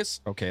Sagittarius.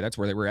 Okay, that's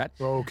where they were at.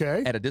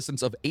 Okay. At a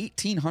distance of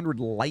 1,800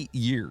 light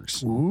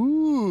years.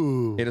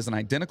 Ooh. It is an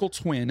identical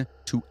twin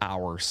to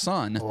our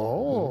sun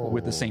Oh.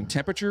 with the same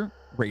temperature,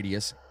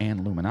 radius,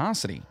 and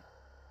luminosity.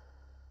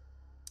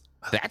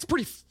 That's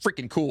pretty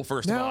freaking cool,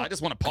 first of Now- all. I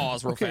just want to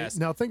pause real Okay, fast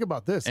now think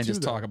about this and too,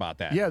 just though. talk about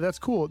that. Yeah, that's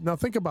cool. Now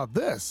think about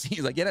this. He's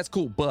like, yeah, that's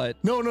cool, but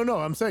No.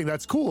 I'm saying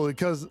that's cool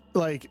because,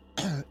 like,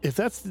 if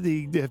that's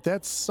the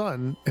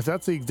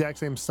exact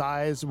same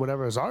size,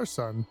 whatever as our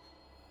sun,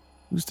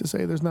 who's to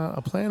say there's not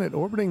a planet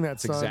orbiting that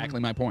that's sun? exactly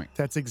my point.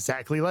 That's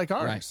exactly like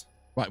ours.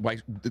 Right. Why,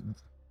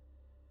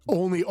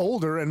 Only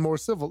older and more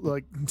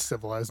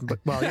civilized, but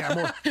well,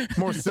 yeah,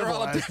 more they're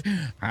all up civilized.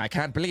 to- I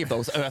can't believe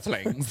those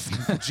earthlings.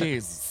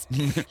 Jeez.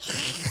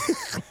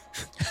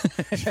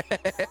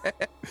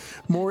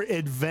 More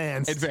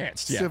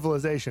advanced, Yeah.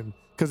 civilization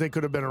because they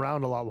could have been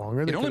around a lot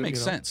longer. They It only could've, makes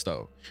you know- sense,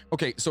 though.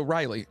 Okay, so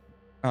Riley,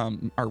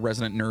 our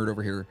resident nerd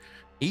over here,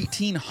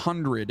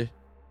 1,800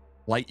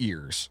 light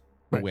years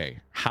Right. away.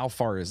 How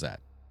far is that?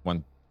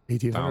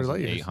 1,800 light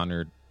years.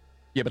 1,800.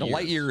 Yeah, but a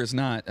light Years. year is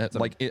not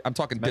I'm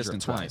talking Measure of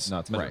distance time. wise. No,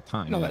 it's a measure of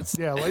time. No, yeah. that's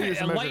Yeah, light years.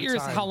 a measure light year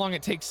is time. how long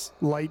it takes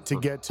light to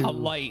get to a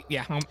light.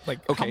 Yeah,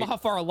 Okay. how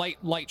far a light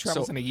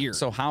travels in a year.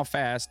 So how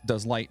fast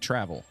does light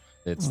travel?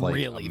 It's like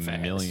Really a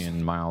fast.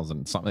 million miles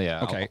and something.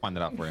 Yeah, Okay. I'll find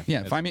it out for you.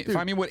 Yeah, It's- find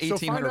me what So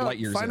 1,800 light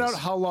years Find is. out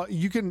how long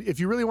you can, if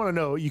you really want to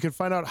know, you can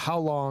find out how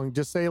long.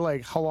 Just say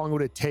like how long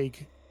would it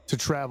take to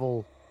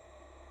travel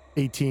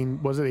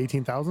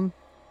 18,000?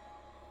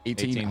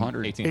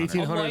 1,800. a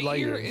 1,800 light light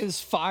year years. is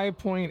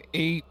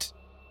 5.8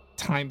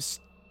 times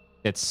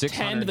It's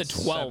 10 to the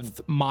 607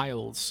 12th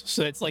miles.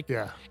 So it's like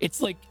Yeah.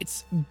 it's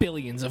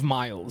billions of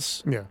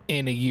miles Yeah.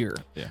 in a year.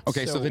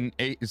 Okay, so So- then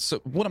so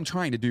what I'm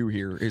trying to do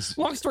here is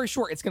Long story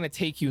short, it's going to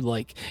take you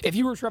like if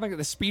you were traveling at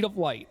the speed of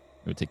light,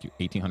 It would take you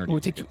 1,800 it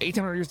would take you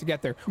 800 years to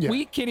get there. Yeah.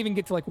 We can't even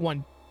get to like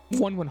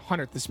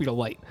 1/100th the speed of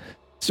light.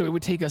 So it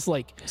would take us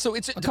like so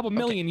it's a couple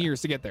million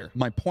years to get there.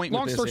 My point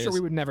Long with this story is short, we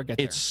would never get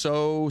there. it's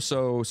so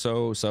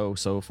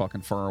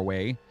fucking far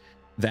away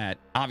that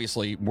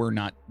obviously they're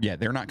not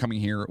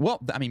coming here. Well,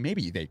 I mean,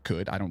 maybe they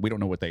could. We don't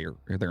know what their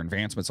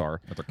advancements are.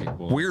 what they're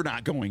capable of. We're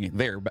not going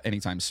there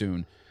anytime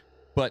soon.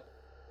 But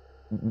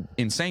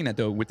in saying that,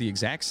 though, with the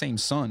exact same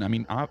sun, I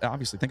mean,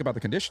 obviously, think about the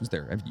conditions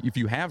there. If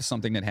you have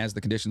something that has the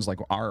conditions like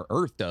our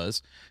Earth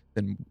does,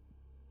 then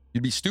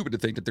you'd be stupid to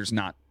think that there's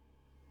not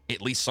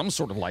at least some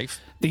sort of life.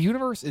 The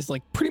universe is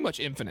like pretty much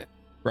infinite.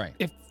 Right.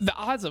 If the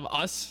odds of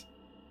us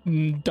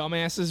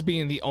dumbasses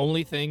being the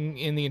only thing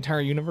in the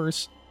entire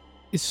universe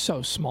is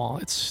so small,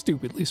 it's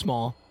stupidly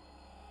small.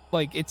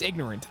 Like, it's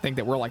ignorant to think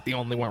that we're like the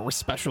only one. We're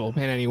special in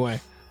any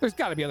way. There's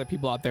got to be other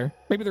people out there.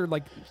 Maybe they're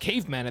like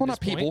cavemen at Well, this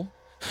not point. people.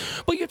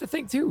 But you have to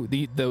think too.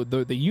 The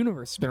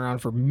universe has been around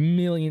for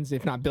millions,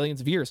 if not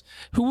billions, of years.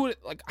 Who would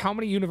like how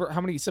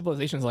many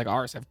civilizations like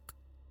ours have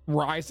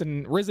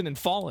risen and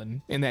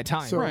fallen in that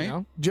time? So right. You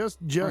know? just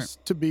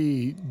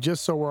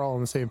so we're all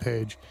on the same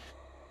page,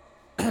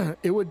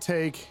 it would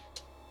take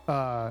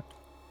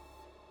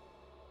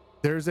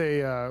there's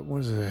a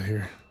what is it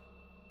here?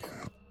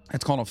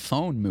 It's called a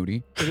phone,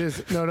 Moody. It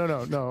is no,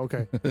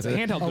 okay. It's a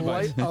handheld A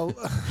device.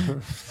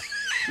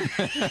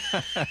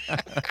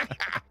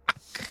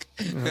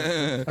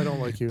 I don't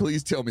like you.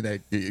 Please tell me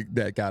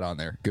that got on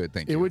there. Good,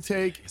 thank you. It would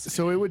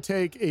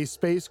take a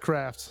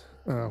spacecraft.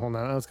 Hold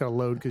on, it's got to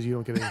load because you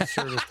don't get any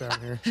service down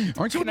here.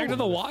 Aren't you Connect to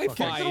the Wi-Fi.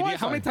 Connect to the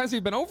How many times have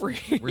you been over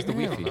here? Where's the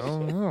I don't Wi-Fi?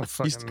 know. I don't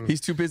fucking-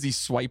 He's too busy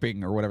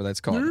swiping or whatever that's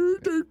called.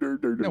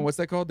 No, what's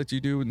that called that you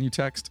do when you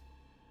text?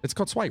 It's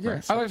called swipe,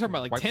 right? I was talking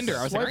about like Tinder.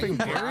 I was like, are you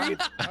Swiping. married?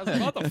 I was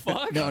like, what the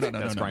fuck? No.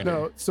 That's Grindr.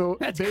 No, so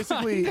That's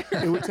basically,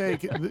 it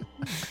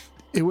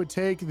would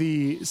take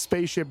the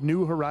spaceship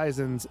New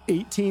Horizons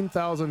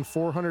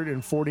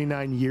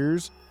 18,449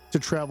 years to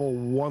travel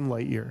 1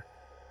 light year.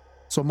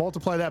 So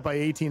multiply that by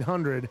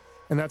 1,800,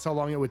 and that's how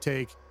long it would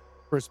take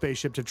for a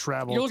spaceship to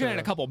travel. You're looking to- at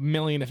a couple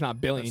million, if not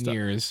billion stuff.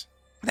 years.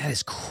 That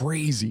is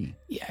crazy.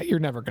 Yeah, you're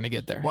never going to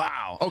get there.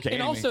 Wow. Okay. And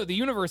anyway. also, the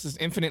universe is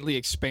infinitely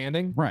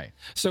expanding. right.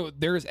 So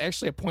there is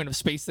actually a point of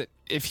space that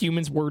if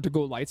humans were to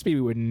go light speed,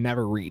 we would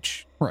never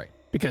reach. Right.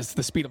 Because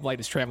the speed of light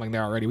is traveling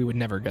there already. We would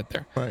never get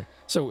there. Right.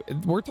 So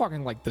we're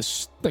talking like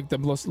this, like the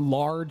most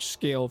large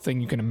scale thing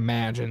you can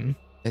imagine.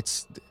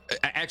 It's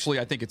actually,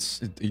 I think it's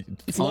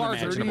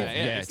larger, unimaginable.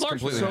 yeah, it's larger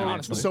completely than So,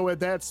 unimaginable. so at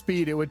that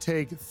speed, it would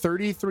take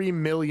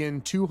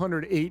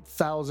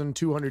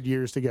 33,208,200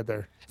 years to get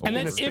there. And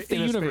In that's a if spa- the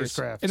in a universe,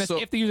 spacecraft. and that's So-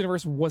 if the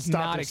universe was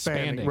Stopped not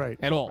expanding, expanding right,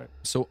 at all. right.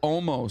 So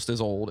almost as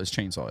old as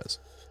Chainsaw is.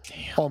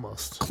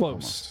 Almost.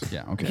 Close.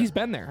 Yeah. Okay. He's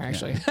been there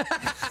actually.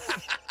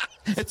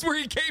 That's where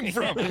he came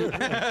from.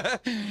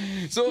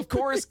 So, of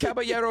course,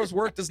 Caballero's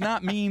work does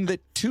not mean that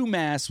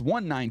 2MAS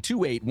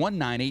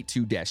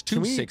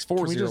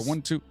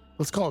 1928-1982-264012.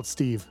 Let's call it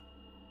Steve.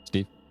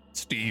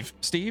 Steve?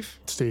 Steve.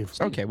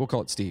 Okay, we'll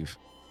call it Steve.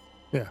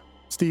 Yeah.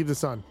 Steve the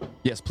son.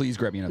 Yes, please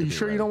grab me Are another you beer,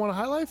 sure you Riley. don't want a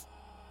High Life?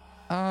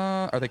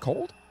 Are they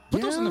cold?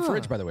 Put those in the Yeah.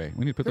 fridge, by the way.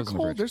 We need to put They're those in the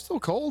cold. fridge. They're still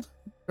cold.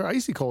 They're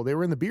icy cold. They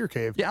were in the beer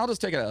cave. Yeah, I'll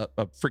just take a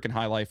freaking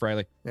High Life,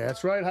 Riley. Yeah,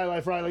 that's right. High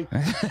Life, Riley.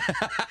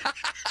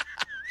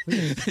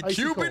 Icy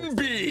Cuban cold.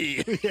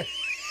 B.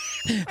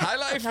 High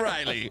Life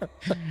Riley.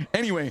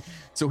 Anyway,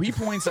 so he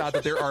points out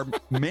that there are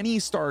many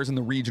stars in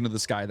the region of the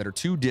sky that are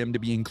too dim to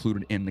be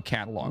included in the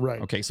catalog.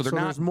 Right. Okay, so they're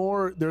not.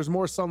 There's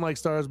more sun-like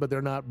stars, but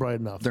they're not bright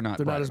enough. They're not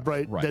They're bright not as enough,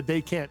 bright right. that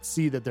they can't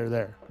see that they're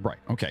there. Right.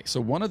 Okay. So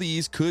one of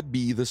these could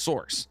be the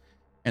source.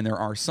 And there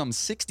are some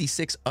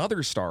 66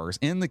 other stars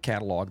in the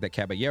catalog that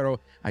Caballero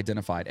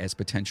identified as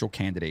potential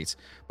candidates,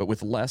 but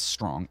with less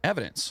strong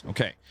evidence.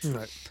 Okay.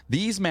 Right.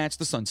 These match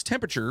the sun's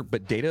temperature,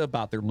 but data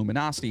about their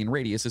luminosity and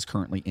radius is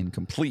currently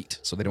incomplete,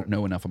 so they don't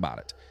know enough about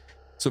it.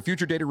 So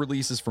future data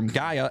releases from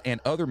Gaia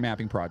and other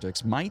mapping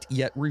projects might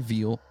yet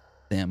reveal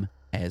them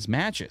as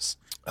matches.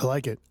 I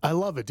like it. I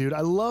love it, dude.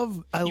 I love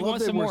You want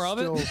that some we're more of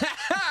it? still-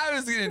 I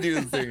was going to do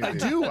the thing. I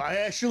do. I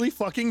actually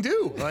fucking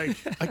do. Like,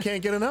 I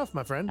can't get enough,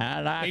 my friend.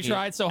 I like They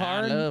tried so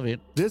hard. I love it.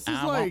 This is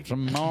I like want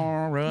some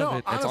more of No,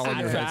 it. That's all I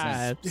honestly, know. I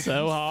tried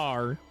so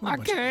hard. I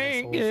bunch of can't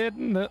assholes. get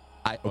enough.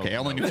 Okay, I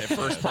only knew that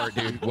first part,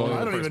 dude. Well,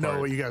 I don't even know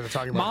what you guys are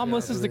talking about. Mom Yeah,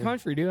 listens to really.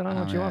 country, dude. I don't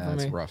know what you want from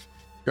that's me. rough.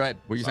 Go ahead.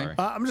 What are you saying?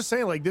 Sorry. I'm just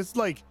saying, like, this,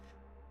 like,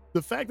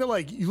 the fact that,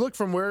 like, you look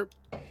from where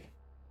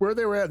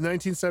they were at in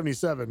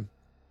 1977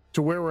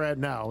 to where we're at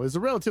now is a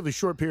relatively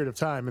short period of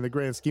time in the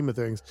grand scheme of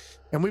things,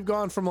 and we've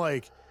gone from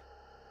like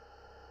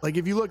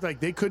if you look, like,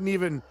 they couldn't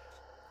even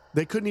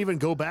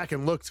go back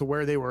and look to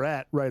where they were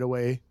at right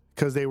away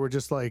because they were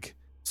just like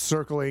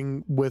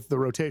circling with the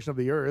rotation of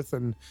the Earth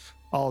and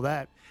all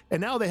that, and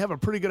now they have a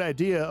pretty good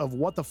idea of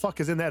what the fuck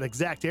is in that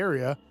exact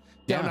area,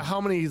 down Yeah. to how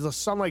many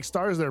sun-like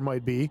stars there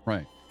might be.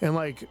 Right. and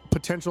like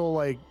potential,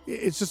 like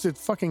it's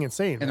fucking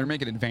insane. And they're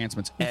making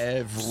advancements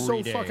every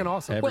so day. fucking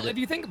awesome. Every Well, day. if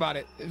you think about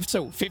it,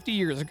 so 50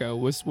 years ago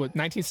was what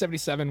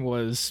 1977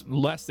 was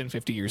less than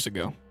 50 years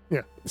ago.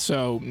 Yeah.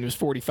 So it was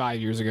 45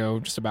 years ago,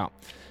 just about.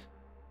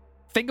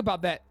 Think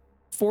about that.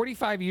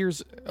 45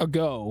 years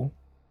ago,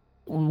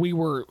 we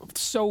were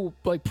so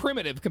like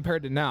primitive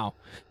compared to now.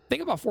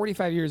 Think about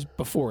 45 years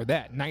before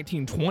that,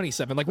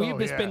 1927. Like we have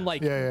just been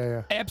like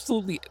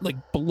absolutely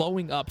like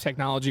blowing up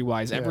technology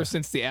wise ever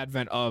since the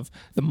advent of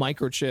the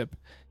microchip.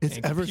 It's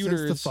and ever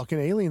computers. since the fucking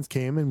aliens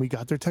came and we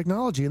got their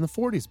technology in the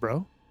 40s,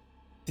 bro.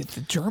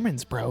 The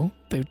Germans, bro.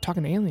 They were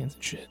talking to aliens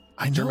and shit.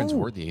 I know. Germans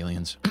were the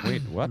aliens.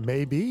 Wait, what?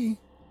 Maybe.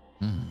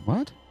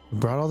 What? We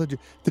brought all the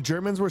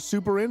Germans were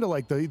super into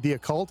like the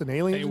occult and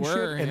aliens They and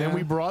were, shit, and then yeah.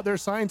 we brought their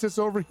scientists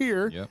over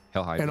here, Yep.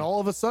 Hell Hydra. and all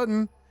of a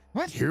sudden,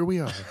 here we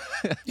are.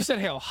 You said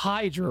Hail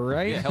Hydra,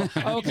 right? Yeah, Hail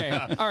Hydra. Okay.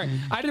 All right.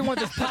 I didn't want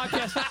this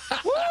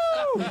podcast.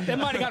 Woo! That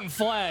might have gotten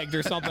flagged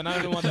or something. I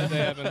didn't want that to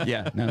happen.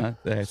 Yeah, no,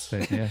 that's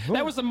yeah.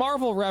 That was the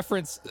Marvel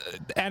reference.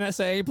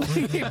 NSA,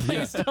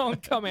 please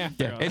don't come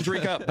after Yeah, us. and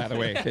drink up, by the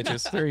way,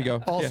 bitches. There you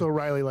go. Also,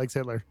 Riley likes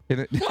Hitler.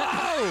 Yeah.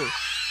 Whoa!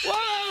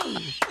 Whoa!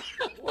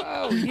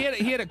 Whoa! He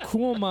had a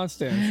cool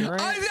mustache,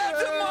 right?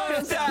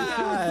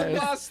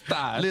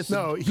 mustache. Listen,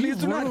 No,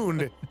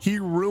 he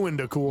ruined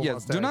a cool Yes,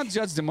 mustache. do not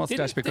judge the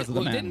mustache because of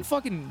the man. Didn't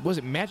fucking was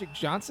it Magic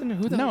Johnson?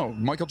 Who the No,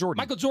 Michael Jordan.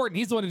 Michael Jordan.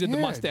 He's the one who did the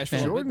Yeah, mustache for a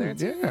little bit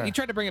Jordan, there. yeah. He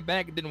tried to bring it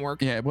back. It didn't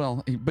work. Yeah,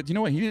 well, but you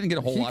know what? He didn't get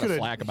a whole lot of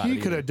flack about it. He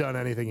could either. have done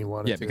anything he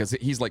wanted. Yeah, to. because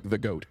he's like the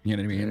goat. You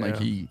know what I mean? Like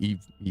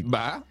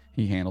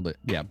he handled it.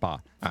 Yeah,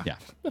 yeah,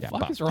 The yeah.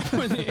 fuck is wrong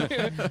with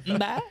you?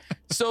 Nah.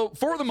 So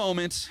for the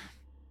moment,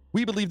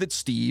 we believe that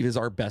Steve is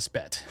our best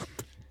bet.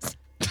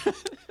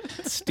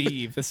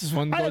 Steve, this is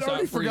one I goes had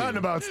already out for forgotten you.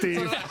 about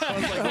Steve.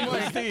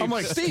 I'm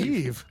like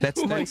Steve.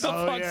 That's I'm like, that's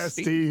oh fuck, yeah,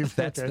 Steve? Steve.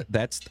 that's Okay.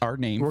 that's our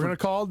name. We're for- gonna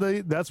call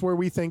that's where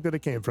we think that it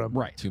came from.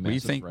 right. Two We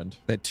massive think friend.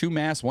 that 2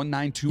 mass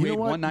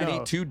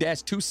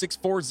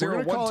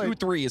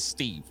 1928198-2640123 is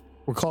Steve.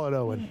 We'll call it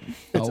Owen.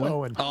 It's Owen?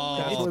 Owen. Oh,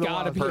 That's it's where the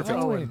gotta wild be card's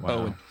Owen. Wow.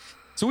 Owen.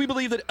 So we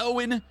believe that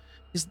Owen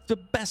is the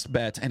best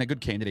bet and a good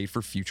candidate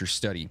for future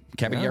study.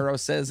 Caballero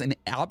says an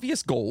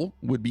obvious goal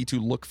would be to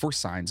look for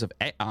signs of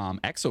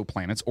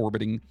exoplanets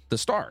orbiting the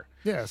star.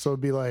 Yeah, so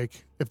it'd be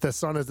like if the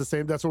sun is the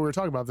same. That's what we were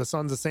talking about. If the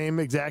sun's the same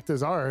exact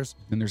as ours,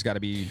 Then there's got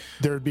to be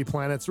there'd be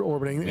planets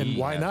orbiting. And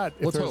why not?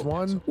 If let's there's hope.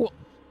 one, Well,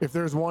 if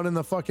there's one in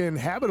the fucking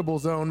habitable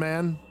zone,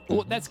 man.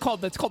 well, that's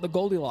called the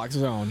Goldilocks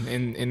zone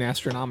in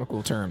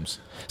astronomical terms.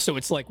 So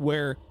it's like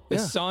where the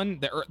Yeah. sun,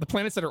 the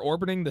planets that are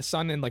orbiting the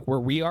sun, and like where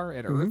we are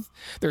at Earth,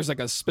 there's like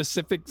a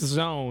specific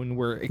zone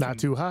where it Not can-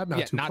 too hot, not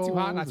yeah, too not cold. too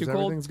hot, not too cold.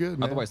 Everything's good.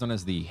 Man. Otherwise known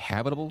as the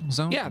habitable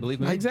zone. Yeah, I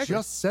believe. I exactly.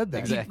 just said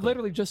that. He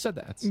literally just said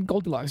that.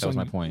 Goldilocks That was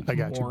zone. my point. I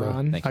got you, bro.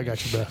 moron. Thank I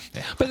got you, bro.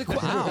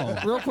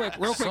 But real quick,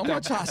 so though.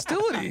 much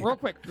hostility. Real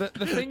quick, the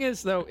thing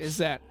is though is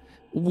that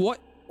what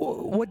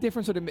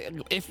difference would it make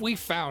if we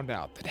found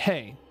out that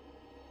hey,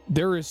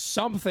 there is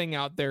something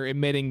out there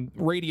emitting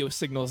radio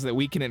signals that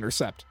we can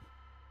intercept?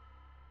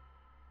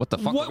 What the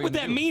fuck? What are we would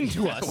gonna that do? mean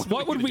to Yeah, us?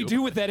 What would we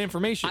do with that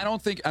information? I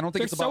don't think They're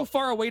it's so about.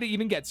 far away to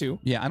even get to.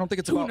 Yeah, I don't think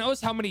it's Who about.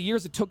 knows how many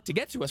years it took to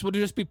get to us? Would it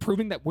just be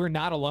proving that we're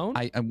not alone?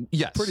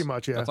 Yes, Pretty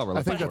much, yeah. That's all we're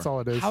I think looking that's for. all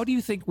it is. How do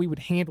you think we would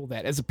handle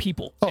that as a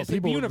people? Oh, as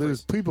people a would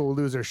universe?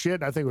 lose their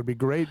shit. I think it would be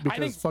great because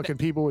think fucking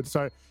people would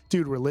start.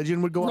 Dude,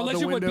 religion would go out the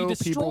Religion would be window.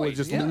 People would destroyed,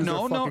 just yeah. lose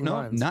No, their no, fucking no,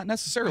 minds. not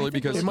necessarily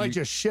because It might you-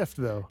 just shift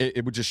though.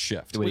 it would just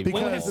shift. Would it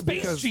Well, be- then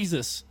space because-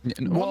 Jesus.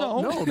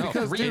 Well, no, No,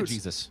 because real dude,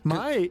 Jesus.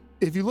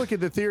 if you look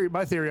at the theory,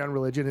 my theory on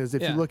religion is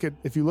if Yeah. you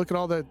look at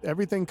all that,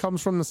 everything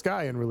comes from the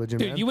sky in religion.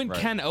 Dude, man. you and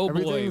Ken Oboy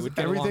everything's would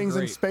get along everything's in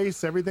great.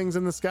 space, everything's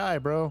in the sky,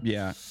 bro.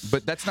 Yeah,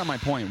 but that's not my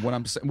point. What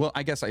I'm saying, well,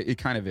 I guess it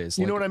kind of is.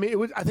 You know what I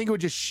mean? I think it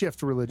would just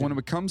shift religion. When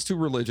it comes to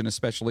religion,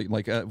 especially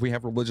like if we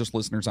have religious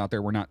listeners out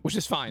there, we're not Which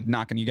is fine.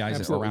 knocking you guys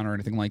Absolutely. around or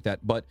anything like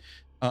that. But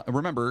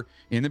remember,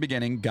 in the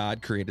beginning,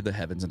 God created the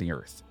heavens and the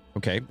earth.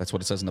 Okay, that's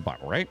what it says in the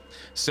Bible, right?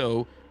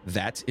 So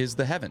that is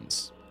the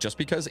heavens. Just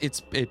because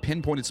it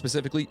pinpointed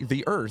specifically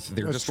the earth,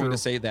 they're That's just going to true.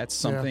 say that's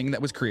something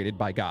that was created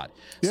by God.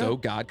 Yeah. So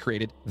God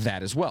created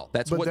that as well.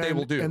 That's But what they then-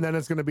 will do. And then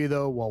it's going to be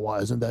well, why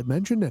isn't that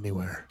mentioned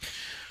anywhere?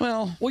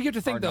 well, Well, you have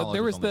to think Our though. knowledge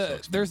There is was only so there's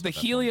expensive the at that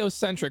point.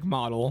 heliocentric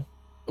model,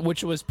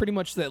 which was pretty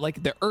much that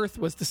like the Earth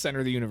was the center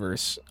of the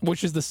universe,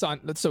 which is the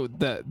sun. So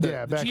the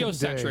Yeah, back in the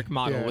geocentric day,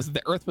 model yeah. was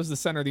the Earth was the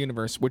center of the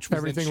universe, which was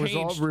Everything then was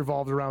all changed.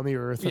 revolved around the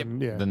earth, Yeah.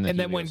 and yeah. Then the And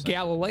then when heliocentric.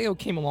 Galileo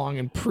came along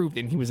and proved,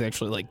 and he was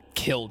actually like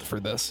killed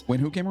for this. when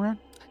who came around?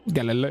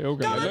 Galileo.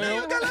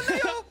 Galileo.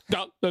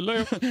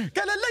 Galileo.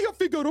 Galileo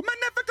Figaro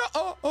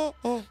Magnifico.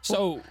 Oh.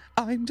 So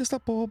I'm just a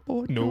poor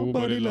boy.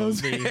 Nobody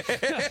loves me.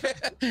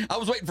 I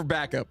was waiting for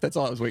backup. That's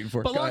all I was waiting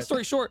for. But Go long ahead.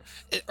 story short,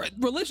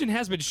 religion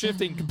has been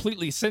shifting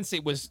completely since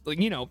it was, like,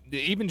 you know,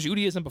 even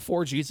Judaism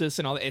before Jesus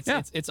and all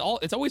that. It's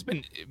always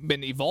been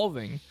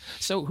evolving.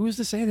 So who's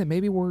to say that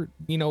maybe we're,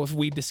 you know, if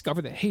we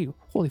discover that, hey,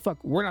 holy fuck,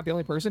 we're not the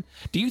only person.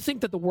 Do you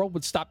think that the world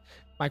would stop?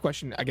 My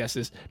question, I guess,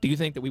 is, do you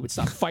think that we would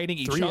stop fighting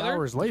each 3 other?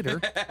 hours later.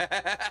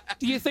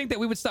 Do you think that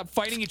we would stop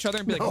fighting each other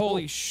and be like, No.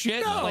 holy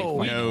shit, like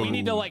we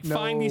need to like No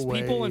find these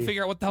people and way.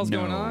 figure out what the hell's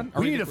going on?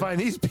 Or We you need to think find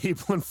these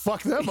people and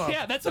fuck them up.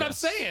 Yeah, that's what I'm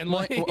saying.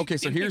 Well, Like, okay,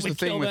 so you think here's the we'd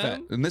thing kill with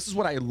them? that, and this is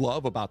what I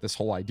love about this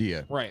whole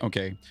idea. Right.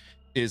 Okay,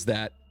 is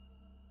that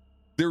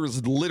there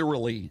is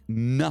literally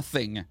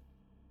nothing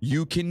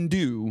you can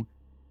do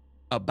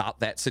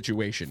about that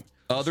situation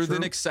other than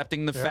true.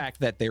 accepting the Yeah.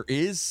 fact that there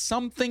is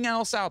something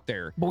else out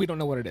there. But we don't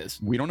know what it is.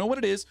 We don't know what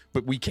it is,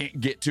 but we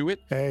can't get to it.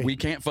 Hey. We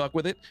can't fuck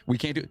with it. We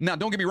can't do. Now,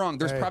 don't get me wrong.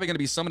 There's Hey. probably going to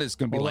be someone that's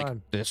going to be Hold like,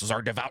 on. "This is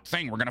our devout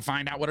thing. We're going to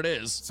find out what it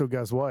is." So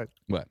guess what?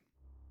 What?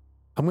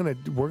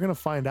 We're gonna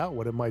find out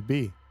what it might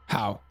be.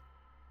 How?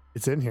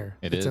 It's in here.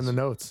 It it's in is. the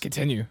notes.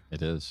 Continue.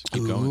 It is.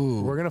 Keep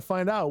going. We're gonna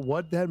find out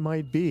what that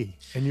might be,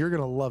 and you're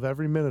gonna love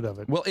every minute of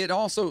it. Well, it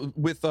also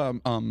with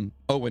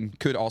Owen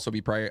could also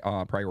be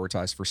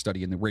prioritized for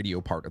study in the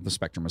radio part of the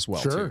spectrum as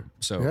well, Sure. too.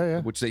 So, Yeah, yeah.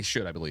 which they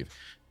should, I believe.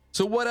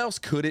 So, what else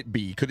could it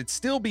be? Could it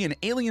still be an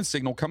alien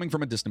signal coming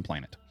from a distant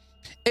planet?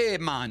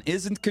 Eman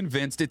isn't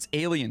convinced it's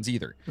aliens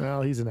either.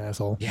 Well, he's an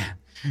asshole. Yeah.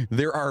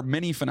 There are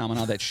many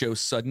phenomena that show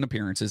sudden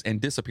appearances and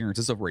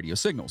disappearances of radio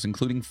signals,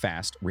 including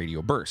fast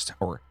radio burst,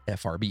 or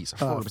FRBs.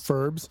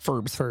 Ferbs.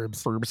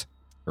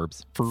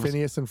 Furbs.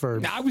 Phineas and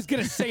Ferb. I was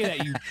gonna say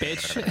that, you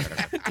bitch.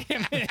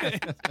 Damn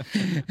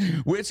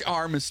it. Which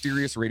are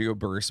mysterious radio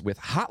bursts with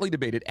hotly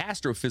debated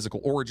astrophysical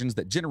origins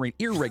that generate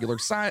irregular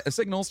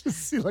signals.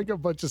 See, like a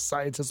bunch of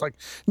scientists, like,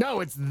 no,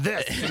 it's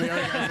this. And the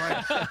other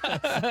guy's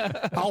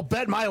like, I'll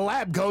bet my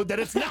lab coat that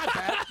it's not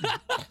that.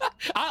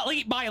 I'll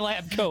eat my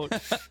lab coat.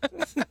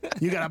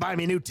 You gotta buy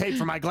me new tape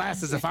for my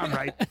glasses if I'm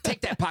right.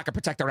 Take that pocket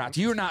protector out.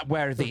 You're not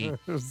worthy.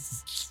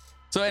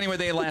 So anyway,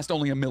 they last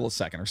only a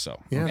millisecond or so.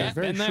 Yeah, Yeah, they're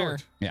very been there.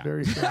 short. Yeah.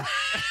 Very short.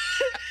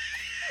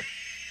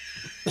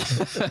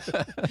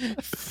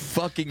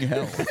 Fucking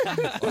hell.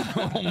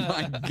 Oh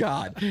my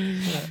God.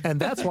 And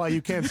that's why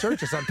you can't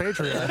search us on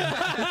Patreon.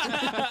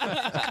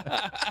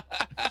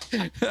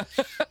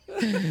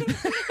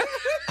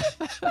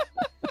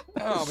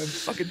 Oh, man,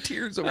 fucking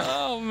tears over.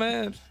 Oh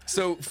man.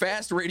 So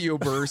fast radio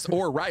bursts,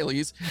 or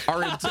Rileys,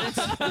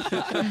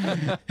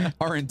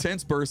 are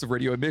intense bursts of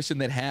radio emission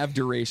that have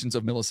durations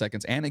of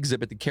milliseconds and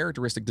exhibit the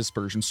characteristic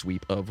dispersion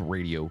sweep of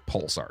radio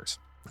pulsars.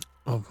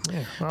 Oh,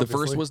 man. The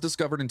first was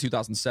discovered in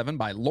 2007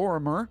 by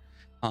Lorimer,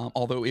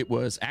 although it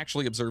was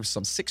actually observed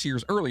some 6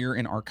 years earlier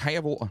in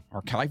archival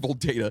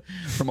data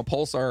from a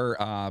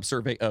pulsar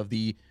survey of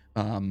the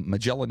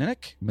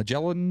Magellanic. Yeah,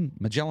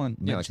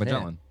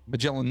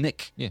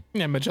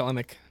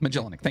 Magellanic.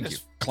 Magellanic. Thank you.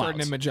 Ferdinand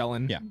Clouds.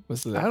 Magellan. Yeah.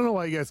 Was I the don't know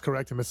why you guys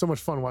correct him. It's so much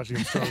fun watching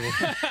him struggle.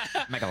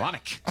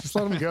 Megalotic. Just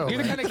let him go.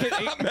 You're the man. kind of kid.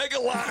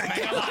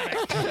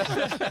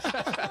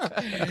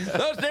 Megalotic.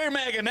 Those there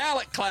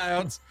Magellanic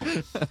clouds.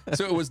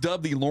 So it was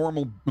dubbed the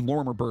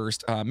Lorimer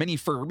burst. Many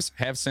FIRBs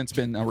have since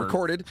been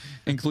recorded,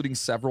 including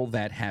several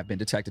that have been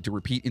detected to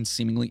repeat in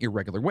seemingly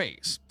irregular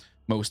ways.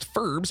 Most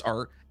FIRBs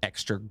are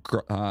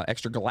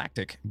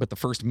extragalactic, but the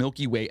first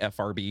Milky Way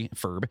FRB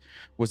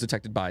was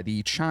detected by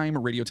the CHIME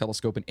radio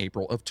telescope in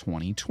April of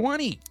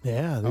 2020.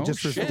 Yeah, they Oh,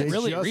 just shit. they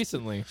Really just,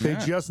 recently. They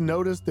just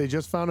noticed. They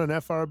just found an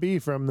FRB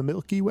from the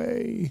Milky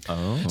Way.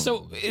 Oh.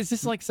 So is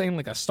this like saying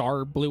like a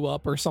star blew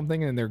up or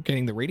something and they're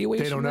getting the radio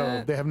waves? They don't from know.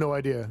 that? They have no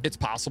idea. It's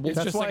possible.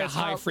 It's just like a it's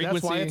high That's why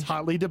frequency- it's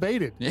hotly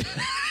debated.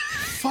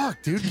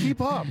 Fuck, dude, keep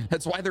up.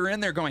 That's why they're in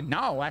there going,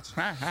 no, that's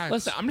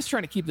Listen, I'm just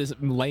trying to keep this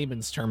in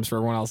layman's terms for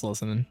everyone else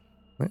listening.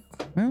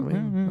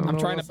 I'm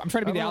trying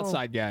to be the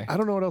outside guy. I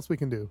don't know what else we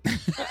can do.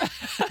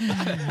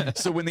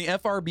 So when the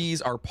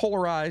FRBs are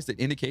polarized, it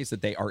indicates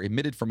that they are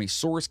emitted from a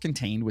source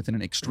contained within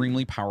an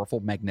extremely powerful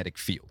magnetic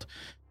field.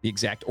 The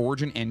exact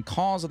origin and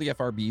cause of the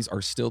FRBs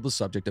are still the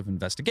subject of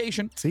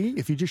investigation. See,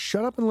 if you just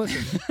shut up and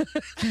listen.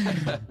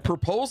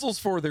 Proposals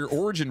for their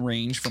origin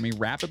range from a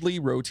rapidly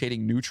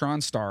rotating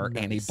neutron star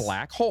and a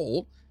black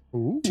hole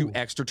Ooh. to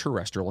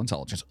extraterrestrial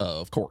intelligence,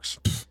 of course.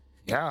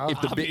 Yeah. If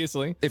the big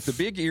Obviously. If the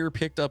big ear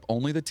picked up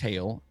only the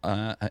tail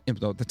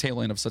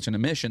end of such an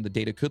emission, the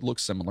data could look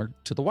similar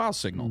to the WOW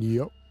signal.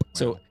 Yep.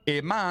 So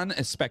Eman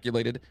has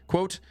speculated,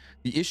 quote,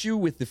 the issue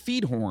with the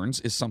feed horns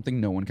is something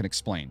no one can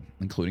explain,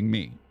 including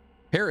me.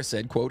 Harris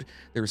said, quote,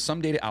 there is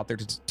some data out there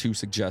to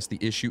suggest the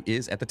issue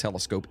is at the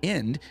telescope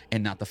end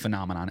and not the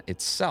phenomenon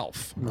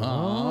itself.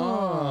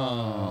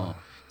 Oh.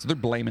 So they're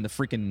blaming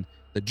the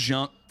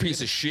junk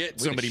piece of shit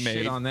somebody Shit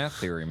made. on that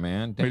theory,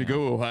 man. Way to Damn.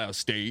 go, Ohio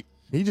State.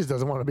 He just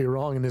doesn't want to be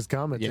wrong in his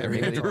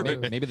commentary.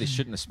 Maybe they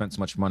shouldn't have spent so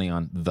much money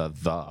on the.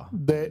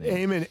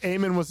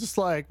 Eamon was just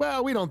like,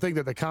 well, we don't think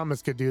that the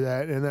comets could do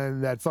that. And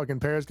then that fucking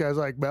Paris guy's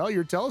like, well,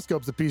 your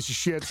telescope's a piece of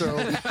shit, so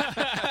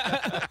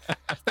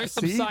There's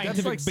some See, that's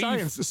scientific like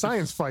beef.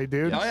 science fight,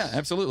 dude. Oh yeah,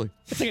 absolutely.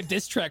 It's like a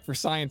diss track for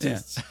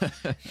scientists.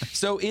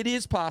 So it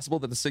is possible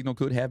that the signal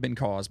could have been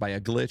caused by a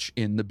glitch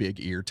in the Big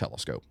Ear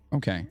telescope.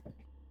 Okay,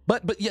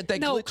 but yet that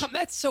No, glitch.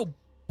 that's so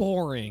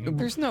boring.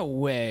 There's no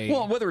way.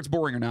 Well, whether it's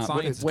boring or not,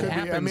 Science what Could be-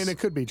 happens? I mean, it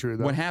could be true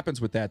though. what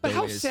happens with that but though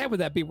how is sad would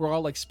that be? We're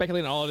all like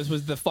speculating all this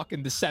was the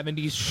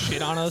 70s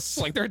shit on us.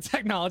 Like their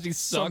technology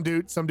some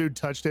sucked. dude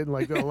touched it and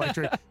like the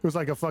electric. It was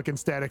like a fucking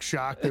static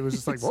shock. It was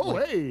just like, whoa,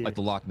 hey. Like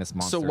the Loch Ness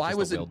monster. So why just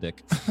was a it- whale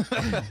dick?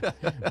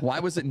 why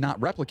was it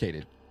not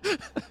replicated?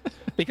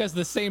 Because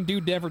the same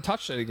dude never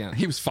touched it again.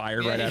 He was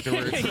fired right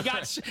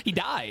afterwards. he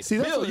died. See,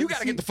 that's Bill, what- you got to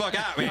see, get the fuck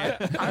out, man.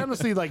 I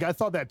honestly I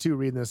thought that too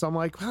reading this. I'm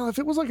like, well, if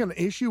it was like an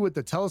issue with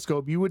the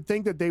telescope, you would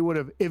think that they would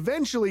have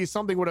eventually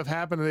something would have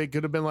happened and they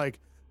could have been like,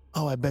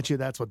 oh, I bet you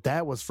that's what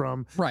that was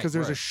from. Right, Because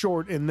there's a right.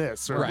 short in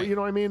this. Or, Right. You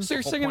know what I mean? So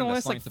you're whole saying in the point of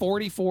last like scientific-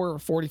 44 or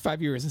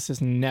 45 years, this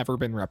has never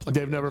been replicated.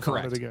 They've never found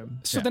Correct. it again.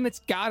 So then it's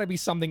got to be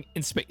something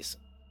in space.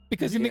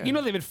 Because Yeah. you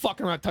know they've been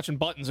fucking around touching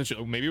buttons and shit.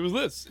 Oh, maybe it was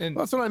this. And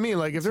That's what I mean.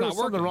 Like, if there not was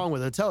something working. wrong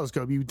with the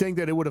telescope, you'd think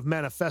that it would have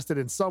manifested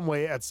in some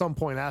way at some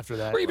point after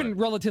that. or even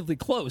relatively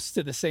close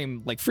to the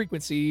same like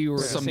frequency or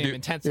Some the same dude-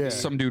 intensity. Yeah.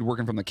 Some dude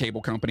working from the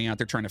cable company out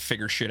there trying to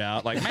figure shit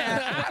out. Like,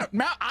 man,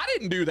 I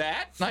didn't do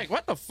that. Like,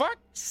 what the fuck?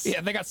 Yeah,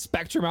 they got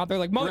Spectrum out there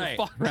like Right,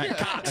 motherfucker. right.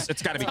 Cox.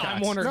 It's got to be Time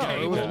Cox. Warner No,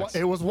 Cable.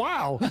 it was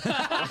wow.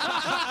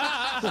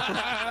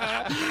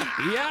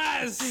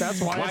 Yes. That's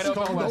why Wide it's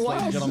open called west, the ladies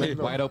wow and gentlemen.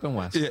 signal. Wide open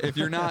west. Yeah, if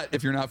you're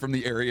not from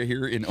the area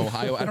here in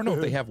Ohio, I don't know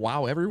if they have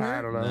WoW everywhere.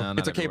 I don't know. No, not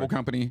It's a cable everywhere.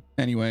 company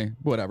anyway.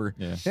 Whatever.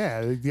 Yeah.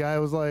 Yeah, the guy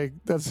was like,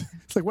 "It's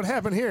like what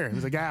happened here."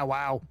 He's like, "Ah,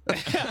 wow."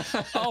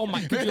 Oh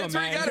my! Could you That's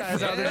where you got imagine? it from.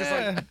 Guys out there just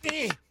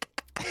like,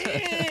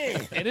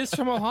 It is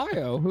from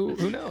Ohio.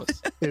 Who knows?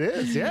 it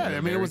is. Yeah,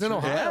 I mean, it was in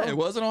Ohio. Yeah, it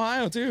was in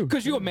Ohio too.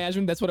 Could you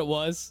imagine that's what it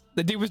was?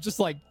 The dude was just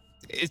like,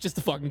 it's just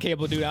a fucking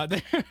cable dude out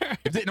there.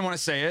 Didn't want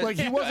to say it. Like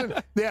he wasn't.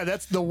 Yeah,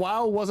 that's the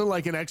wow wasn't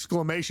like an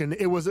exclamation.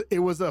 It was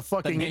a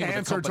fucking name of the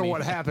answer to company.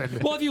 what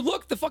happened. Well, if you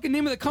look, the fucking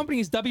name of the company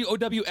is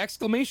WOW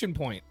exclamation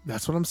point.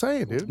 That's what I'm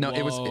saying, dude. no,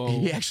 it was. Whoa.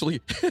 He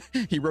actually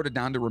he wrote it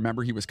down to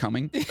remember he was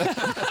coming.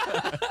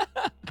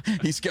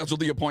 He scheduled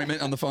the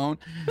appointment on the phone.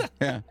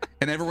 Yeah,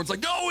 and everyone's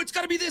like, "No, it's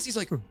got to be this." He's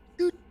like,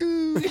 "Doo,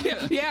 doo."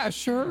 Yeah,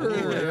 sure.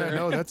 Yeah,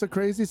 no, that's a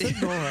crazy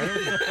signal.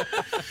 I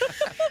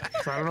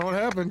don't know what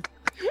happened.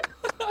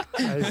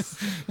 I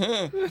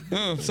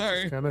 "Oh,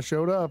 sorry." kind of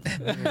showed up.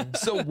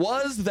 So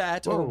was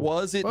that or Whoa.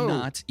 was it Whoa.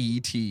 not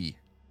ET?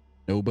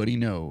 Nobody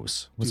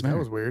knows. What's Dude, the that matter?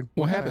 was weird.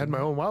 What I happened? had my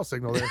own wow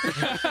signal there.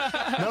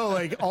 No,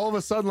 like all of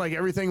a sudden, like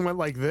everything went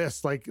like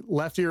this, like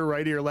left ear,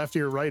 right ear, left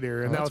ear, right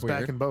ear, and Oh, now that's it's back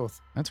weird. in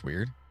both. That's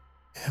weird.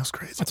 Yeah, it was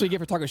crazy. That's what you get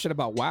for talking shit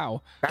about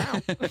WoW.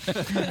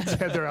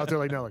 They're out there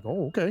like now, like,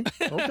 oh, okay,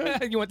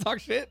 okay. You want to talk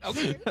shit?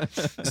 Okay.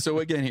 So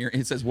again, here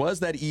it says, "Was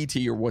that ET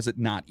or was it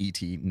not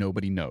ET?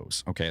 Nobody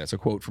knows." Okay, that's a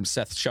quote from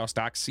Seth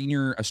Shostak,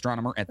 senior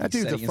astronomer at the That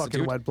dude's a SETI fucking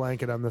Institute. wet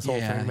blanket on this whole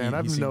Yeah, thing, man. he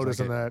I've been seems like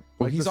noticing it. that.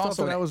 Well, Like he's the stuff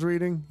also that I was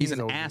reading. He's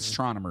an over-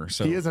 astronomer.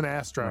 So He is an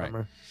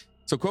astronomer.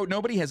 So, quote,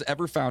 "Nobody has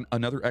ever found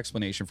another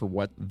explanation for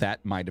what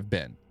that might have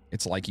been.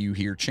 It's like you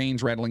hear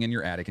chains rattling in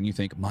your attic and you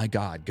think, my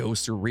God,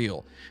 ghosts are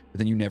real. But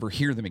then you never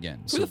hear them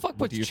again. Who the fuck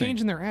puts change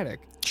in their attic?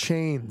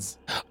 Chains.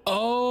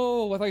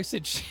 Oh, I thought you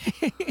said change.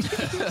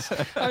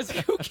 I was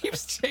like, who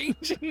keeps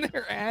change in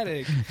their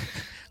attic?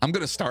 I'm going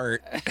to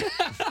start.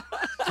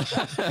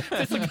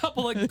 Just a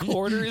couple of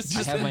quarters. I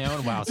Just have my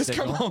own wow Just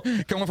come signal.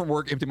 home from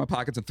work, empty my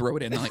pockets and throw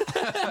it in. Like,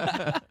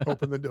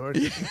 Open the door.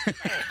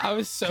 I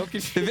was so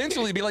confused.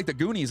 eventually, it'd be like the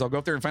Goonies. I'll go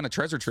up there and find a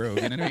treasure trove.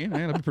 You know what I mean?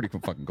 That'd be pretty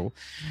fucking cool.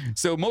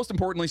 So, most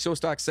importantly,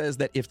 Shostak says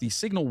that if the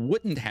signal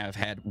wouldn't have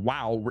had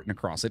 "wow" written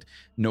across it,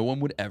 no one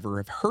would ever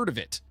have heard of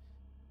it.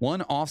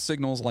 One-off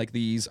signals like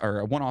these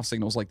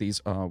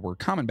were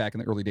common back in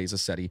the early days of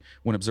SETI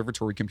when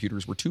observatory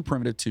computers were too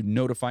primitive to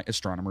notify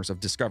astronomers of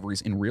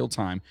discoveries in real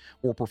time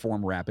or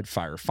perform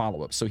rapid-fire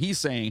follow-ups. So he's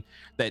saying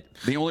that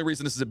the only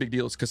reason this is a big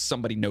deal is because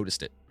somebody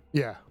noticed it.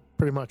 Yeah,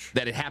 pretty much.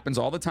 That it happens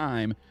all the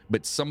time,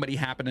 but somebody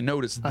happened to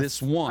notice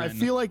this one. I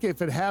feel like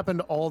if it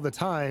happened all the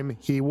time,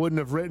 he wouldn't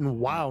have written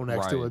wow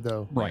next to Right. it,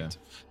 though. right.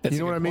 That's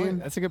You a know good what I point. mean?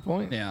 That's a good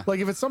point. Yeah. Like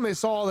if it's something they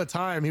saw all the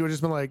time, he would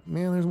just been like,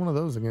 man, there's one of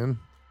those again.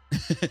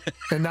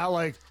 And not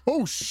like,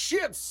 oh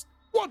shit,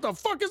 what the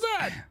fuck is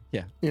that?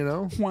 Yeah. You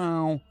know?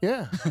 Wow.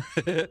 Yeah.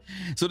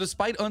 So,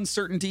 despite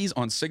uncertainties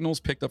on signals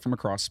picked up from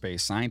across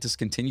space, scientists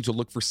continue to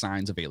look for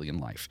signs of alien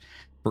life.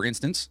 For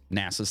instance,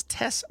 NASA's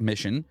TESS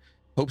mission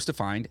hopes to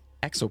find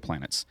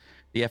exoplanets.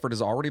 The effort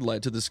has already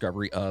led to the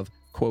discovery of,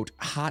 quote,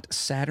 hot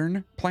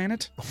Saturn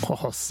planet.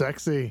 Oh,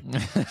 sexy.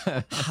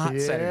 Hot Saturn.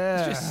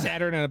 Yeah. Just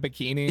Saturn in a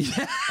bikini.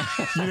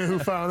 You know who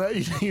found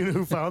that? You know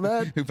who found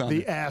that? Who found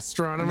the it?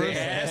 astronomer. The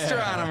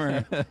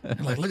astronomer.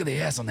 Like, look at the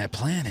ass on that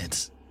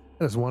planet.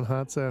 There's one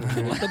hot Saturn.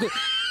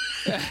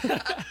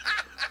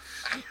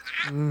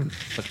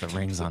 Put the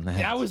rings on that.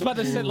 Yeah, I was about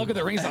to say, look at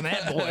the rings on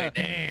that boy.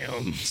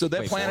 Damn. So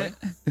that Wait, planet,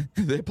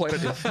 that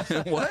planet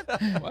is, what?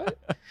 What?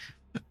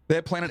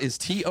 That planet is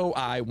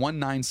TOI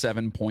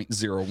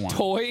 197.01.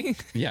 Toy?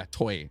 Yeah,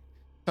 toy.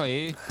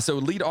 Hey. So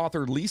lead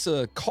author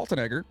Lisa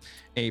Kaltenegger,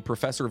 a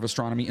professor of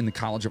astronomy in the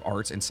College of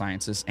Arts and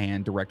Sciences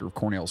and director of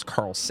Cornell's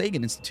Carl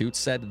Sagan Institute,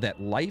 said that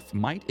life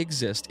might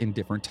exist in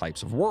different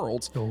types of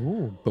worlds.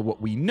 Oh, But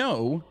what we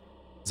know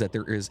is that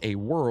there is a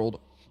world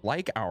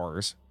like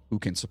ours who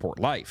can support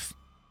life.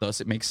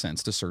 Thus, it makes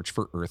sense to search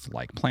for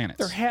Earth-like planets.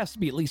 There has to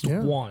be at least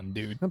Yeah. one,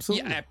 dude.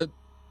 absolutely. Yeah,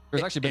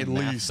 There's actually been At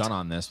math least. done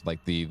on this,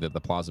 like the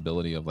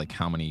plausibility of like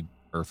how many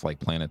Earth-like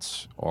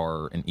planets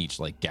are in each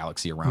like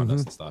galaxy around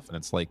us and stuff. And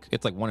it's like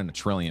 1 in a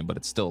trillion, but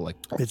it's still like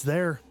It's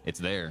there. it's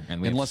there. And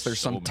we have unless there's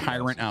so some many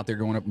tyrant out there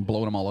going up and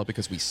blowing them all up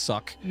because we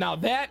suck. Now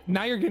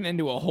you're getting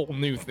into a whole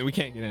new thing. We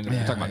can't get into You're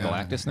that. talking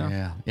about Galactus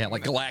now? Yeah,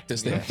 like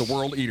Galactus, the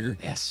world eater.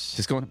 Yes.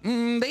 Just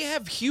going, they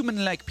have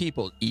human-like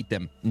people. Eat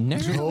them.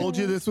 Told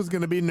you this was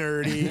going to be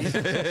nerdy.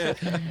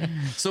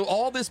 So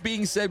all this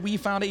being said, we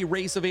found a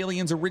race of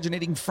aliens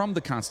originating from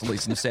the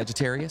constellation of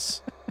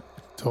Sagittarius.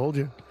 Told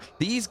you.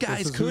 These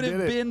guys is who could have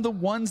did it. been the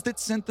ones that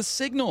sent the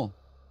signal.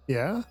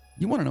 Yeah,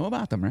 You want to know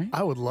about them, right?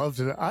 I would love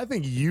to. I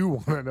think you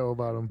want to know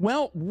about them.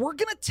 Well, we're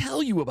going to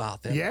tell you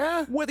about them.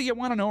 Yeah? Whether you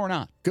want to know or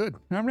not. Good,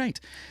 All right.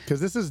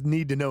 because this is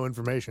need to know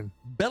information.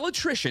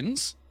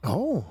 Bellatricians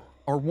Oh,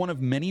 are one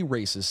of many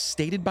races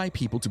stated by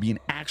people to be an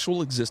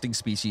actual existing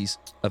species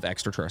of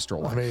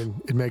extraterrestrial life. I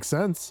mean, it makes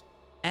sense.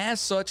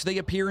 As such, they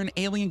appear in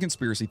alien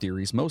conspiracy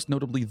theories, most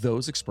notably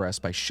those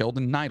expressed by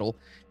Sheldon Neidl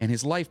and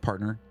his life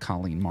partner,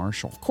 Colleen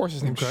Marshall. Of course,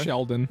 his name's Okay.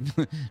 Sheldon.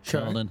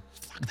 Sheldon.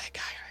 Fuck that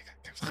guy.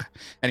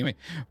 Anyway,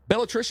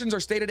 Bellatricians are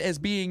stated as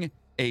being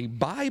a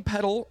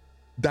bipedal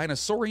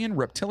dinosaurian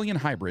reptilian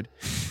hybrid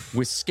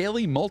with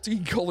scaly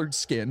multicolored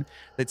skin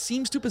that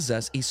seems to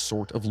possess a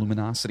sort of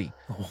luminosity.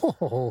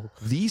 Oh,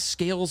 These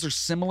scales are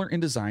similar in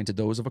design to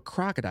those of a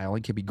crocodile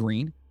and can be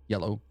green,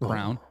 yellow,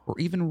 brown, or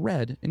even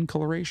red in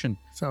coloration.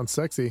 sounds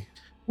sexy.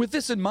 With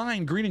this in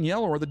mind, green and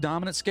yellow are the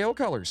dominant scale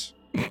colors.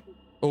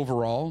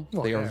 Overall,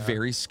 Oh, they are yeah.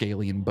 very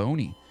scaly and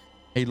bony.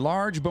 A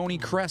large bony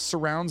crest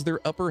surrounds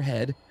their upper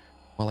head,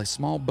 while a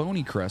small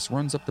bony crest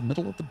runs up the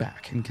middle of the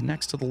back and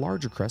connects to the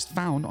larger crest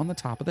found on the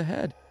top of the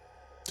head.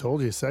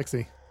 Told you,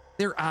 sexy.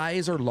 Their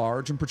eyes are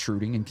large and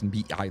protruding and can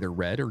be either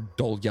red or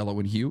dull yellow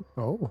in hue,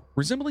 Oh,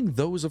 resembling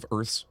those of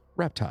Earth's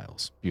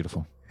reptiles.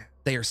 Beautiful.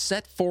 They are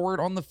set forward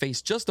on the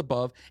face just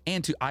above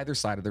and to either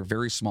side of their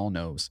very small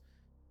nose.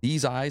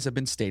 These eyes have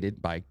been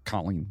stated by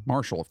Colleen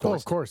Marshall, of oh,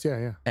 course, of course,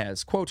 yeah.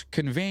 as, quote,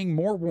 conveying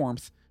more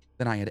warmth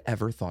than I had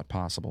ever thought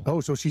possible.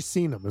 Oh, so she's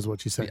seen them, is what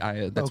she said.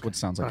 That's Okay. what it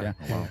sounds like, All yeah.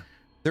 right. Wow.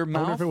 Their I wonder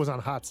mouth, if it was on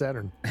Hot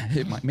Saturn.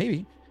 it might,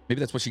 maybe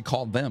that's what she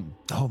called them.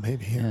 Oh,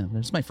 maybe. Yeah. Yeah,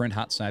 there's my friend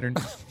Hot Saturn.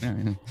 Yeah,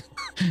 I know.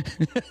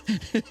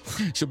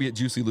 She'll be at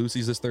Juicy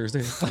Lucy's this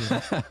Thursday.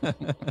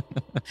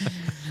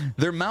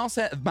 Their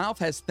mouth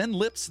has thin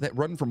lips that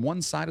run from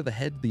one side of the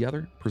head to the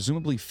other,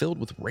 presumably filled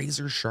with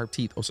razor-sharp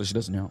teeth. Oh, so she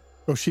doesn't know.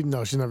 Oh, she's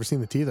never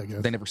seen the teeth, I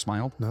guess. They never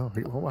smiled? No.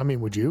 Well, I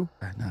mean, would you?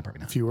 No, probably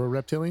not. If you were a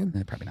reptilian?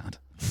 Probably not.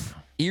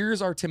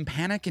 Ears are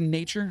tympanic in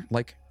nature,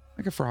 like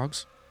a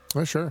frog's.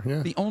 Oh, sure,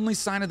 yeah. The only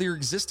sign of their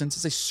existence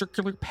is a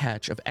circular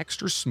patch of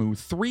extra smooth,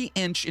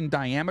 3-inch in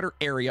diameter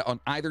area on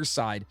either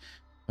side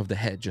of the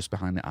head, just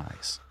behind the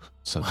eyes.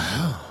 So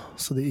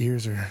So the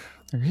ears are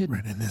They're hidden.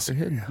 right in this They're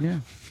hidden.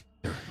 area.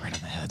 Yeah. right on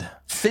the head.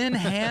 Thin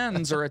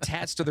hands are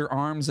attached to their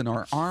arms and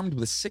are armed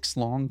with 6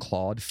 long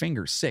clawed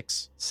fingers.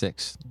 6.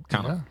 6.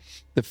 Count Yeah. them.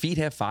 The feet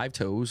have 5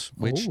 toes,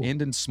 which Oh.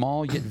 end in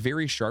small yet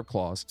very sharp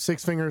claws.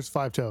 6 fingers,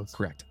 5 toes.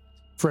 Correct.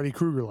 Freddy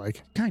Krueger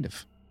like. Kind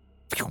of.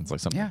 Sounds like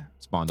something Yeah.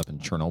 spawned up in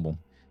Chernobyl.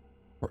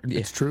 Yeah.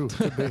 It's true.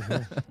 Could be,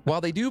 yeah.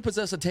 While they do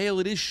possess a tail,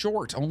 it is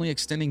short, only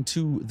extending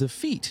to the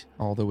feet,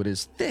 although it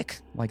is thick,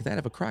 like that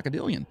of a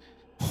crocodilian.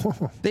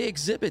 They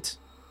exhibit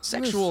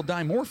sexual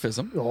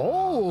dimorphism,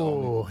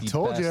 Oh, The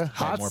told you. best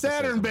Hot dimorphism.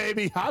 Saturn,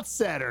 baby. Hot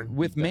Saturn.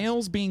 with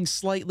males being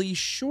slightly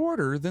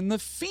shorter than the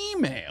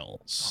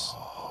females.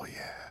 Oh,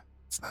 yeah.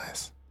 It's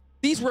nice.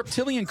 These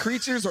reptilian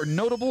creatures are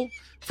notable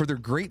for their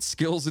great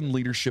skills in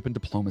leadership and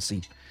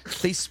diplomacy.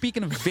 They speak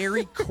in a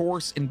very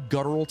coarse and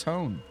guttural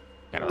tone.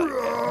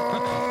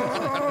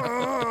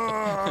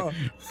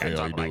 Hey,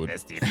 how you doing?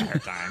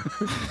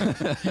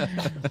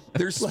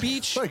 Their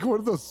speech, Like one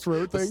of those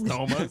throat things.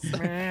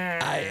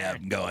 I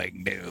am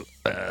going to.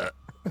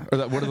 Or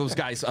that, what are those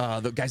guys?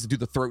 The guys that do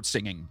the throat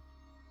singing.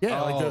 Yeah,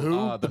 like the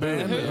Who, the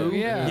band, the Who.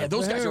 Yeah.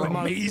 Those guys are The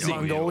Mon- amazing.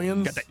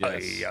 Mongolians. Got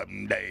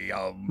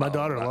that, My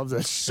daughter loves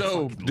it.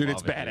 So, dude,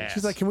 it's love it. badass.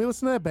 She's like, "Can we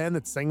listen to that band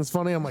that sings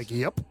funny?" I'm like,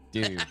 "Yep."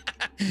 Dude.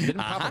 Didn't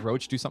Papa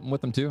Roach do something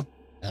with them too?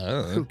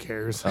 Who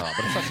cares? Oh,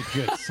 but it's such a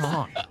good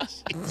song.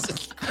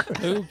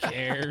 Who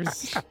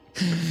cares?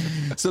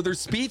 So their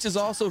speech is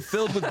also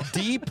filled with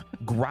deep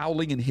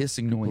growling and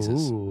hissing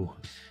noises. Ooh.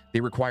 They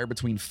require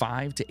between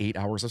 5 to 8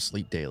 hours of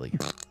sleep daily.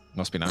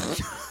 Must be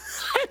nice.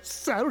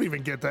 I don't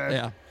even get that.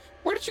 Yeah.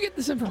 Where did you get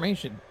this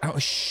information? Oh,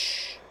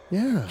 shh.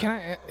 Yeah. Can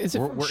I? Is it?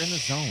 We're, from- we're in the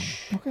zone.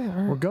 Okay, all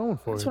We're right. going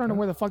for That's it. what I know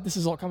where the fuck this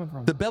is all coming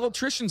from. The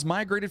Bellatricians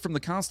migrated from the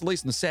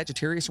constellation of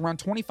Sagittarius around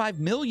 25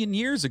 million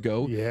years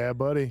ago Yeah,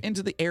 buddy.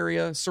 into the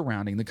area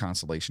surrounding the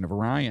constellation of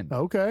Orion.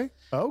 Okay.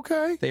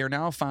 Okay. They are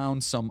now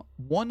found some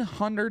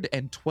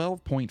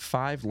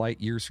 112.5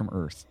 light years from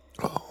Earth.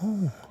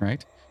 Oh,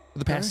 right? For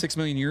the past Okay. 6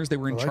 million years, they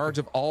were in I like charge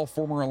of all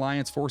former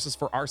Alliance forces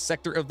for our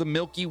sector of the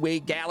Milky Way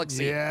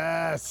galaxy.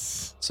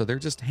 yes. So they're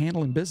just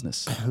handling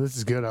business. This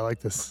is good. I like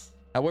this.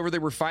 However, they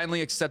were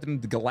finally accepted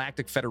into the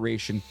Galactic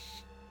Federation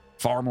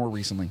far more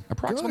recently,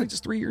 approximately Good.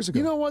 just 3 years ago.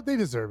 You know what? They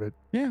deserve it.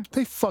 Yeah.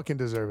 They fucking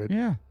deserve it.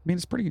 Yeah. I mean,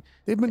 it's pretty.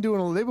 They've been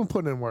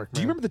putting in work.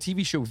 Do you man. remember the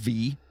TV show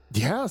V?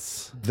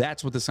 Yes.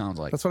 That's what this sounds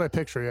like. That's what I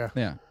picture. Yeah.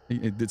 Yeah.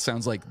 It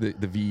sounds like the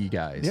V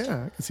guys.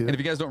 Yeah, I can see And that. if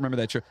you guys don't remember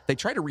that show, they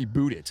tried to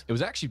reboot it. It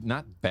was actually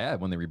not bad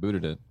when they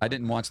rebooted it. I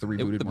didn't watch the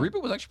rebooted The one.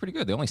 reboot was actually pretty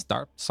good. They only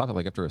stopped it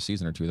like after a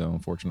season or two, though.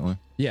 Unfortunately,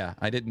 Yeah,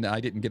 I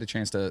didn't get a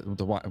chance to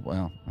watch.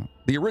 Well,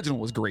 the original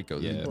was great,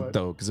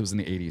 though, because it was in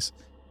the 80s.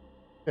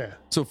 Yeah.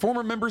 So,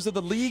 former members of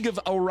the League of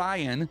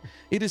Orion,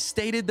 it is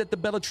stated that the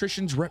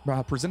Bellatricians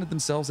presented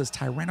themselves as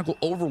tyrannical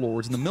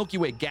overlords in the Milky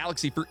Way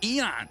galaxy for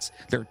eons.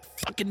 They're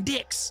fucking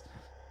dicks.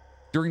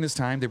 During this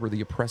time, they were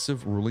the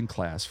oppressive ruling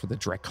class for the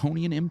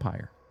Draconian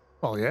Empire.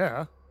 Oh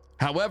yeah.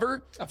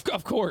 However,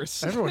 Of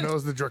course. Everyone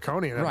knows the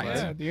Draconian. Right.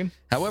 Empire. Yeah, dude.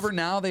 However,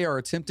 now they are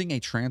attempting a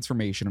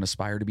transformation and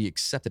aspire to be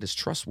accepted as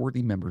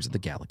trustworthy members of the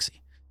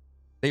galaxy.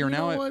 They are You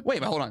know now. what?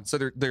 Wait, hold on. So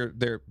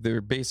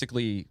they're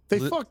basically They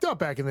fucked up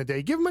back in the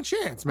day. Give them a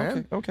chance,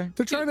 man. Okay.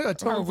 They're trying to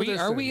atone Are for we their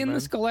are we sins, in man.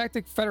 this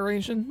Galactic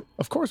Federation?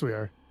 Of course we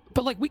are.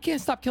 But like we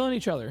can't stop killing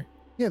each other.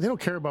 Yeah, they don't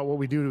care about what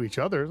we do to each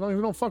other as long as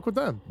we don't fuck with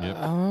them.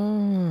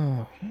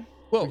 Oh.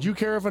 Well, Would you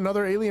care if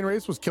another alien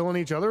race was killing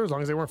each other as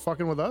long as they weren't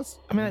fucking with us?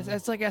 I mean,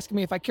 that's like asking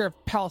me if I care if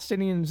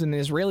Palestinians and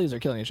Israelis are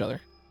killing each other.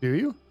 Do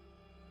you?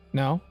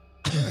 No.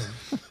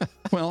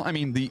 well, I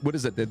mean, what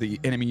is it? The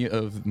enemy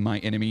of my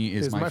enemy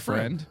is my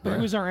friend. But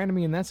who's our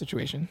enemy in that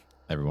situation?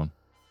 everyone.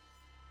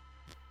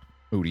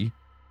 Moody.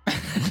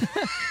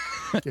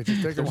 Get your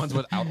stickers. The ones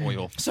without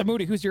oil. So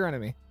Moody, who's your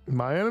enemy?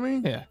 My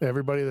enemy? Yeah.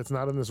 Everybody that's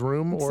not in this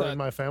room or So- in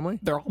my family?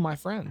 They're all my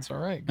friends. All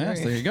right. Yes,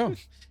 great. there you go.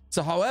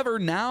 So, however,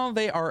 now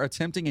they are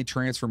attempting a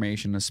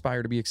transformation and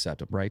aspire to be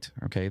accepted, right?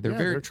 Okay. They're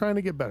They're trying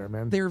to get better,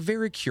 man. they're a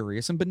very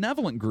curious and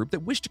benevolent group that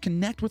wish to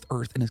connect with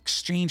Earth and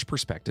exchange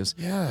perspectives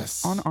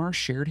Yes. on our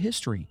shared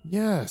history.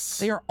 Yes.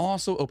 They are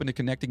also open to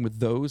connecting with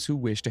those who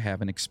wish to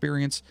have an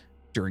experience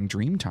during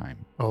dream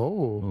time.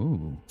 Oh.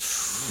 Ooh.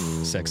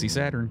 Sexy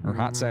Saturn or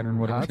hot Saturn,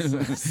 whatever.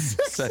 Hot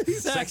Sexy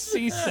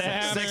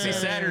Saturn. Sexy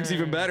Saturn's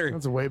even better.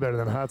 That's way better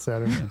than Hot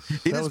Saturn.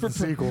 It That is was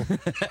the sequel.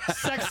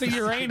 Sexy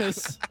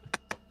Uranus.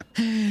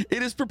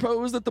 It is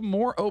proposed that the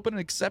more open and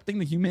accepting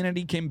the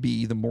humanity can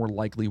be, the more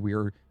likely we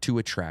are to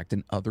attract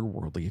an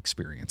otherworldly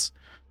experience.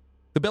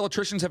 The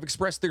Bellatricians have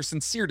expressed their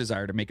sincere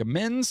desire to make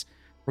amends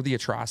for the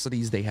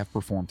atrocities they have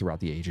performed throughout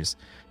the ages.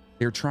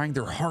 They are trying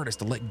their hardest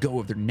to let go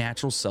of their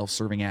natural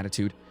self-serving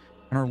attitude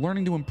and are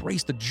learning to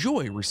embrace the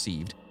joy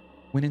received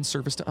when in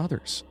service to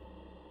others.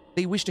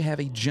 They wish to have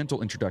a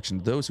gentle introduction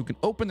to those who can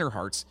open their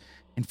hearts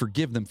and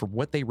forgive them for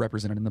what they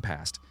represented in the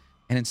past,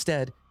 and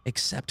instead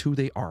accept who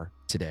they are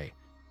today.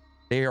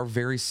 They are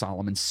very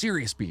solemn and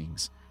serious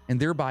beings, and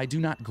thereby do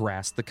not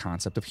grasp the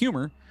concept of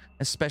humor,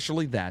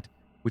 especially that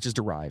which is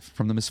derived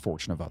from the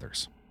misfortune of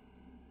others.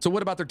 So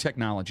what about their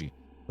technology?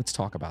 Let's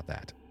talk about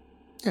that.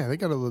 Yeah, they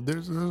got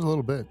there's a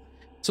little bit.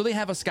 So they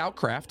have a scout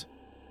craft.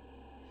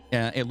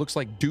 It looks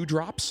like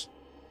dewdrops,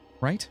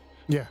 right?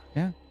 Yeah.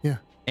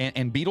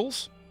 And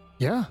beetles.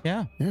 Yeah.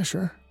 Yeah. Yeah,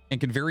 sure. And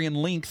can vary in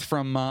length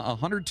from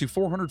 100 to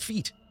 400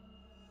 feet.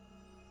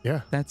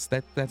 Yeah. That's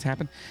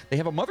happened. They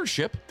have a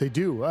mothership. They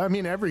do. I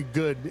mean, every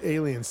good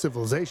alien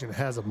civilization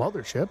has a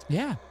mothership.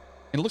 Yeah.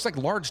 And it looks like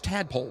large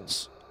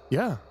tadpoles.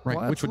 Yeah. Right,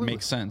 Well, which would absolutely.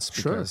 make sense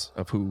Sure. because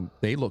of who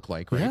they look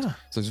like, right? Yeah.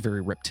 So it's very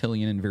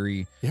reptilian and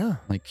very, Yeah.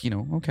 like,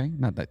 okay,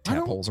 not that I don't-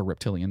 tadpoles are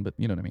reptilian, but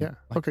you know what I mean. Yeah.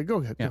 Like, Okay,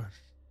 go ahead. yeah. Go ahead.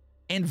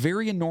 And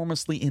very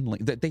enormously in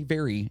length. They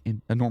vary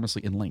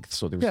enormously in length.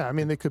 So there's Yeah, I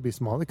mean, they could be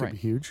small. They could Right. be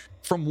huge.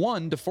 from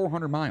 1 to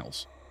 400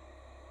 miles.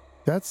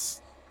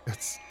 That's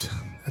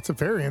a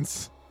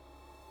variance.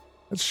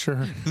 That's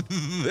sure.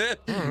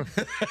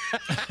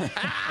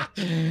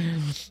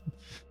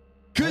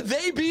 Could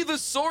they be the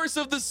source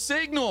of the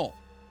signal?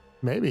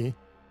 Maybe.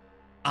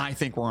 I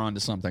think we're on to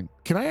something.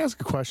 Can I ask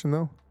a question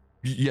though?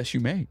 Yes, you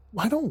may.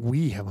 Why don't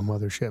we have a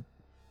mothership?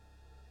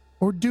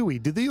 Or do we?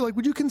 Did they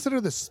would you consider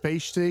the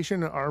space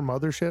station our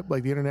mothership,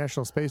 like the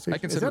International Space Station?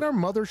 Is consider- that our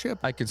mothership?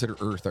 I consider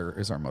Earth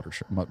is our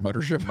mothership.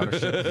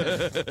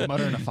 Mothership?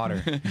 Mutter and a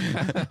fodder.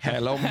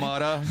 Hello,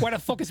 mother. Where the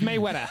fuck is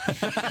Mayweather?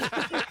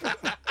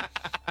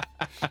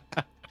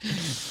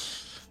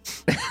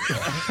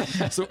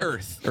 So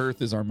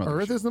Earth is our mothership.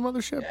 Earth is the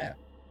mothership? Yeah.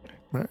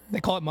 They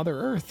call it Mother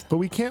Earth. But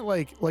we can't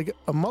like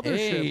a mothership.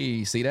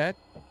 Hey, see that?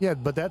 Yeah,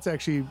 but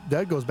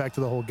that goes back to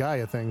the whole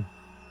Gaia thing.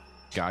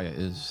 Gaia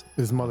is.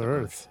 Is Mother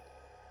Earth.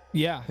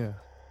 Yeah. Yeah.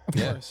 Of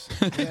Yeah. course.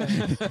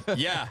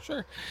 Yeah.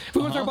 Sure. If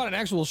we want to talk about an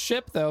actual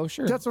ship, though,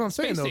 sure. That's what I'm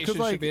saying, Space though, because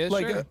station should be it,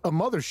 sure. a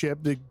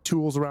mothership, the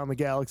tools around the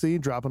galaxy,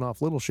 dropping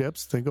off little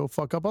ships to go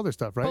fuck up other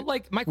stuff, right? But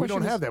like my we question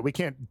don't is, have that. We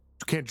can't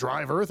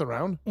drive Earth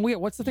around. Wait,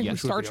 what's the thing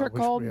Yes. from Star Which would be- Trek which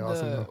would called? be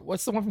awesome, though.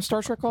 What's the one from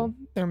Star Trek called?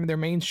 Their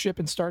main ship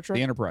in Star Trek.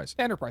 The Enterprise.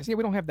 Enterprise. Yeah,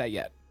 we don't have that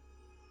yet.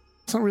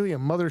 It's not really a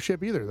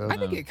mothership either, though. I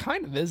think it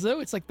kind of is though.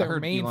 It's like I their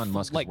heard main. Elon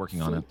Musk is like,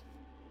 working on it.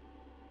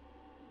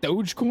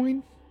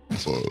 Dogecoin?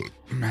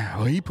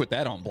 Well, he put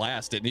that on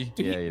blast, didn't he?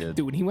 Dude, Yeah, he did.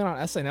 Dude, when he went on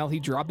SNL, he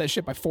dropped that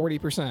shit by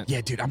 40%.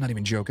 Yeah, dude, I'm not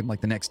even joking.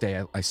 Like the next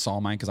day, I saw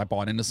mine because I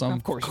bought into some.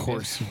 Of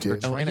course, you They're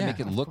did. trying to yeah. make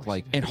it look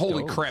like. And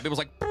holy Doge. crap, it was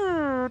like.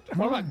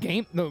 What about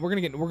game? No, we're gonna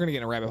get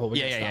in a rabbit hole. We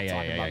Yeah, gotta yeah, stop yeah,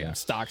 talking yeah, about yeah.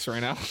 stocks right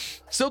now.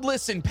 So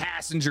listen,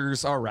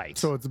 passengers. All right.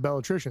 So it's the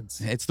Bellatricians.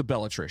 It's the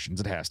Bellatricians.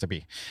 It has to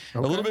be. A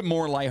Okay. little bit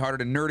more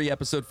lighthearted and nerdy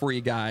episode for you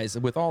guys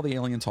with all the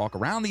alien talk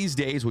around these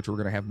days, which we're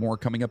going to have more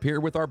coming up here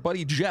with our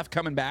buddy Jeff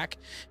coming back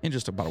in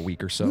just about a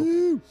week or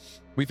so.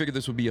 We figured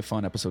this would be a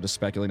fun episode to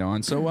speculate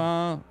on.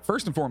 So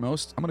first and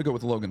foremost, I'm going to go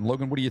with Logan.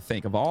 Logan, what do you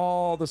think? Of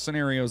all the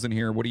scenarios in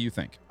here, what do you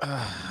think?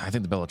 I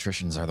think the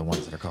Bellatricians are the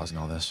ones that are causing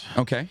all this.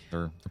 Okay.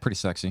 They're pretty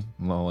sexy.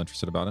 I'm a little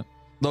interested about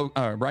it.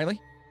 Riley?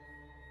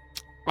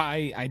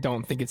 I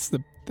don't think it's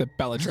the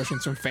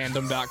Bellatricians from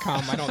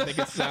fandom.com. I don't think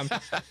it's them.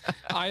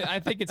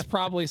 I think it's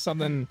probably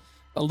something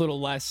a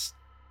little less,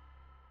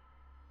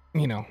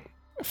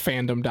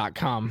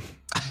 fandom.com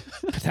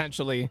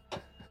potentially.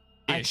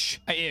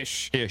 Ish.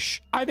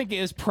 Ish. I think it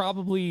is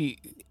probably,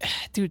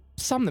 dude,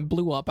 something that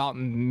blew up out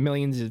in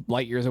millions of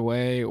light years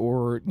away,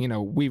 or,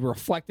 we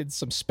reflected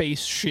some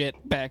space shit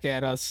back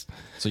at us.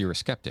 So you're a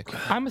skeptic.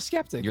 I'm a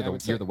skeptic. You're I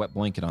would say. you're the wet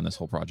blanket on this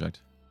whole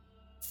project.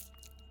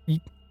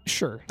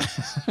 Sure.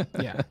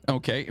 Yeah.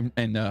 Okay.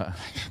 And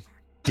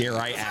dare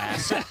I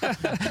ask?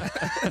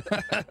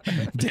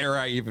 Dare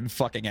I even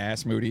fucking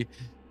ask, Moody?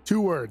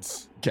 2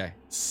 words. Okay.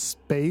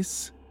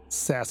 Space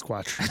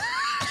Sasquatch.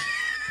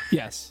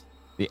 Yes.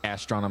 The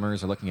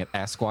astronomers are looking at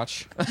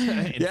Asquatch.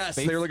 Yes,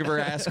 they're looking for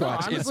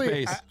Asquatch in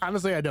space.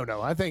 Honestly, I don't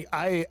know. I think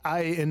I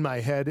in my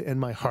head and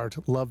my heart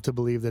love to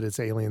believe that it's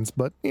aliens,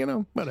 but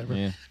whatever.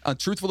 Yeah.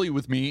 Truthfully,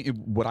 with me,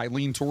 what I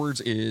lean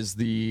towards is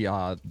the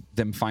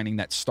them finding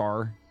that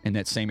star in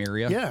that same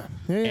area. Yeah.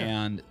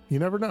 And You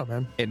never know,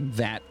 man.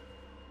 that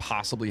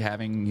possibly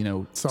having Something to do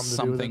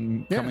with it.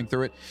 something Yeah. coming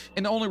through it.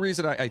 And the only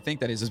reason I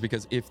think that is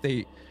because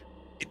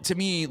to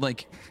me,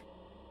 like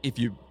if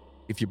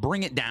you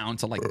bring it down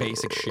to like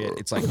basic shit,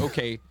 it's like,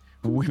 okay,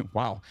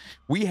 wow,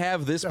 we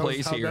have this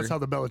place here. That's how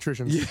the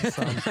Bellatricians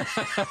sound.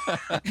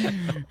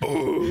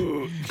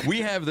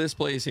 We have this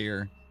place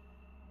here.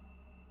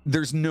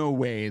 There's no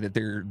way that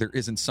there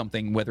isn't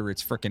something, whether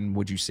it's frickin',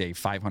 would you say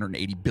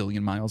 580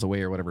 billion miles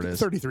away or whatever it is.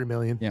 33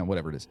 million. Yeah,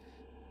 whatever it is.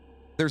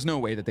 There's no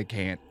way that they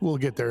can't. We'll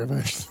get there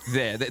eventually.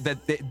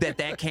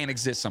 That can't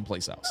exist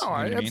someplace else. Oh, You know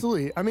what I mean?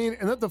 absolutely. I mean,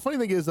 and the funny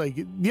thing is, like,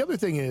 the other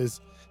thing is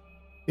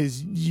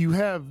you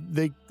have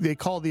they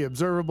call the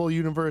observable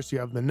universe, you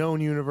have the known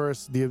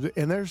universe,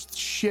 and there's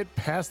shit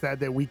past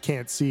that we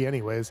can't see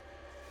anyways.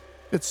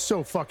 It's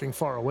so fucking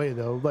far away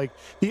though. Like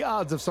the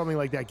odds of something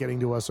like that getting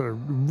to us are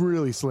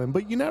really slim,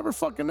 but you never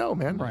fucking know,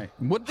 man. Right.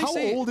 What they How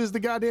say? old is the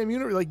goddamn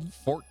universe? Like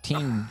 14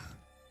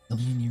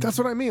 million years. that's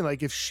what I mean.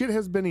 Like if shit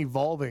has been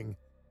evolving,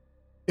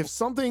 if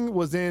something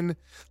was in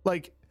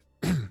like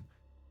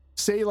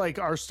say like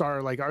our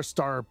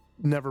star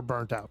never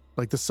burnt out.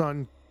 Like the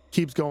sun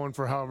keeps going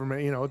for however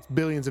many, it's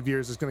billions of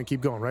years, it's going to keep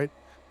going, right?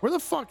 Where the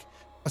fuck,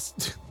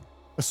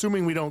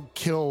 assuming we don't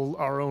kill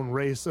our own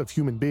race of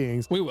human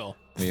beings, We will.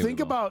 Yeah, think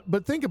about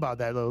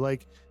that though.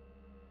 Like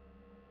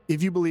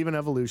if you believe in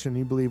evolution,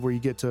 you believe where you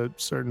get to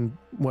certain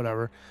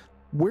whatever,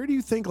 where do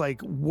you think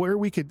where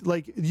we could,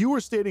 you were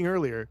stating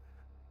earlier,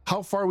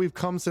 how far we've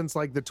come since the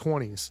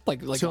 20s Like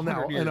till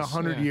now 100 years. in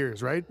 100 Yeah.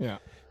 years, right? Yeah.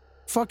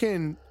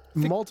 Fucking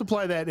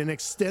multiply that and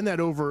extend that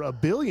over a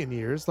billion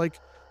years.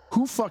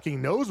 Who fucking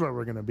knows where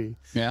we're going to be?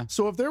 Yeah.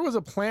 So if there was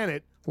a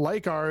planet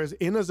like ours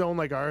in a zone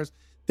like ours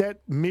that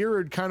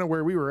mirrored kind of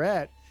where we were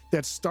at,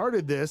 that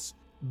started this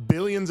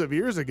billions of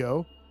years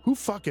ago, who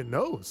fucking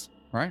knows?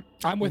 Right.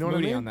 I'm with know what I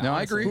Moody mean? on that. No, I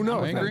honestly. agree. Who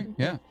knows, I agree.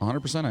 Yeah,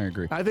 100%. I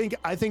agree. I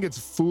think it's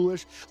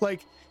foolish.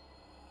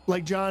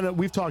 Like John,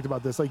 we've talked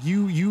about this. Like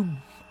you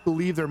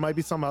believe there might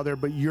be some out there,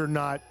 but you're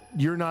not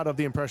of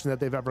the impression that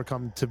they've ever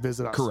come to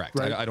visit us. Correct.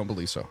 Right? I don't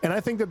believe so. And I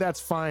think that's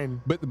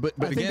fine. But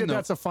I think again, though,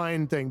 that's a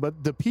fine thing.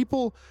 But the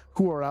people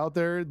who are out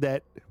there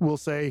that will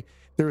say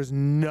there is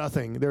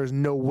nothing, there is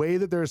no way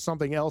that there is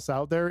something else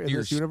out there in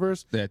this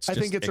universe, that's I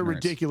think just it's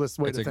ignorance. a ridiculous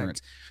way It's to ignorance.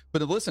 think.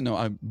 But listen,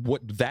 no,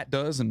 what that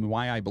does and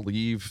why I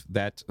believe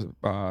that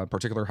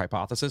particular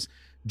hypothesis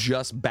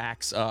just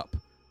backs up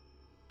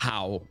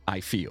how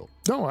I feel.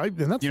 No, and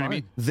that's You know fine. what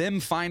I mean? Them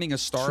finding a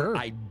star Sure.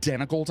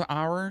 identical to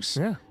ours,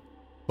 Yeah.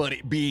 but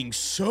it being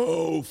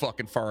so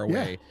fucking far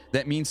away,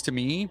 that means to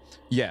me,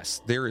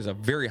 yes, there is a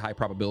very high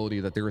probability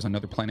that there is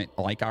another planet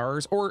like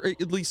ours, or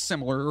at least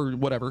similar or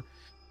whatever,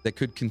 that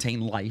could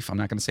contain life. I'm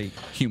not going to say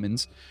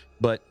humans,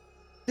 but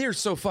they're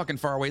so fucking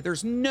far away.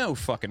 There's no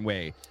fucking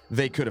way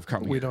they could have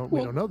come We here. don't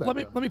know that. Let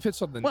me though. pitch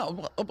something.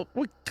 Well,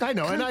 I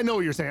know, and I know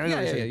what you're saying. I know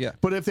what you're saying. yeah.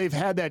 But if they've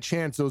had that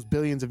chance, those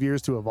billions of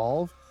years to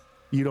evolve,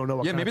 you don't know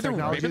what yeah, kind maybe of they're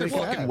technology they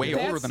fucking have. way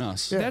older That's- than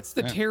us. That's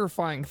the Yeah.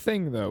 terrifying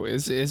thing, though,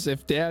 is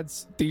if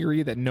Dad's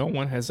theory that no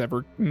one has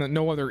ever,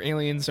 no other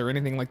aliens or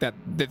anything like that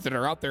that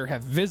are out there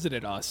have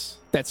visited us,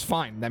 that's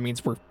fine. That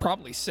means we're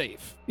probably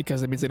safe because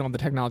that means they don't have the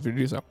technology to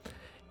do so.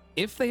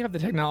 If they have the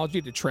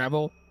technology to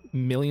travel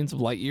millions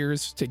of light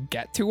years to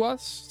get to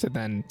us, to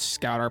then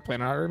scout our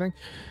planet and everything,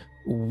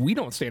 we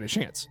don't stand a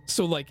chance.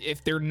 So like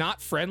if they're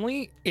not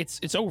friendly,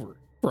 it's over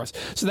for us.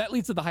 So that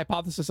leads to the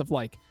hypothesis of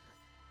like,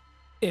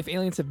 if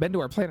aliens have been to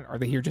our planet, are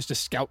they here just to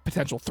scout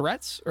potential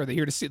threats? Or are they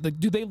here to see, like,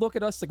 do they look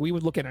at us like we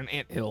would look at an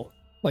anthill?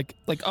 Like,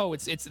 oh,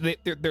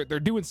 they're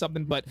doing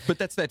something, but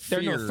that's that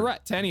fear. They're no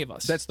threat to any of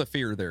us. That's the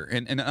fear there,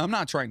 and I'm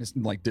not trying to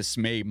like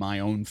dismay my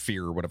own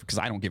fear or whatever, because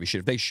I don't give a shit.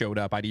 If they showed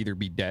up, I'd either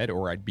be dead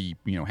or I'd be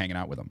hanging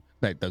out with them.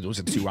 Those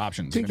are the two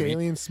options. Think you know what I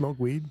mean? aliens smoke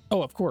weed?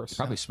 Oh, of course.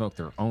 Probably smoke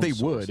their own. They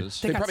would.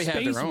 sources. They got probably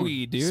have their space own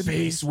weed, dude.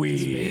 Space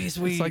weed. It's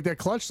like that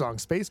Clutch song,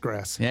 Space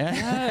Grass. Yeah.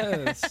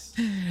 Yes.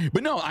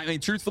 But no, I mean,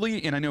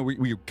 truthfully, and I know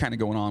we're kind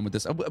of going on with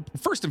this.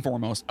 First and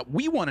foremost,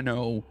 we want to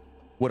know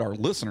what our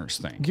listeners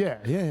think.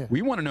 Yeah.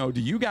 We want to know,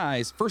 do you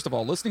guys, first of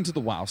all, listening to the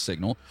WoW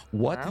signal,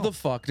 what Wow. the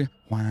fuck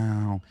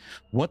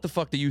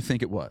do you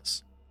think it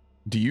was?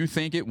 Do you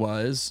think it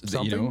was,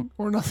 Something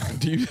or nothing?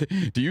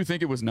 do you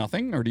think it was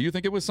nothing, or do you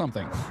think it was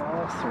something?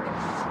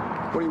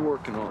 What are you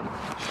working on?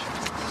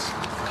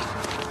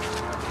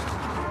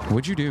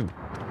 What'd you do?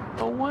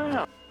 Oh,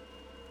 wow.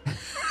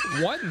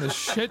 What in the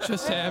shit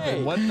just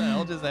happened? What the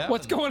hell just happened?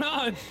 What's going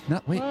on? No,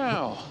 wait.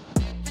 Wow.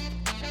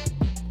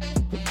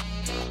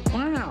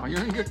 Wow,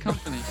 you're in good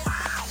company.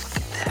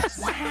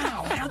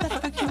 Wow, how the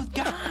fuck you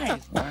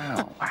guys?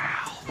 Wow.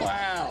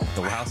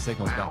 The WoW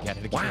signal's back at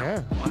it again. Yeah.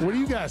 What do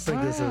you guys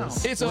think this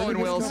is? It's Where did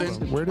Owen this come Wilson.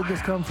 from? Where did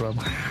this come from?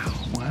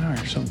 Wow,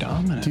 you're so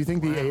dominant. Do you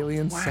think the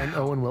aliens sent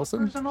Owen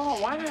Wilson? Wow.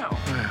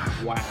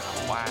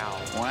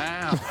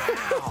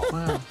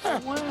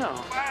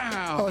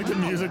 I like the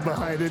music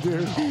behind it,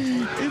 dude.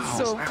 It's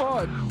so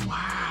fun.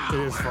 It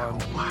is fun.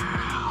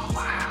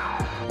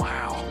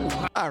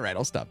 All right,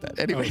 I'll stop that.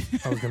 Anyway.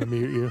 I was going to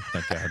mute you.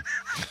 Thank God.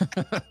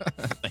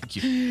 Thank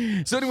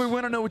you. So anyway, we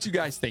want to know what you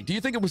guys think. Do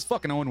you think it was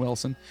fucking Owen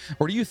Wilson?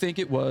 Or do you think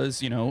it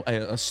was,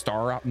 a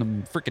star out in the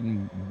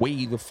freaking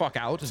way the fuck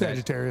out?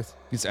 Sagittarius.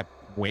 Is that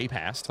way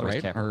past, Or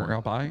right? Capricorn. Or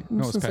out by?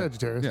 It's past.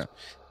 Sagittarius. Yeah.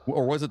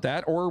 Or was it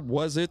that? Or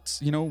was it,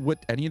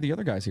 what any of the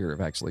other guys here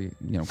have actually,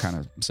 kind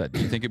of said? Do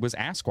you think it was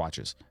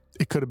Asquatches?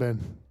 It could have been.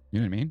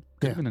 You know what I mean?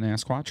 Could have Yeah. been an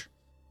Asquatch.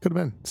 Could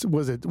have been. So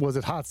was it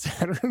Hot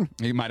Saturn?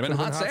 It might have been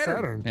Could've Hot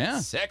Saturn. Yeah.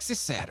 Sexy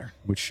Saturn.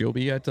 Which she'll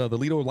be at the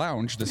Lido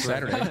Lounge this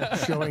Saturday.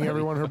 Showing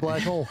everyone her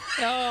black hole.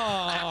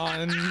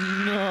 Oh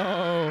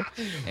no!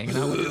 Hanging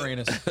out with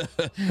Uranus.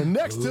 And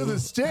next to the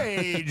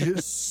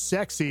stage,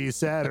 sexy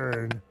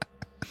Saturn.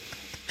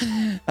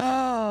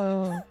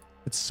 Oh,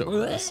 it's so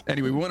gross.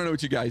 Anyway, we want to know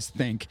what you guys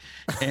think.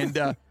 And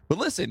but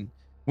listen,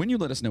 when you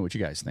let us know what you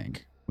guys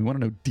think, we want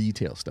to know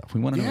detail stuff. We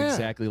want to know Yeah.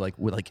 exactly like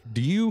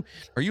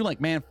are you like,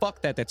 man,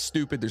 fuck that, that's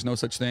stupid, there's no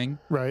such thing?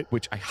 Right.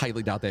 Which I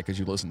highly doubt that because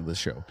you listen to this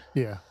show.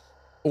 Yeah.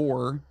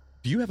 Or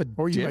do you have a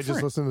Or you different... might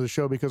just listen to the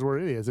show because we're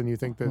idiots and you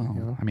think that,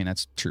 Well, I mean,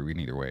 that's true in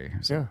either way.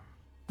 So yeah,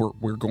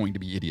 we're going to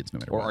be idiots no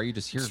matter Or what. are you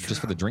just here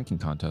just for the drinking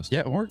contest?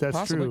 Yeah, or that's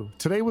possibly. true.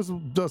 Today was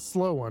the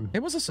slow one.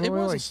 It was a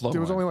Only slow There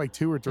was one. only like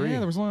 2 or 3. Yeah,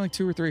 there was only like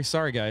 2 or 3.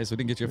 Sorry, guys, we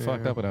didn't get you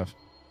fucked Yeah. up enough.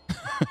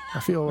 I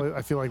feel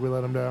like we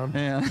let him down.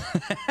 Yeah.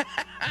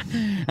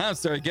 I'm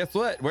sorry. Guess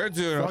what? We're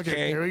doing Fuck it.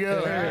 okay. Here we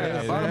go.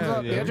 Yeah, Bottoms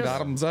up, bitches.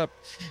 Bottoms up.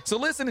 So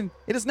listen,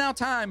 it is now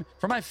time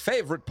for my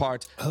favorite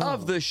part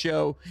of the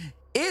show.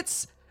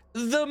 It's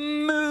the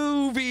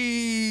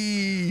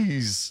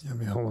movies. I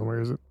mean, hold on,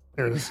 where is it?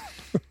 There it is.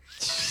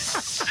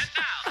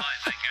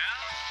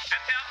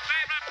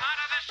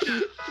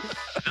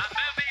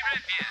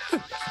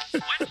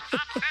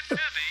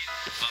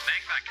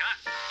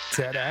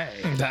 Today.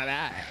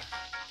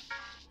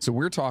 So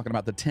we're talking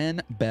about the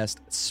 10 best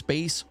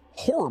space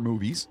horror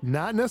movies.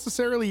 Not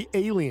necessarily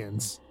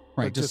aliens.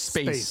 Right, but just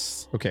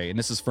space. Okay, and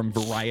this is from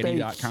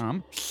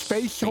Variety.com.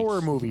 Space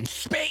horror movie.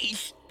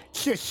 Space.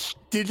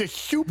 Did a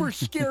super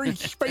scary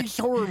space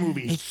horror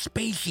movie.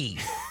 Spacey.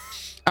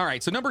 All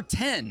right, so number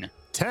 10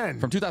 10.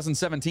 from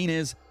 2017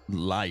 is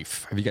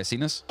Life. Have you guys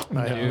seen this?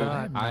 I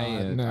have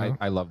not.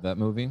 I love that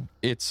movie.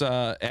 It's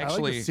I like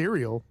actually the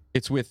cereal.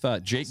 it's with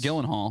Jake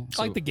Gyllenhaal.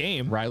 I like the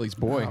game. Riley's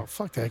boy. Oh,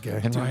 fuck that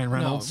guy. And Ryan No,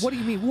 Reynolds. what do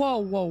you mean? Whoa!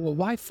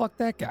 Why fuck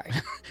that guy?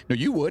 No,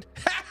 you would.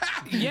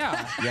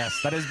 Yeah. Yes,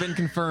 that has been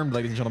confirmed,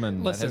 ladies and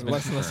gentlemen. That has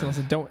Listen, been listen.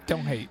 confirmed.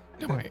 Don't hate.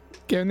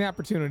 Give him the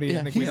opportunity.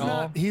 I think we'd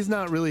all. He's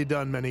not really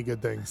done many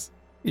good things.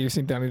 You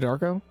seen Donnie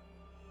Darko?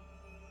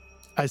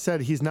 I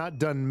said he's not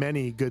done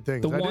many good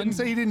things. The I one- didn't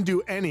say he didn't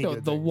do any No,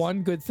 good the things.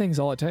 one good thing's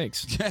all it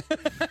takes.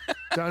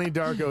 Donnie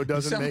Darko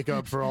doesn't sound- make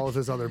up for all of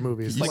his other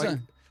movies. You, Like,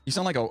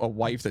 sound like a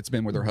wife that's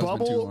been with her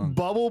husband too long.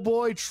 Bubble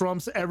Boy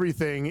trumps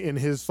everything in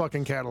his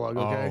fucking catalog,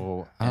 okay?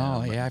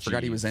 Oh, yeah, I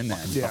forgot he was in that.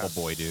 fucking Yeah.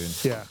 Bubble Boy, dude.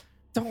 Yeah.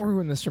 Don't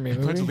ruin this for me,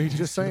 movie.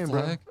 Just saying,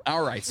 bro.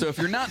 All right, so if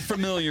you're not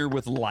familiar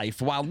with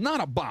Life, while not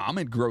a bomb,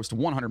 it grossed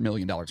 $100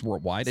 million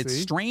worldwide. It's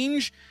See?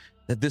 strange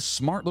that this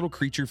smart little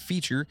creature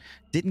feature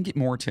didn't get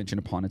more attention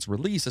upon its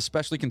release,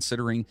 especially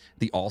considering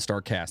the all-star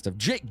cast of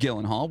Jake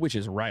Gyllenhaal, which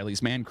is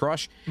Riley's man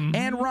crush,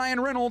 and Ryan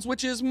Reynolds,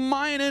 which is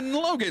mine and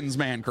Logan's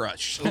man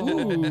crush.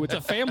 Ooh, it's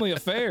a family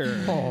affair.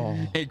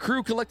 A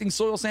crew collecting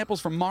soil samples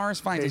from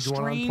Mars finds Page a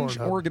one on strange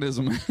Pornhub.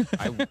 organism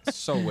I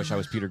so wish I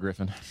was Peter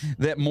Griffin.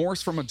 that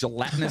morphs from a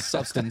gelatinous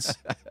substance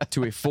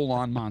to a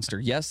full-on monster.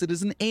 Yes, it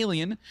is an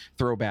alien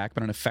throwback,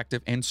 but an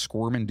effective and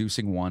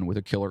squirm-inducing one with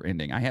a killer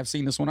ending. I have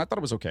seen this one. I thought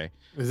it was okay.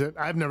 Is it?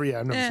 I've never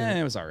seen It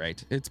it. was all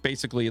right. It's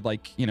basically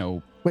like,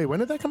 Wait, when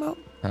did that come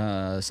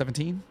out?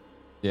 17.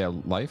 Yeah,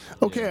 Life.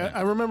 Okay, Yeah.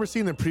 I remember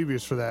seeing the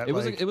previews for that. It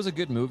was like, it was a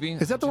good movie.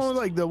 is that the one with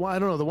like the one? I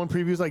don't know. The one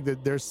previews like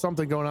there's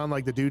something going on.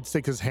 Like the dude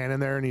sticks his hand in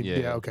there and he. Yeah.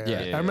 Yeah. Okay.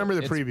 Yeah, I remember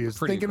the it's previews,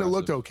 pretty thinking it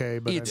looked impressive. okay,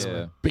 but I It's don't know.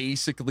 Yeah.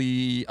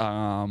 basically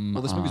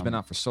Well, this movie's been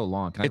out for so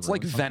long. Can I it's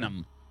like ruin something?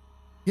 Venom.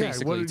 Yeah.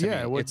 Basically, What, to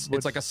yeah. me. What,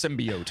 It's like a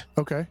symbiote.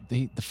 okay.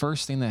 The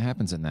first thing that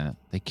happens in that,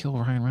 they kill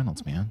Ryan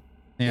Reynolds, man.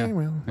 Yeah.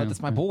 well, But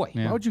that's my boy.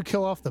 Yeah. Why would you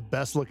kill off the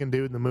best looking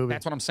dude in the movie?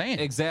 That's what I'm saying.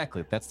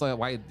 Exactly. That's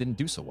why it didn't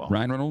do so well.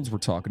 Ryan Reynolds, we're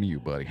talking to you,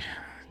 buddy.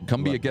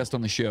 Come be a guest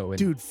on the show and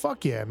Dude,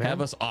 fuck yeah, man.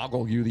 have us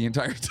ogle you the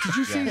entire time. Did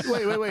you see?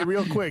 Wait,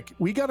 real quick.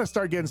 We got to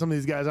start getting some of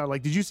these guys out.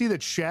 Like, did you see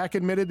that Shaq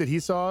admitted that he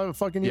saw a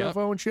fucking Yep.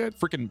 UFO and shit?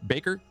 Freaking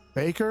Baker.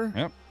 Baker?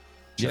 Yep.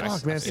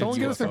 Fuck, man. It's Someone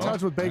get us in UFO.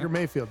 touch with Baker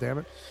Mayfield, damn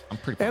it. I'm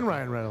pretty. And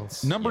Ryan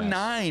Reynolds. Number Yes.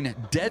 9,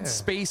 Dead Yeah.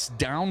 Space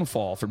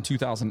Downfall from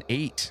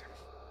 2008.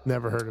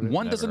 Never heard of it.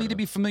 One doesn't heard need to of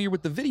be familiar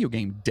with the video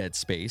game Dead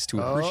Space to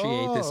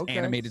appreciate this okay.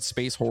 animated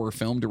space horror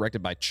film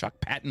directed by Chuck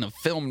Patton of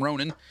Film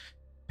Ronin.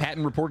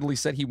 Patton reportedly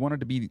said he wanted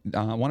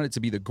it to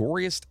be the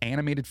goriest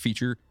animated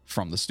feature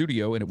from the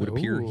studio, and it would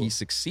appear he Ooh.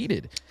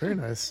 succeeded. Very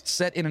nice.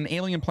 Set in an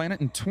alien planet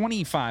in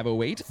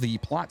 2508, the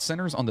plot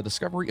centers on the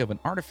discovery of an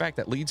artifact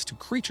that leads to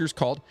creatures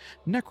called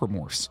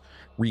necromorphs,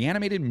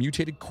 reanimated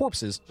mutated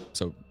corpses,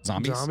 so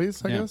zombies.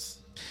 Zombies, I Yeah. guess.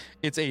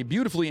 It's a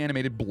beautifully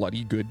animated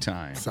bloody good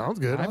time. Sounds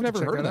good. I'll I've have to never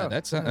check heard of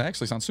that. out. That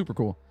actually sounds super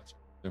cool.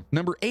 Yeah.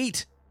 Number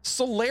 8,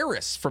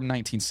 Solaris from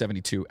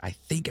 1972. I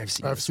think I've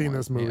seen. I've seen one.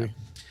 this movie. Yeah.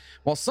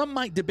 While some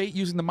might debate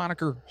using the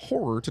moniker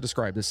horror to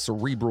describe this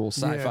cerebral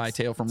sci-fi it's-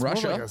 tale from it's more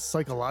Russia, like a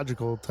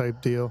psychological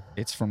type deal.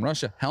 it's from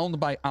Russia,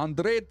 helmed by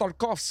Andrei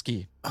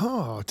Tarkovsky.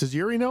 Oh, does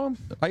Yuri know him?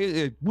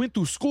 I went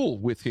to school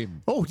with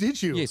him. Oh,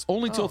 did you? Yes,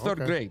 only till Oh, third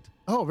okay. grade.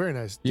 Oh, very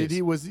nice. Yes.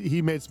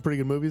 He made some pretty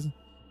good movies?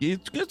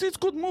 It's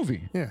good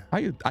movie. Yeah.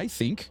 I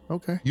think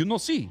Okay.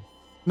 see.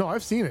 No,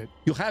 I've seen it.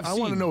 You have I seen.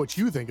 want to know what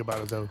you think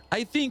about it, though.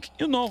 I think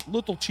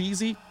little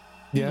cheesy.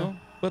 Yeah.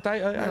 But I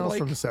That was like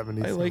from the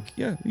 70s. I so-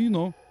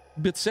 like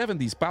bit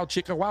 70s pow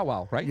chicka wow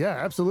wow, right? Yeah,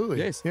 absolutely.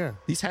 Yes. Yeah.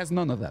 This has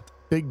none of that.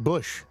 Big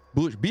bush.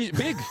 Bush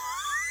big.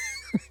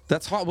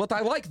 That's what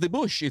I like. The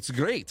bush. It's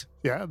great.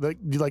 Yeah. Do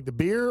you like the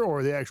beer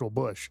or the actual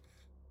bush?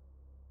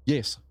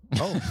 Yes.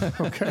 Oh,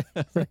 okay.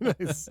 Very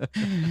nice.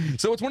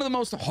 So it's one of the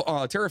most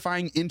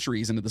terrifying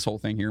entries into this whole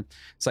thing here.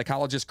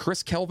 Psychologist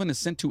Chris Kelvin is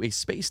sent to a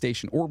space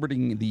station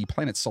orbiting the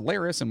planet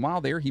Solaris, and while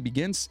there, he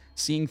begins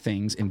seeing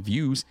things and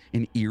views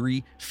an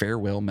eerie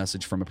farewell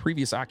message from a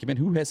previous occupant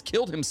who has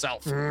killed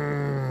himself.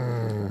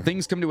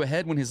 Things come to a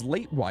head when his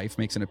late wife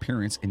makes an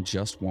appearance and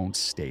just won't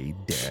stay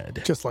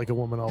dead. Just like a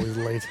woman always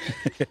late.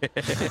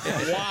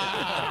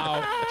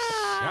 Wow.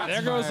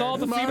 There goes all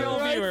the Am I female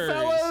right, viewers.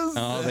 fellas?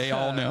 Oh, they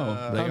all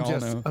know. They all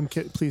know. I'm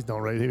kidding. Please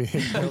don't write me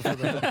hate mail for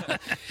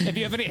that. If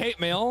you have any hate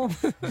mail,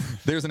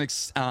 There's an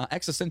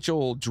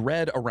existential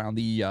dread around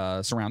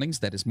the surroundings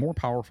that is more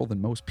powerful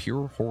than most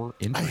pure horror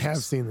I entries. have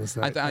seen this.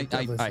 I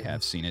definitely seen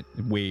have seen it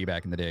way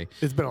back in the day. it.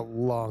 It's been a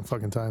long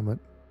fucking time, but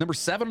Number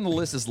 7 on the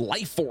list is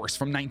Life Force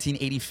from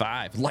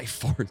 1985. Life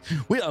Force.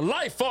 We are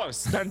Life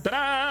Force. Dun,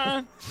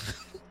 dun,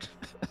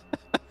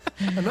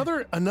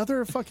 dun.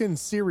 another fucking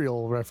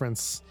serial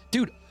reference.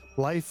 Dude,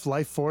 Life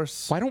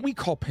Force. why don't we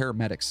call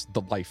paramedics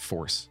the Life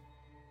Force?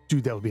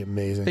 Dude, that would be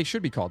amazing. They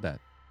should be called that.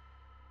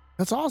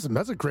 That's awesome.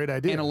 That's a great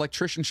idea. And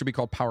electricians should be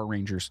called Power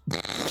Rangers. I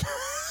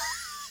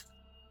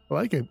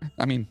like it.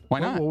 I mean, why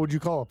What- not? What would you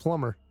call a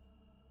plumber?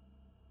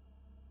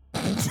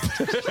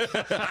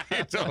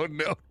 I don't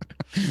know.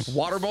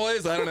 Water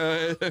boys? I don't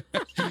know.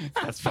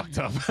 That's fucked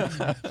up.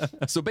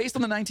 So, based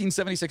on the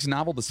 1976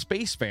 novel The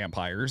Space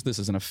Vampires, this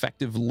is an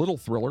effective little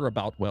thriller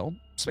about, well,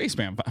 space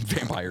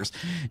vampires,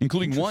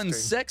 including one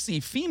Interesting. sexy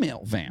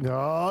female vamp.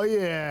 Oh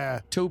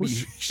yeah, Toby.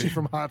 Was she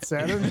from Hot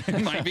Saturn?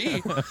 Might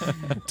be.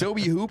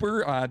 Toby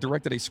Hooper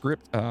directed a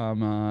script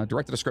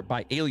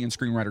by alien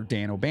screenwriter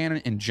Dan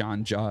O'Bannon and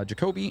John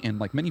Jacoby, and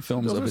like many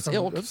films of its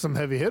ilk. Those are some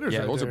heavy hitters. Yeah,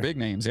 right those there. are big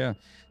names. Yeah.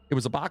 It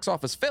was a box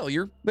office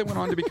failure that went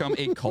on to become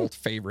a cult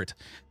favorite.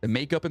 The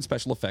makeup and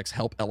special effects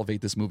help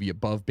elevate this movie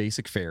above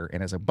basic fare.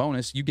 And as a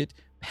bonus, you get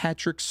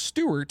Patrick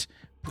Stewart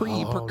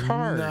pre-Picard.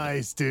 Oh,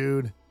 nice,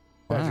 dude.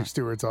 Wow. Patrick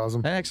Stewart's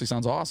awesome. That actually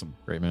sounds awesome.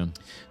 Great man.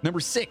 Number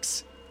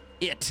 6,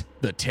 It,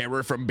 The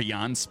Terror from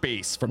Beyond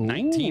Space from Ooh.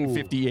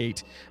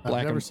 1958.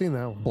 I've never seen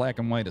that one. Black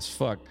and white as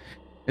fuck.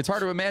 It's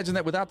hard to imagine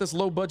that without this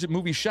low-budget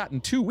movie shot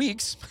in 2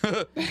 weeks,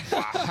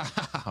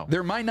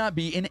 there might not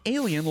be an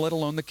Alien, let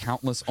alone the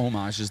countless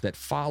homages that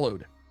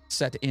followed.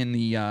 set in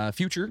the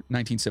future,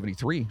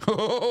 1973.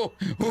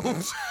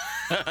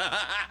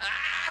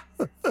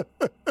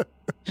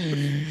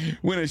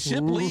 When a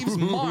ship leaves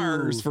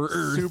Mars for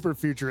Earth, Super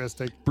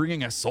futuristic.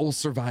 bringing a sole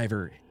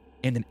survivor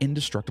and an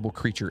indestructible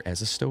creature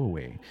as a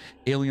stowaway.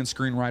 Alien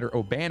screenwriter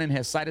O'Bannon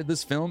has cited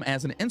this film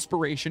as an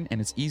inspiration,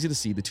 and it's easy to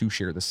see the two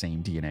share the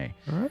same DNA.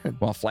 All right.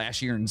 While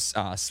flashier and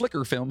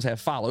slicker films have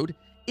followed,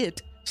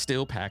 it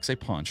still packs a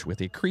punch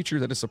with a creature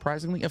that is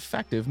surprisingly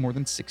effective more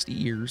than 60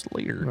 years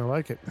later. I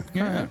like it.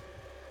 Yeah.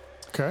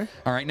 Okay.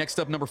 All right, next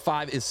up, number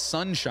 5 is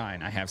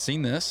Sunshine. I have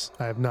seen this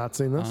I have not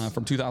seen this.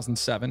 from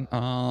 2007.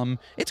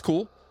 It's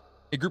cool.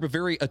 A group of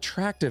very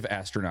attractive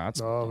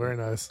astronauts. Oh, very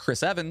nice.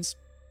 Chris Evans.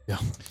 Yeah,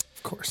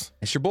 of course.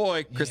 It's your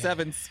boy, Chris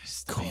Evans.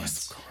 Of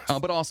course.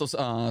 But also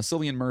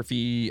Cillian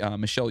Murphy,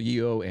 Michelle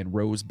Yeoh, and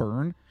Rose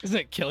Byrne. Isn't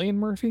it Cillian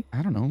Murphy?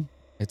 I don't know.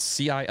 It's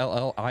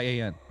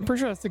Cillian. I'm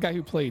pretty sure that's the guy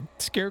who played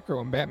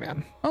Scarecrow in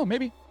Batman. Oh,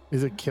 maybe.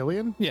 Is it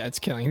Killian? Yeah, it's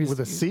Cillian. He's- With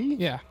a C?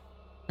 Yeah.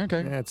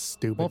 Okay. That's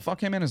stupid. Well,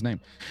 fuck him and his name.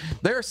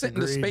 They're sent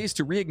into Agreed. space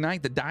to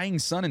reignite the dying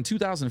sun in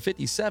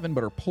 2057,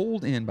 but are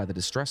pulled in by the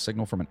distress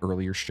signal from an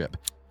earlier ship.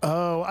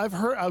 Oh, I've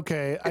heard.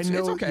 Okay, It's I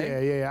know.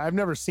 okay. Yeah. I've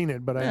never seen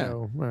it, but I Yeah.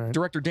 know. All right.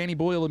 Director Danny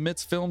Boyle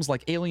admits films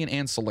like Alien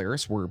and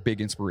Solaris were big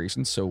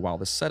inspirations, so while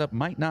the setup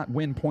might not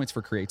win points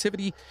for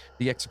creativity,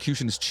 the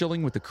execution is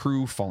chilling, with the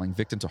crew falling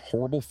victim to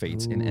horrible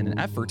fates in an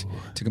effort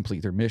to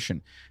complete their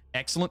mission.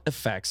 Excellent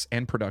effects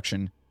and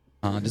production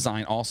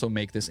design also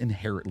make this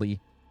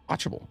inherently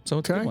watchable. So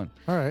it's a Okay. good one.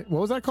 All right.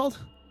 What was that called?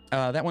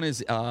 That one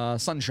is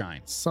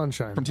Sunshine.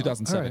 Sunshine From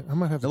 2007. All right, I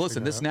might have to Now check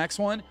listen, that this out. next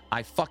one,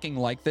 I fucking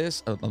like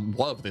this. I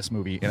love this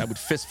movie, and I would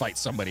fist fight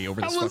somebody over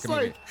this That was fucking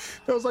like movie.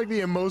 that was like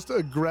the most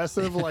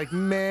aggressive, like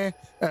meh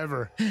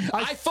ever.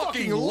 I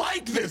fucking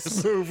like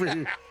this.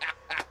 movie.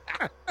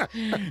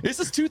 This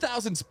is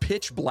 2000's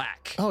Pitch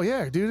Black. Oh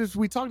yeah, dude.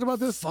 We talked about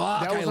this.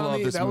 Fuck, that was I on love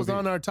the, this That was movie.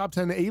 on our top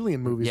 10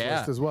 alien movies Yeah.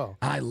 list as well.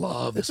 I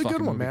love this It's a good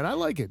fucking one, movie. man. I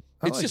like it.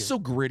 It's just so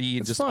gritty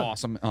and It's just fun.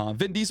 awesome.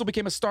 Vin Diesel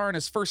became a star in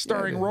his first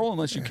starring dude. role,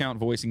 unless you count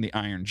voicing the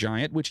Iron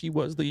Giant, which he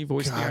was the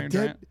voice of the Iron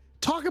Giant.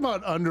 Talk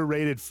about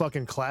underrated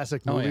fucking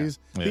classic Oh, yeah. movies.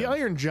 The Yeah.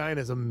 Iron Giant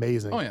is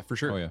amazing. Oh yeah, for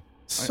sure. Oh yeah.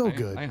 So I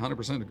good.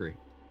 100% agree.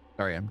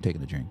 Sorry, I'm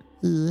taking the drink.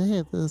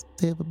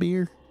 Have a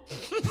beer.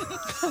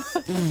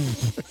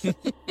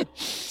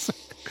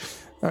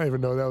 I don't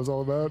even know what that was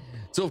all about.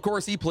 So, of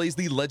course, he plays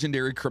the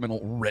legendary criminal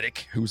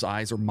Riddick, whose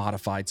eyes are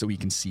modified so he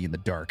can see in the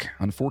dark.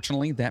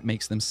 Unfortunately, that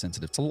makes them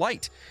sensitive to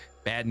light.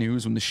 Bad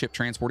news when the ship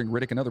transporting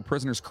Riddick and other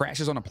prisoners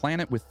crashes on a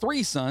planet with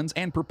 3 suns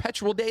and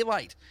perpetual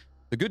daylight.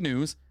 The good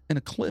news, an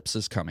eclipse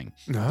is coming.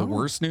 The No.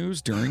 worst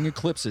news, during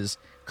eclipses,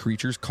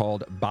 creatures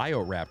called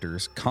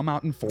bioraptors come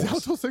out in Is that what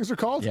force. those things are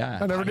called? Yeah.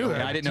 I never knew that.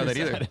 Yeah, I didn't know that I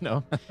either. didn't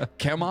know.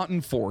 Come out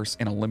in force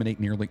and eliminate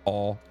nearly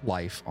all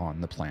life on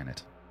the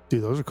planet.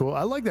 Dude, those are cool.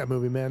 I like that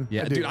movie, man.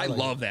 Yeah, do. dude, I like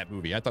love that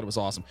movie. I thought it was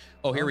awesome.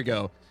 Oh, here we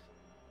go.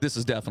 This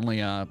is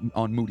definitely on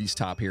Moody's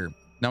top here.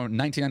 Now,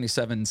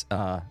 1997's,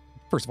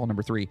 first of all,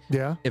 number 3, it.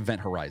 Yeah.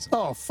 Event Horizon.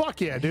 Oh,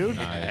 fuck yeah, dude.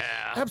 Nice.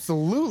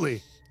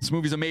 Absolutely. This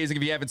movie's amazing.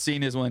 If you haven't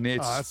seen this one,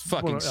 it's that's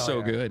fucking one of- so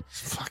yeah. good.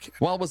 Fuck it.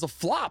 While it was a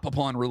flop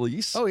upon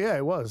release, Oh, yeah,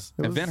 it was.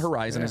 It was- Event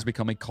Horizon yeah. has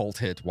become a cult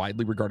hit,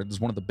 widely regarded as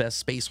one of the best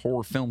space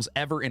horror films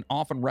ever and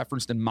often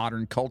referenced in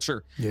modern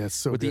culture. Yeah, it's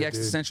so With good, the dude.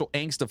 existential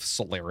angst of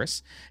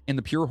Solaris and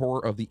the pure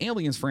horror of the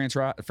Aliens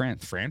franchise.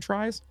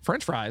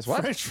 French fries?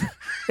 What?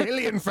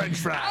 Alien French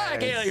fries. I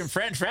like alien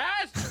French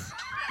fries.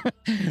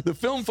 The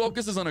film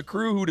focuses on a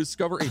crew who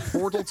discover a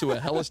portal to a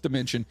hellish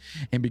dimension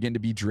and begin to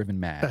be driven A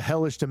mad.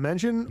 hellish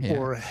dimension Yeah.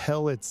 or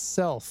hell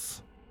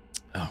itself?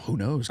 Oh, who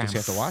knows? Guess you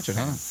have to watch it,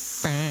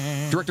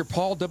 huh? Director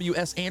Paul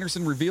W.S.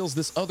 Anderson reveals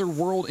this other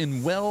world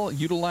in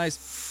well-utilized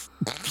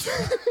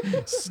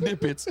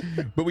snippets,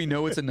 but we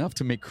know it's enough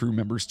to make crew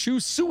members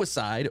choose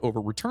suicide over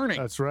returning.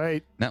 That's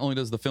right. Not only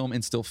does the film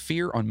instill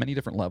fear on many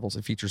different levels,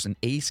 it features an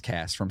ace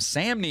cast from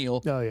Sam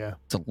Neill Oh, yeah.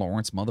 to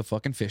Lawrence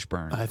motherfucking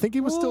Fishburne. I think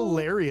he was still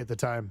Larry at the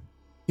time.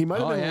 He might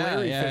have been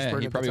Larry Fishburne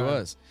he at probably the time.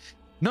 was.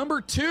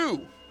 Number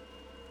 2,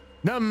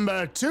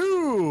 Number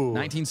 2.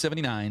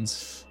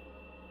 1979's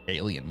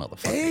Alien,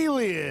 motherfucker.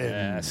 Alien.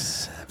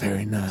 Yes.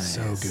 Very nice.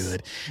 So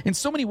good. In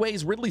so many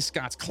ways, Ridley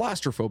Scott's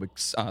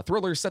claustrophobic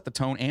thriller set the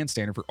tone and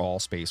standard for all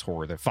space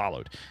horror that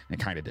followed. And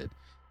it kind of did.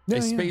 Yeah,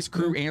 a yeah, space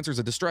crew answers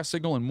a distress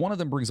signal, and one of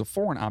them brings a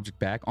foreign object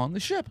back on the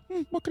ship.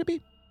 What could it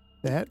be?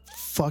 That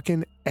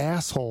fucking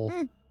asshole.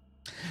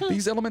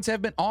 These elements have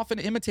been often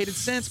imitated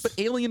since, but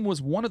Alien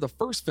was one of the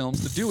first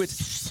films to do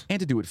it, and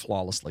to do it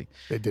flawlessly.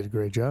 They did a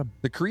great job.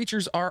 The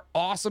creatures are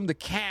awesome. The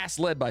cast,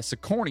 led by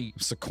Sigourney.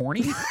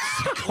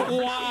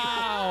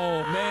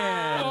 Wow,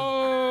 man.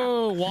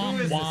 Oh,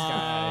 womp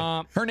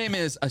womp. Her name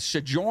is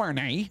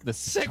Sigourney. The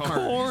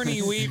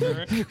Sigourney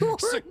Weaver.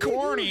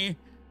 Sigourney.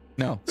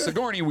 No,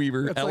 Sigourney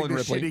Weaver. That's Ellen like the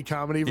Ripley. shitty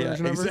comedy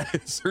version of her.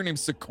 exactly. Her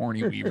name's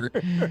Sigourney Weaver.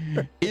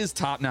 Is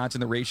top notch,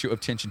 and the ratio of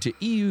tension to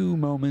EU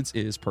moments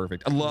is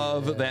perfect. I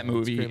love that it's a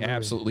movie. great movie.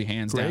 Absolutely,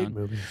 hands Great down.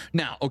 movie.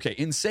 Now, okay,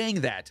 in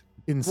saying that,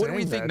 In what do we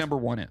saying think that- number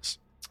 1 is?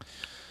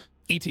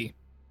 E.T.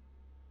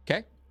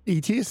 Okay.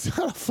 E.T. is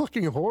not a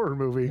fucking horror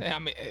movie. I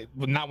mean,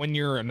 not when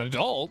you're an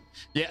adult.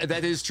 Yeah,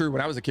 that is true.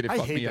 When I was a kid, it I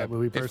fucked hate me that up.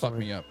 movie It fucked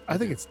personally. me up. I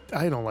think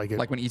I don't like it.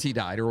 like when E.T.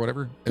 died or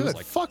whatever. It Good, was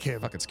like fuck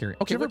him. fucking scary.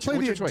 Did Okay, you ever what's play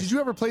your choice? Did you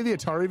ever play the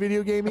Atari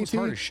video game? That was E.T.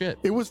 hard as shit.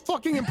 It was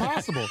fucking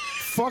impossible.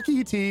 Fuck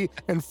E.T.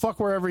 and fuck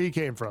wherever he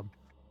came from.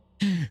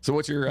 So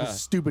what's your? His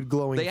stupid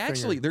glowing. They finger.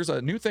 actually, there's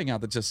a new thing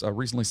out that just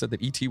recently said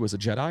that E.T. was a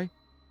Jedi.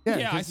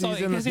 Yeah, I saw it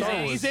because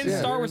he's in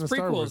Star Wars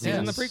prequels. He's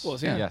in the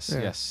prequels. Yeah.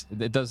 Yes.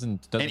 It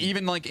doesn't. And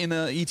even like in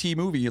the E.T.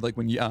 movie, like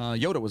when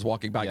Yoda was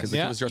walking by, because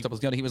Yes. he was dressed up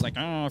as Yoda, he was like,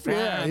 oh,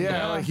 friend.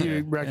 Yeah, like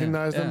he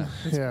recognized him.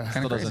 Yeah.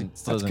 Still crazy.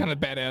 doesn't Kind of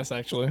badass,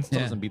 actually.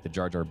 still doesn't beat the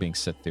Jar Jar Binks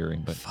Sith theory,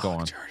 but go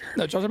on.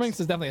 No, Jar Jar Binks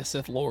is definitely a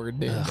Sith Lord,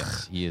 dude.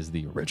 Yes, he is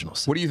the original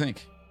Sith. What do you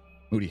think,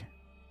 Moody?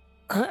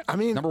 I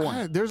mean, Number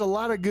one. there's a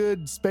lot of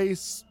good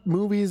space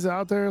movies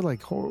out there,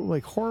 like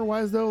horror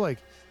wise though. Like,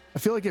 I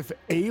feel like if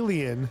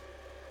Alien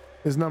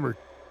is number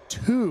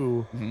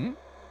 2, Mm-hmm.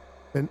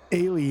 then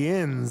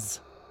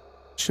Aliens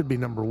should be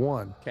number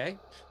 1 Okay.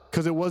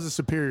 because it was a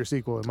superior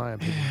sequel in my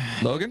opinion.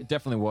 Logan? It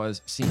definitely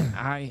was. See,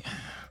 I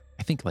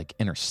think like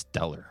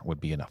Interstellar would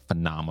be a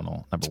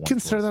phenomenal number one.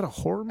 Consider choice. that a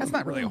horror movie? That's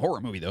not really a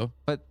horror movie, though.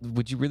 But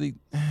would you really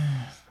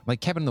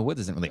like Cabin in the Woods?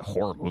 Isn't really a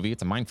horror movie.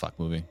 It's a mindfuck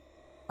movie.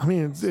 I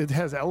mean, it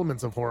has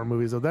elements of horror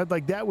movies, though.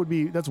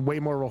 That's way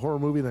more of a horror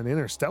movie than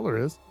Interstellar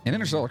is. And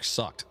Interstellar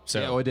sucked. So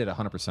Yeah, it did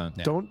 100%.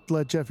 Yeah. Don't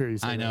let Jeff hear you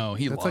say I know.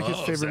 He That's loves like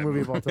his favorite that movie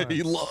of all time.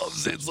 He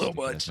loves it so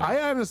much.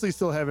 I honestly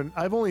still haven't.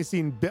 I've only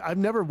seen. I've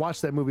never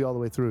watched that movie all the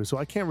way through, so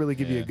I can't really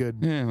give you a Yeah. good.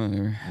 Yeah,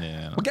 whatever.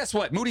 Yeah. Well, guess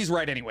what? Moody's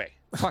right anyway.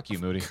 Fuck you,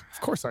 Moody. Of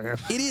course I am.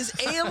 It is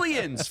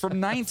Aliens from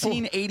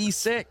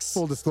 1986.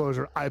 Full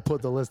disclosure, I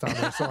put the list on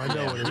there, so I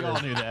know what it We all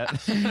is. knew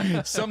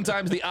that.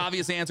 Sometimes the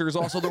obvious answer is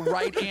also the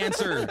right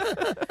answer.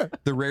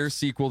 The rare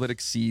sequel that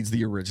exceeds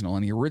the original,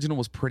 and the original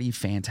was pretty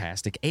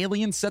fantastic.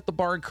 Aliens set the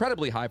bar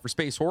incredibly high for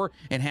space horror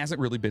and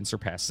hasn't really been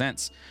surpassed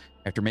since.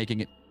 After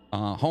making it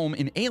home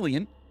in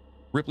Alien,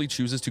 Ripley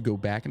chooses to go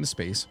back into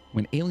space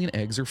when alien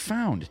eggs are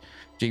found.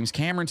 James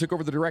Cameron took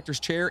over the director's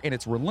chair, and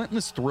it's a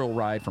relentless thrill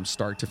ride from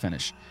start to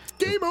finish.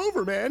 Game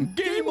over, man.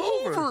 Game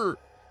over!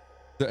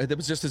 That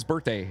was just his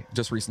birthday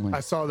just recently. I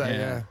saw that.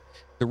 Yeah.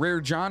 The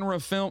rare genre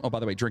film. Oh, by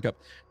the way, drink up.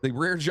 The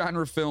rare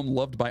genre film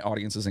loved by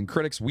audiences and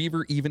critics.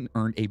 Weaver even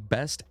earned a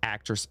Best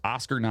Actress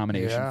Oscar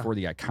nomination Yeah. for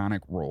the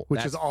iconic role, Which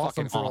That's is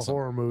awesome fucking for a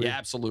horror movie. Yeah,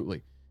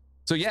 absolutely.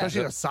 So yeah,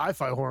 Especially a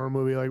sci-fi horror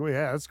movie. Like, well,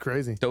 yeah, that's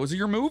crazy. those are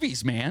your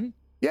movies, man.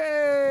 Yay!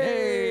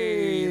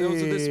 Hey, those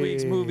are this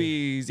week's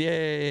movies.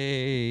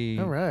 Yay!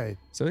 All right.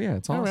 So yeah,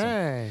 it's All awesome.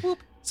 right.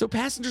 So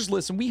passengers,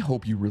 listen. We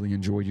hope you really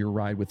enjoyed your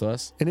ride with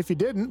us. And if you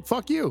didn't,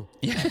 fuck you.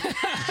 Yeah,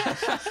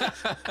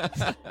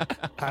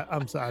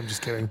 I'm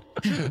just kidding.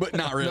 but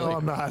not really. No,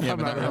 I'm not. Yeah, I'm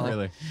but not not really.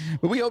 really.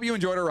 But we hope you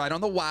enjoyed our ride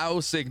on the WOW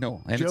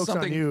signal. And Joke's it's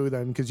something on you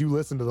then, because you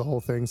listened to the whole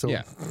thing. So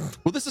Yeah.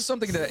 Well, this is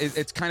something that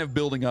it's kind of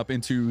building up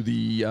into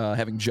the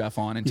having Jeff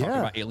on and talking Yeah.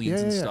 about aliens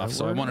Yeah, and yeah, stuff.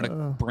 So I we're, wanted to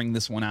bring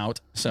this one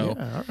out. So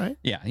yeah, all right.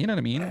 yeah, you know what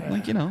I mean?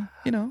 Like, you know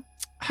what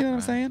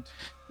I'm saying?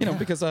 You know,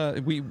 because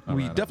we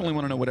definitely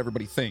want to know what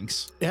everybody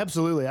thinks.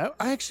 Absolutely. I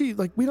actually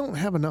like. We don't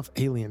have enough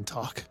alien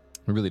talk.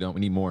 We really don't.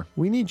 We need more.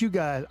 We need you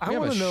guys. I We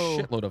have want a to know.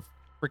 shitload of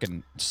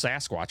freaking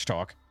Sasquatch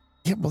talk.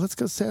 Yeah, well, let's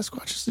go.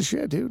 Sasquatch is the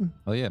shit, dude.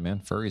 Oh yeah, man.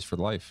 Furries for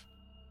life.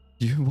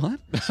 You what?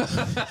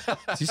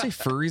 Did you say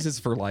furries is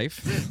for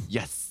life?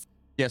 Yes.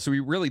 Yeah, so we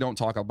really don't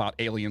talk about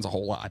aliens a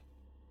whole lot.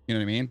 You know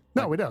what I mean?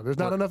 No, Like, we don't. There's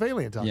not enough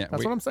alien talk. Yeah,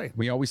 That's what I'm saying.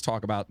 we always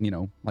talk about,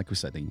 like we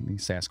said, the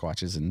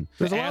Sasquatches and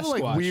There's a lot of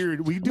like Asquatch.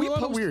 weird. We do We a lot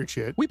of post- weird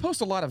shit. we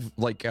post a lot of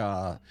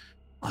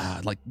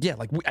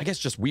I guess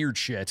just weird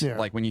shit. Yeah.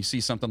 Like when you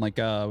see something like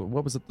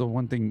what was it? The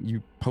one thing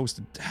you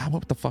posted?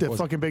 What the fuck The was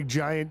fucking big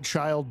giant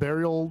child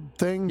burial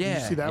thing.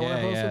 Did you see that one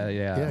I posted?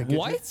 yeah. Get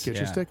What? Get your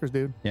Yeah. stickers,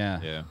 dude. it?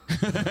 Yeah.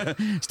 Yeah.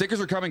 Stickers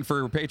are coming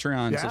for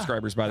Patreon Yeah.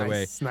 subscribers, by the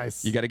way.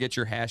 Nice. You got to get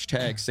your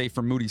hashtag safe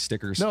from Moody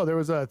stickers. No, there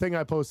was a thing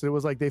I posted. It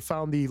was like they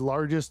found the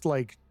largest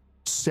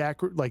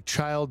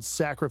child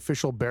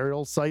sacrificial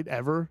burial site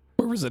ever.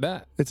 Where was it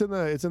at? It's in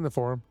the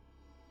forum.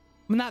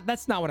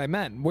 That's not what I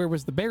meant. Where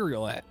was the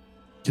burial at?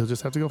 You'll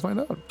just have to go find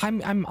out.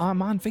 I'm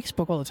on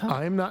Facebook all the time.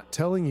 I'm not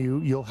telling you.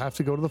 You'll have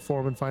to go to the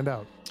forum and find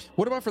out.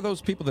 What about for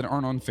those people that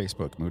aren't on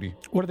Facebook, Moody?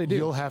 What do they do?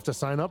 You'll have to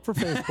sign up for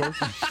Facebook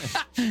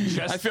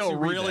I feel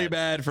really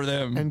bad for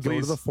them. and go to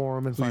Please- the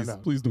forum and find please,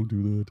 out. please don't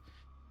do that.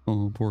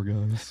 Oh, poor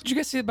guys. Did you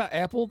guys see about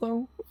Apple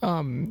though?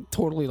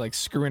 Totally like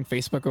screwing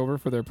Facebook over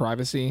for their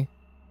privacy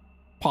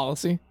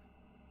policy.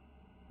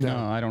 No,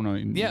 I don't know.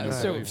 Yeah. what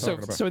So you're so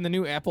talking about. so in the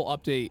new Apple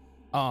update,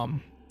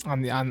 on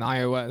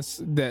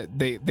iOS, that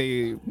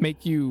they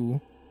make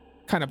you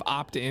kind of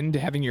opt in to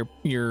having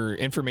your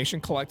information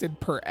collected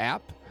per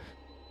app,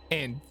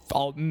 and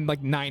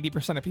like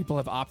 90% of people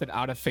have opted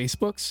out of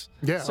Facebook's.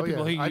 Yeah, So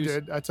people who I use-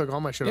 did. I took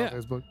all my shit off Yeah.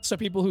 Facebook. So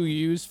people who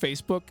use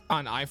Facebook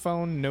on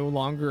iPhone no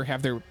longer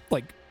have their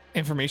like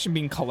information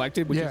being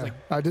collected, which is Yeah, like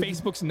I did.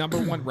 Facebook's number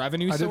one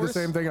revenue I did source. the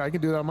same thing. I can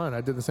do that on mine. I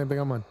did the same thing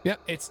on mine. Yeah,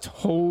 it's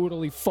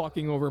totally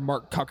fucking over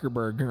Mark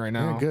Zuckerberg right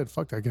now. Yeah, good.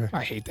 Fuck that guy.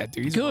 I hate that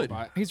dude. He's Good. a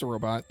robot. He's a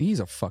robot. He's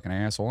a fucking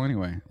asshole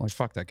anyway. Like,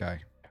 fuck that guy.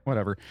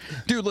 Whatever.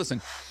 Dude,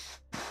 listen.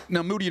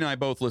 Now, Moody and I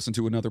both listen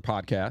to another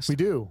podcast. We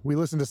do. We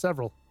listen to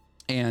several.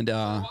 And,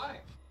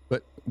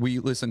 but we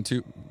listen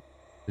to.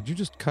 Did you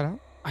just cut out?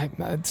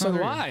 So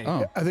do I.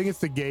 Oh. I think it's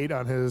the gate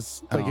on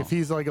his. Like if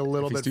he's like a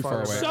little If he's bit too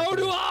far far away. away. So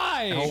do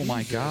I. Oh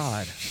my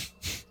God.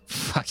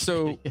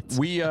 So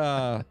we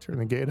Turn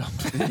the gate up.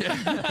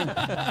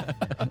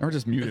 or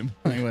just mute him.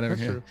 Like, whatever.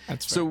 That's yeah. true.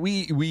 That's So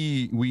we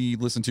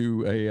listen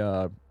to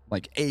a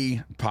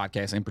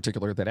podcast in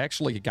particular that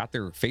actually got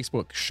their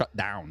Facebook shut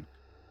down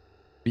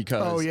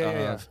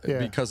because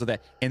because of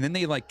that. And then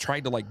they like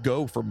tried to like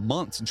go for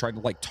months and tried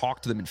to like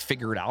talk to them and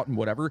figure it out and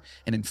whatever.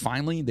 And then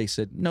finally they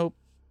said, nope,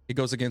 it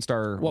goes against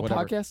our What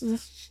whatever. podcast is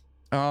this?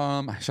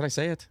 Should I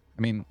say it?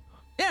 I mean,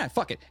 yeah,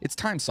 fuck it. It's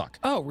Time Suck.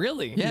 Oh,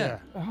 really? Yeah.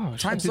 Oh,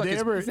 Time Did Suck they is-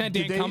 ever? Is that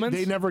did Dan Cummins?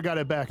 They never got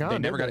it back on. They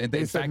never did got it.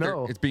 They In said fact,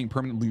 no. it's being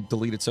permanently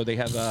deleted. So they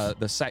have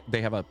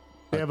they have a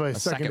second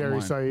secondary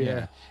one. site. Yeah.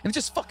 And it's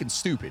just fucking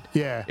stupid.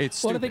 Yeah.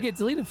 It's What stupid. did they get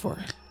deleted for?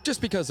 Just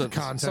because of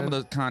Content. some of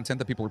the content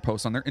that people are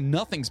posting on there, and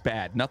nothing's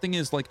bad. Nothing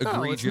is like No,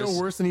 egregious. it's no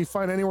worse than you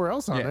find anywhere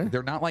else on Yeah, there.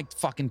 they're not like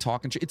fucking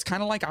talking shit. It's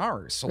kind of like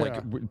ours. So like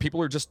Yeah.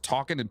 people are just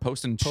talking and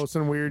posting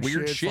Weird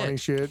shit, funny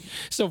shit.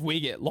 So if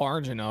we get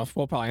large enough,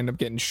 we'll probably end up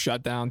getting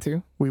shut down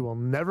too. We will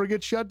never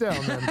get shut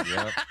down. Then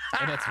Yep.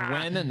 And it's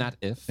when, not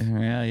if.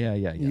 Yeah.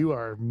 you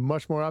are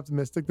much more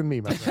optimistic than me,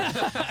 my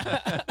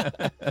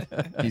friend.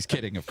 He's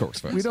kidding, of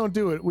course, folks. We don't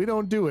do it. We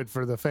don't do it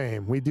for the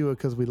fame. We do it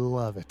because we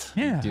love it,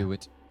 Yeah. Do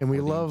it. and we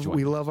for the love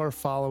enjoyment. our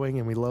following,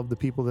 and we love the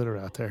people that are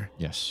out there.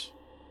 Yes.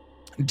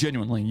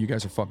 Genuinely, you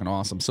guys are fucking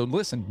awesome. So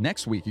listen,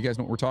 next week, you guys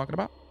know what we're talking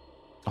about?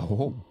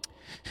 Oh.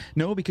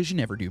 No, because you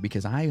never do,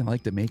 because I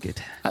like to make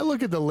it. I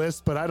look at the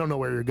list, but I don't know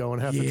where you're going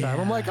half the time.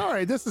 I'm like, all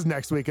right, this is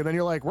next week, and then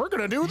you're like, we're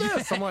gonna do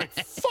this. I'm like,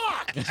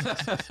 fuck.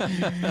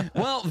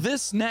 Well,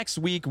 this next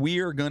week, we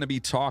are going to be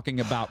talking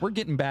about, we're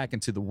getting back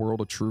into the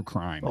world of true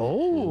crime.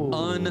 Oh,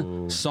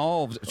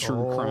 Unsolved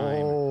true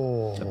crime.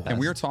 Oh, And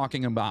we're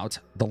talking about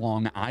the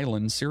Long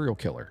Island serial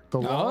killer. the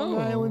Long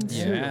Island.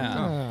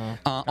 yeah.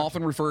 serial.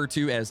 Often referred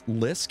to as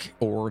Lisk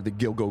or the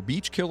Gilgo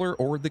Beach Killer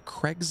or the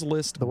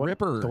Craigslist The what?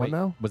 Ripper. The what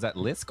now? Was that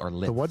Lisk or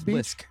Lift? The what beach?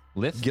 Lisk.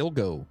 Lift?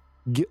 Gilgo.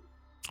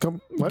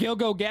 What?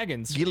 Gilgo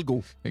Gaggins.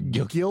 Gilgo.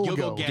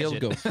 Gilgo.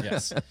 Gilgo.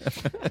 Yes.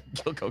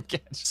 Gilgo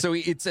Gadget. So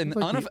it's an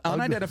Like the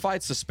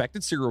unidentified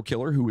suspected serial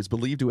killer who is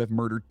believed to have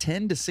murdered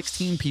 10 to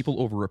 16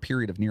 people over a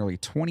period of nearly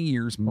 20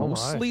 years, my.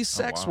 mostly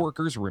sex wow.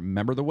 workers.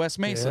 Remember the West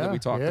Mesa that we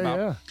talked about?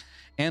 Yeah.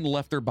 And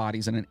left their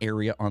bodies in an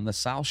area on the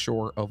south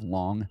shore of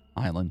Long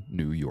Island,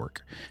 New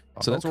York.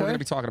 So that's what we're Okay. going to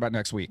be talking about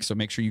next week. So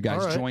make sure you guys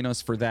All right. join us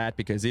for that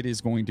because it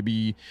is going to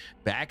be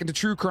back into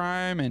true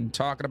crime and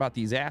talking about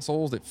these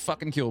assholes that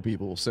fucking kill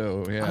people.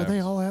 So, yeah. Are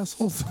they all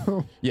assholes?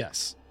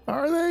 Yes.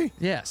 Are they?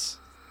 Yes.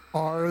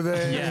 Are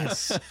they?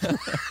 Yes.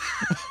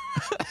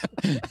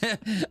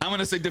 I'm going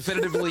to say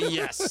definitively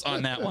yes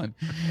on that one.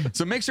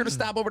 So make sure to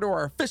stop over to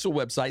our official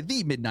website,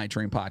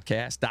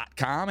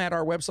 themidnighttrainpodcast.com. At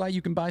our website,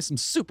 you can buy some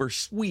super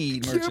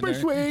sweet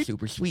merchandise.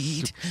 Super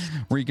sweet.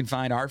 Where you can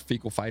find our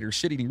Fecal Fighters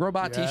shit-eating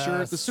robot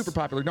t-shirt, the Yes. super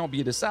popular Don't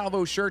Be a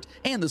DeSalvo shirt,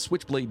 and the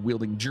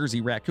Switchblade-wielding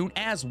Jersey Raccoon,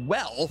 as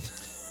well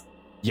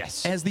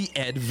Yes. as the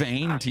Ed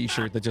Vane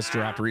t-shirt that just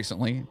dropped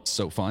recently.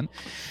 So fun.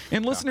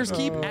 And listeners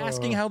keep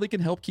asking how they can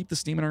help keep the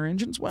steam in our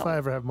engines. If Well, I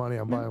ever have money,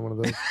 I'm buying one of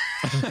those.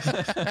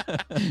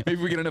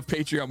 maybe we get enough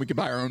Patreon, we can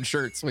buy our own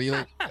shirts. What do you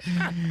think?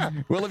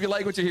 Well, if you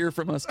like what you hear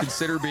from us,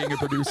 consider being a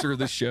producer of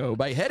the show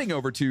by heading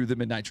over to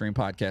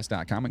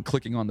themidnighttrainpodcast.com and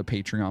clicking on the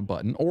Patreon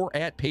button or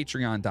at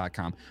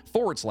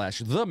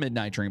patreon.com/The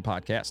Midnight Train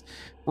Podcast.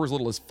 For as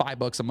little as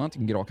 $5 a month, you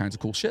can get all kinds of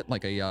cool shit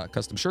like a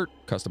custom shirt,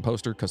 custom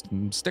poster,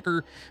 custom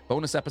sticker,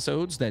 bonus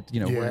episodes that, we're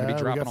going to Yeah, be we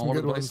dropping got some all over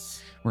good the place.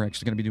 ones. We're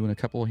actually going to be doing a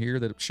couple here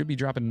that should be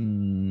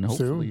dropping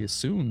hopefully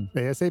soon.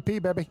 ASAP,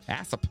 baby.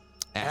 ASAP.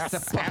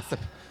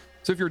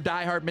 So if you're a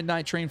diehard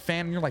Midnight Train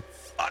fan and you're like,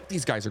 fuck,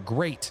 these guys are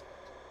great.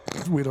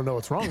 We don't know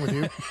what's wrong with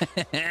you.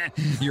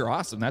 You're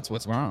awesome. That's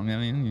what's wrong. I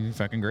mean, you're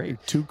fucking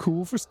great. Too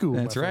cool for school.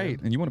 That's my right.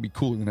 friend. And you want to be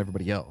cooler than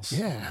everybody else.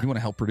 Yeah. You want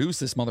to help produce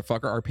this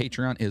motherfucker. Our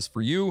Patreon is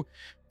for you.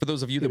 For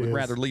those of you that It would is.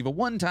 rather leave a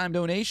one-time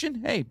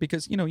donation, hey,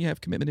 because, you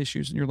have commitment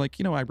issues and you're like,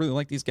 I really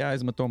like these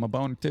guys. I'm going to throw them a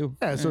bone or two.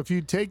 Yeah. So if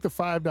you take the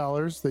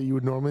 $5 that you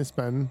would normally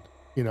spend,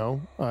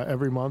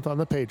 every month on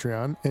the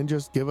Patreon and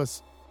just give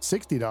us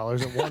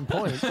 $60 at one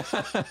point,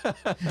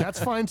 that's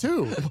fine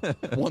too.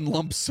 One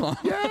lump sum.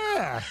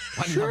 Yeah.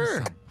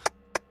 Sure.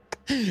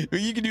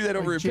 You can do that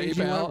over Like at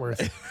J.G. PayPal.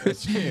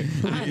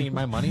 Wentworth. I need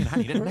my money and I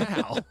need it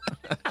now.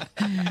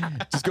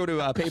 Just go to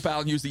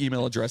PayPal and use the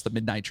email address,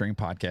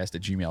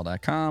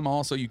 themidnighttrainpodcast@gmail.com.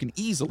 Also, you can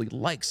easily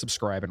like,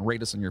 subscribe, and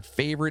rate us on your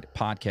favorite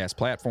podcast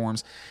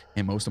platforms.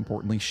 And most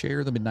importantly,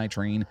 share the Midnight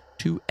Train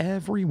to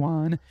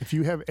everyone. If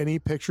you have any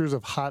pictures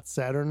of hot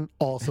Saturn,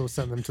 also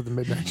send them to the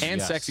Midnight. And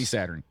Yes. Sexy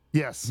Saturn.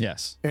 Yes.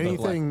 Yes.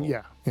 Anything.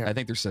 Yeah. I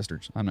think they're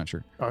sisters. I'm not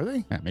sure. Are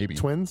they? Yeah, maybe.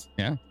 Twins?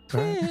 Yeah.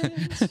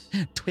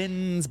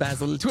 Twins,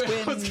 Basil. Twins.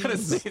 I was going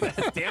to say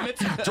that. Damn it.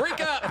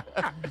 Drink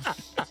up.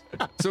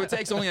 So it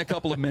takes only a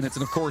couple of minutes.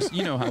 And of course,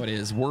 you know how it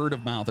is. Word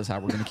of mouth is how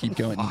we're going to keep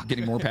going, and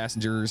getting more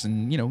passengers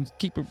and,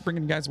 keep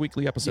bringing you guys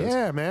weekly episodes.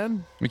 Yeah,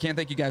 man. We can't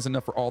thank you guys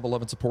enough for all the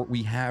love and support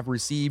we have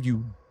received.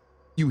 You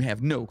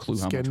have no clue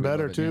how much Getting we love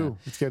better, it. too.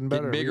 Yeah. It's getting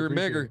better. Getting bigger We and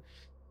appreciate bigger. it.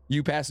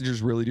 You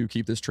passengers really do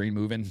keep this train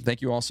moving.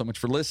 Thank you all so much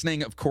for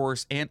listening, of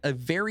course. And a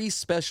very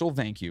special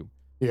thank you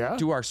Yeah.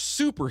 to our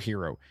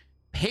superhero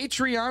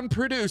Patreon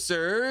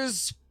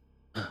producers.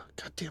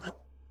 God damn it.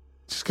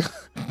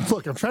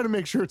 Look, I'm trying to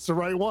make sure it's the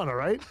right one, all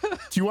right?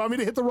 Do you want me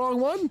to hit the wrong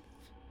one?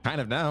 Kind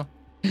of now.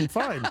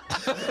 Fine.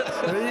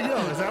 There you go.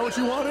 Is that what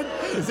you wanted?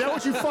 Is that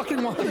what you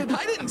fucking wanted?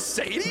 I didn't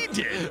say it, he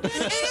did.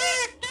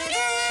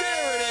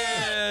 There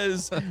it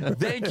is.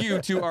 Thank you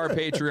to our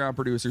Patreon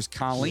producers,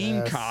 Colleen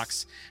Yes.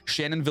 Cox,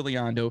 Shannon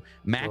Villiando,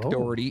 Mac Oh,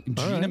 Doherty, all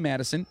Gina right.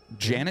 Madison,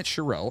 Janet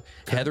Sherrill,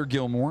 Heather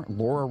Gilmore,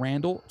 Laura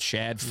Randall,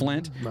 Chad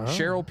Flint, Wow.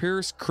 Cheryl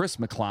Pierce, Chris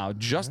McLeod,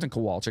 Justin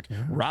Kowalczyk,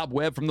 Rob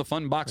Webb from the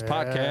Fun Box Yeah.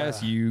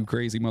 Podcast, you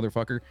crazy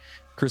motherfucker,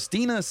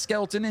 Christina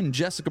Skelton and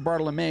Jessica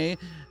Bartolome,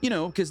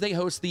 because they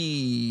host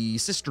the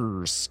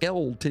Sister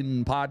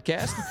Skeleton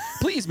Podcast.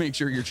 Please make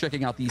sure you're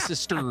checking out the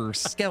Sister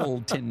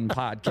Skeleton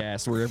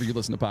Podcast wherever you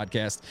listen to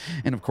podcasts.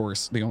 And of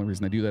course, the only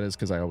reason I do that is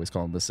because I always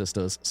call them the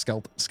Sisters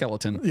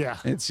Skeleton. Yeah.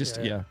 It's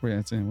just, Yeah.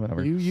 it's,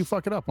 whatever. You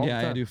fuck it up all the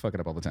Yeah, time. I do fuck it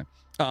up all the time.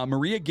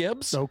 Maria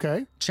Gibbs,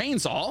 Okay.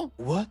 Chainsaw,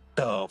 What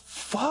the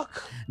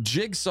fuck?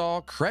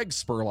 Jigsaw, Craig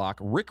Spurlock,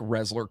 Rick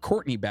Resler,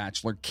 Courtney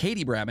Batchelor,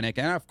 Katie Brabennick,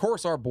 and of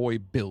course our boy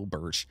Bill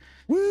Birch.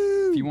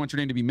 Woo! If you want your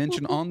name to be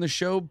mentioned on the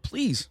show,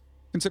 please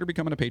consider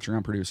becoming a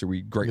Patreon producer.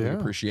 We greatly Yeah.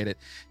 appreciate it.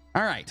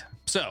 All right.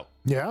 So,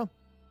 Yeah.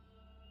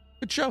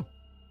 good show.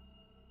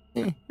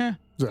 It's all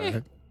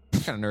right.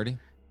 Kind of nerdy.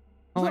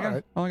 All I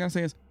It's all right. gotta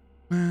say is,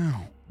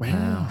 wow.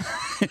 Wow.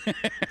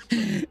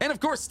 And of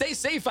course, stay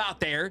safe out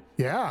there.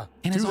 Yeah.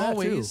 And do as that, too.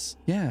 always,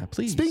 yeah,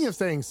 please. Speaking of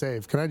staying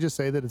safe, can I just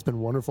say that it's been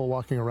wonderful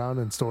walking around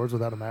in stores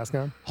without a mask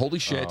on? holy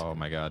shit. Oh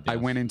my God. I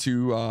yes. went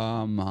into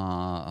I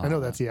know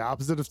that's the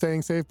opposite of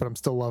staying safe, but I'm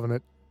still loving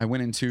it. I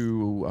went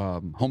into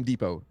Home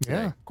Depot today.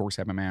 Yeah. Of course,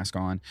 had my mask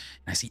on. And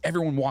I see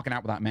everyone walking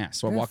out without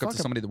masks. So I Yeah, walk up fuck to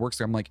 'em. somebody that works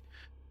there. I'm like,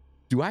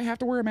 do I have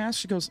to wear a mask?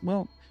 She goes,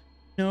 well,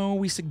 no,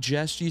 we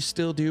suggest you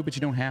still do, but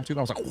you don't have to.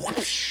 I was like,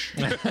 whoosh.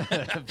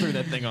 Threw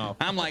that thing off.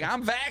 I'm like,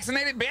 I'm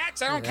vaccinated,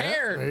 bitch. I don't Yeah,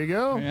 care. There you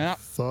go. Yeah.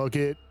 Fuck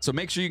it. So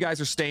make sure you guys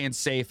are staying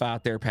safe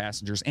out there,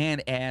 passengers.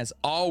 And as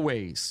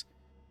always,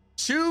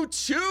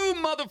 choo-choo,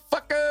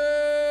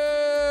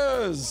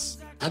 motherfuckers.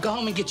 Now go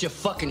home and get your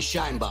fucking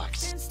shine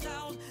box.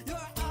 Your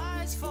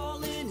eyes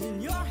fall in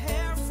and your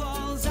hair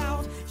falls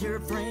out. Your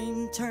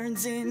brain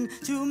turns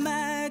into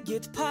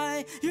maggot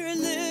pie. Your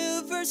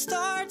liver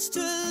starts to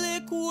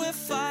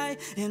liquefy.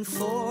 And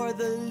for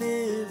the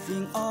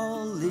living,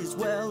 all is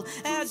well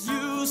as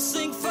you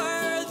sink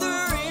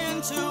further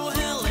into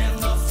hell. And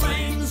the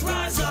flames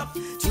rise up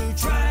to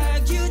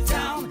drag you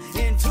down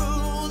into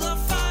the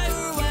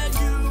fire where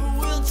you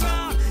will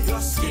drown.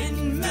 Your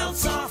skin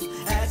melts off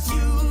as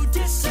you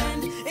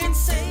descend, and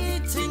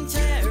Satan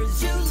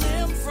tears you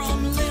limb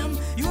from limb.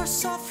 Your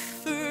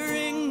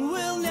suffering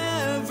will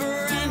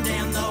never end,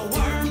 and the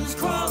worms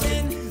crawl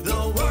in,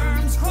 the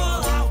worms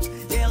crawl out.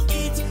 They'll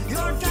eat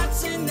your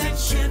guts and then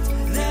shit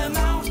them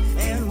out.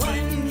 And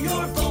when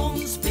your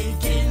bones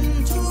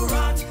begin to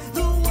rot,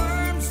 the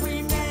worms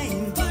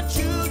remain, but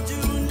you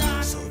do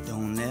not. So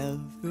don't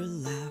ever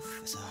laugh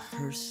as a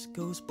hearse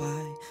goes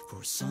by,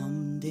 for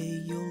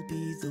someday you'll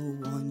be the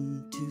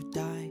one to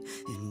die.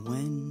 And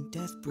when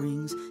death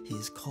brings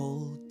his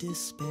cold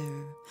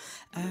despair,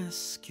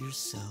 ask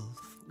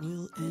yourself,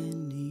 will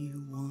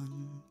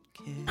anyone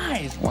care?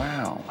 Nice.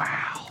 Wow.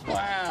 Wow.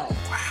 Wow.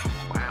 Wow.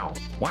 Wow.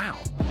 Wow.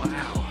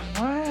 Wow.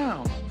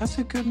 Wow. That's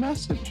a good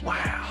message.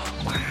 Wow.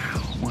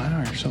 Wow.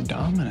 Wow. You're so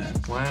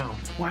dominant. Wow.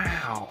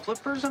 Wow.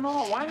 Flippers and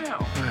all. Wow.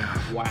 Wow.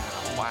 Wow.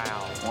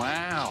 Wow.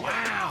 Wow.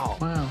 Wow.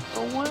 Wow.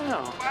 Oh,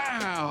 wow.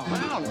 Wow.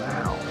 Wow. Wow.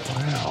 Wow.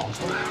 Wow.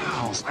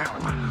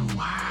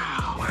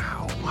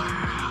 Wow.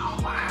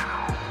 Wow.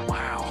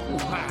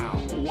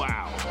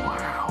 Wow.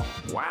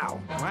 Wow.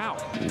 Wow. Wow.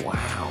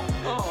 Wow.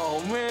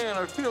 Oh man,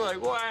 I feel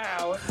like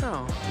wow.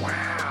 Wow.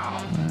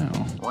 Wow.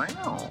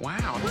 Wow.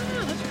 Wow.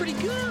 That's pretty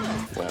good.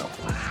 Wow.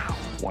 Wow.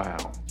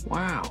 Wow.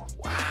 Wow.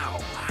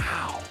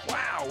 Wow.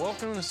 Wow.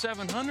 Welcome to the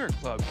 700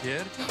 Club,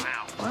 kid.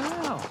 Wow.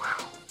 Wow.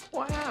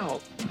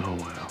 Wow. Oh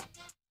wow.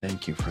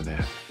 Thank you for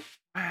that.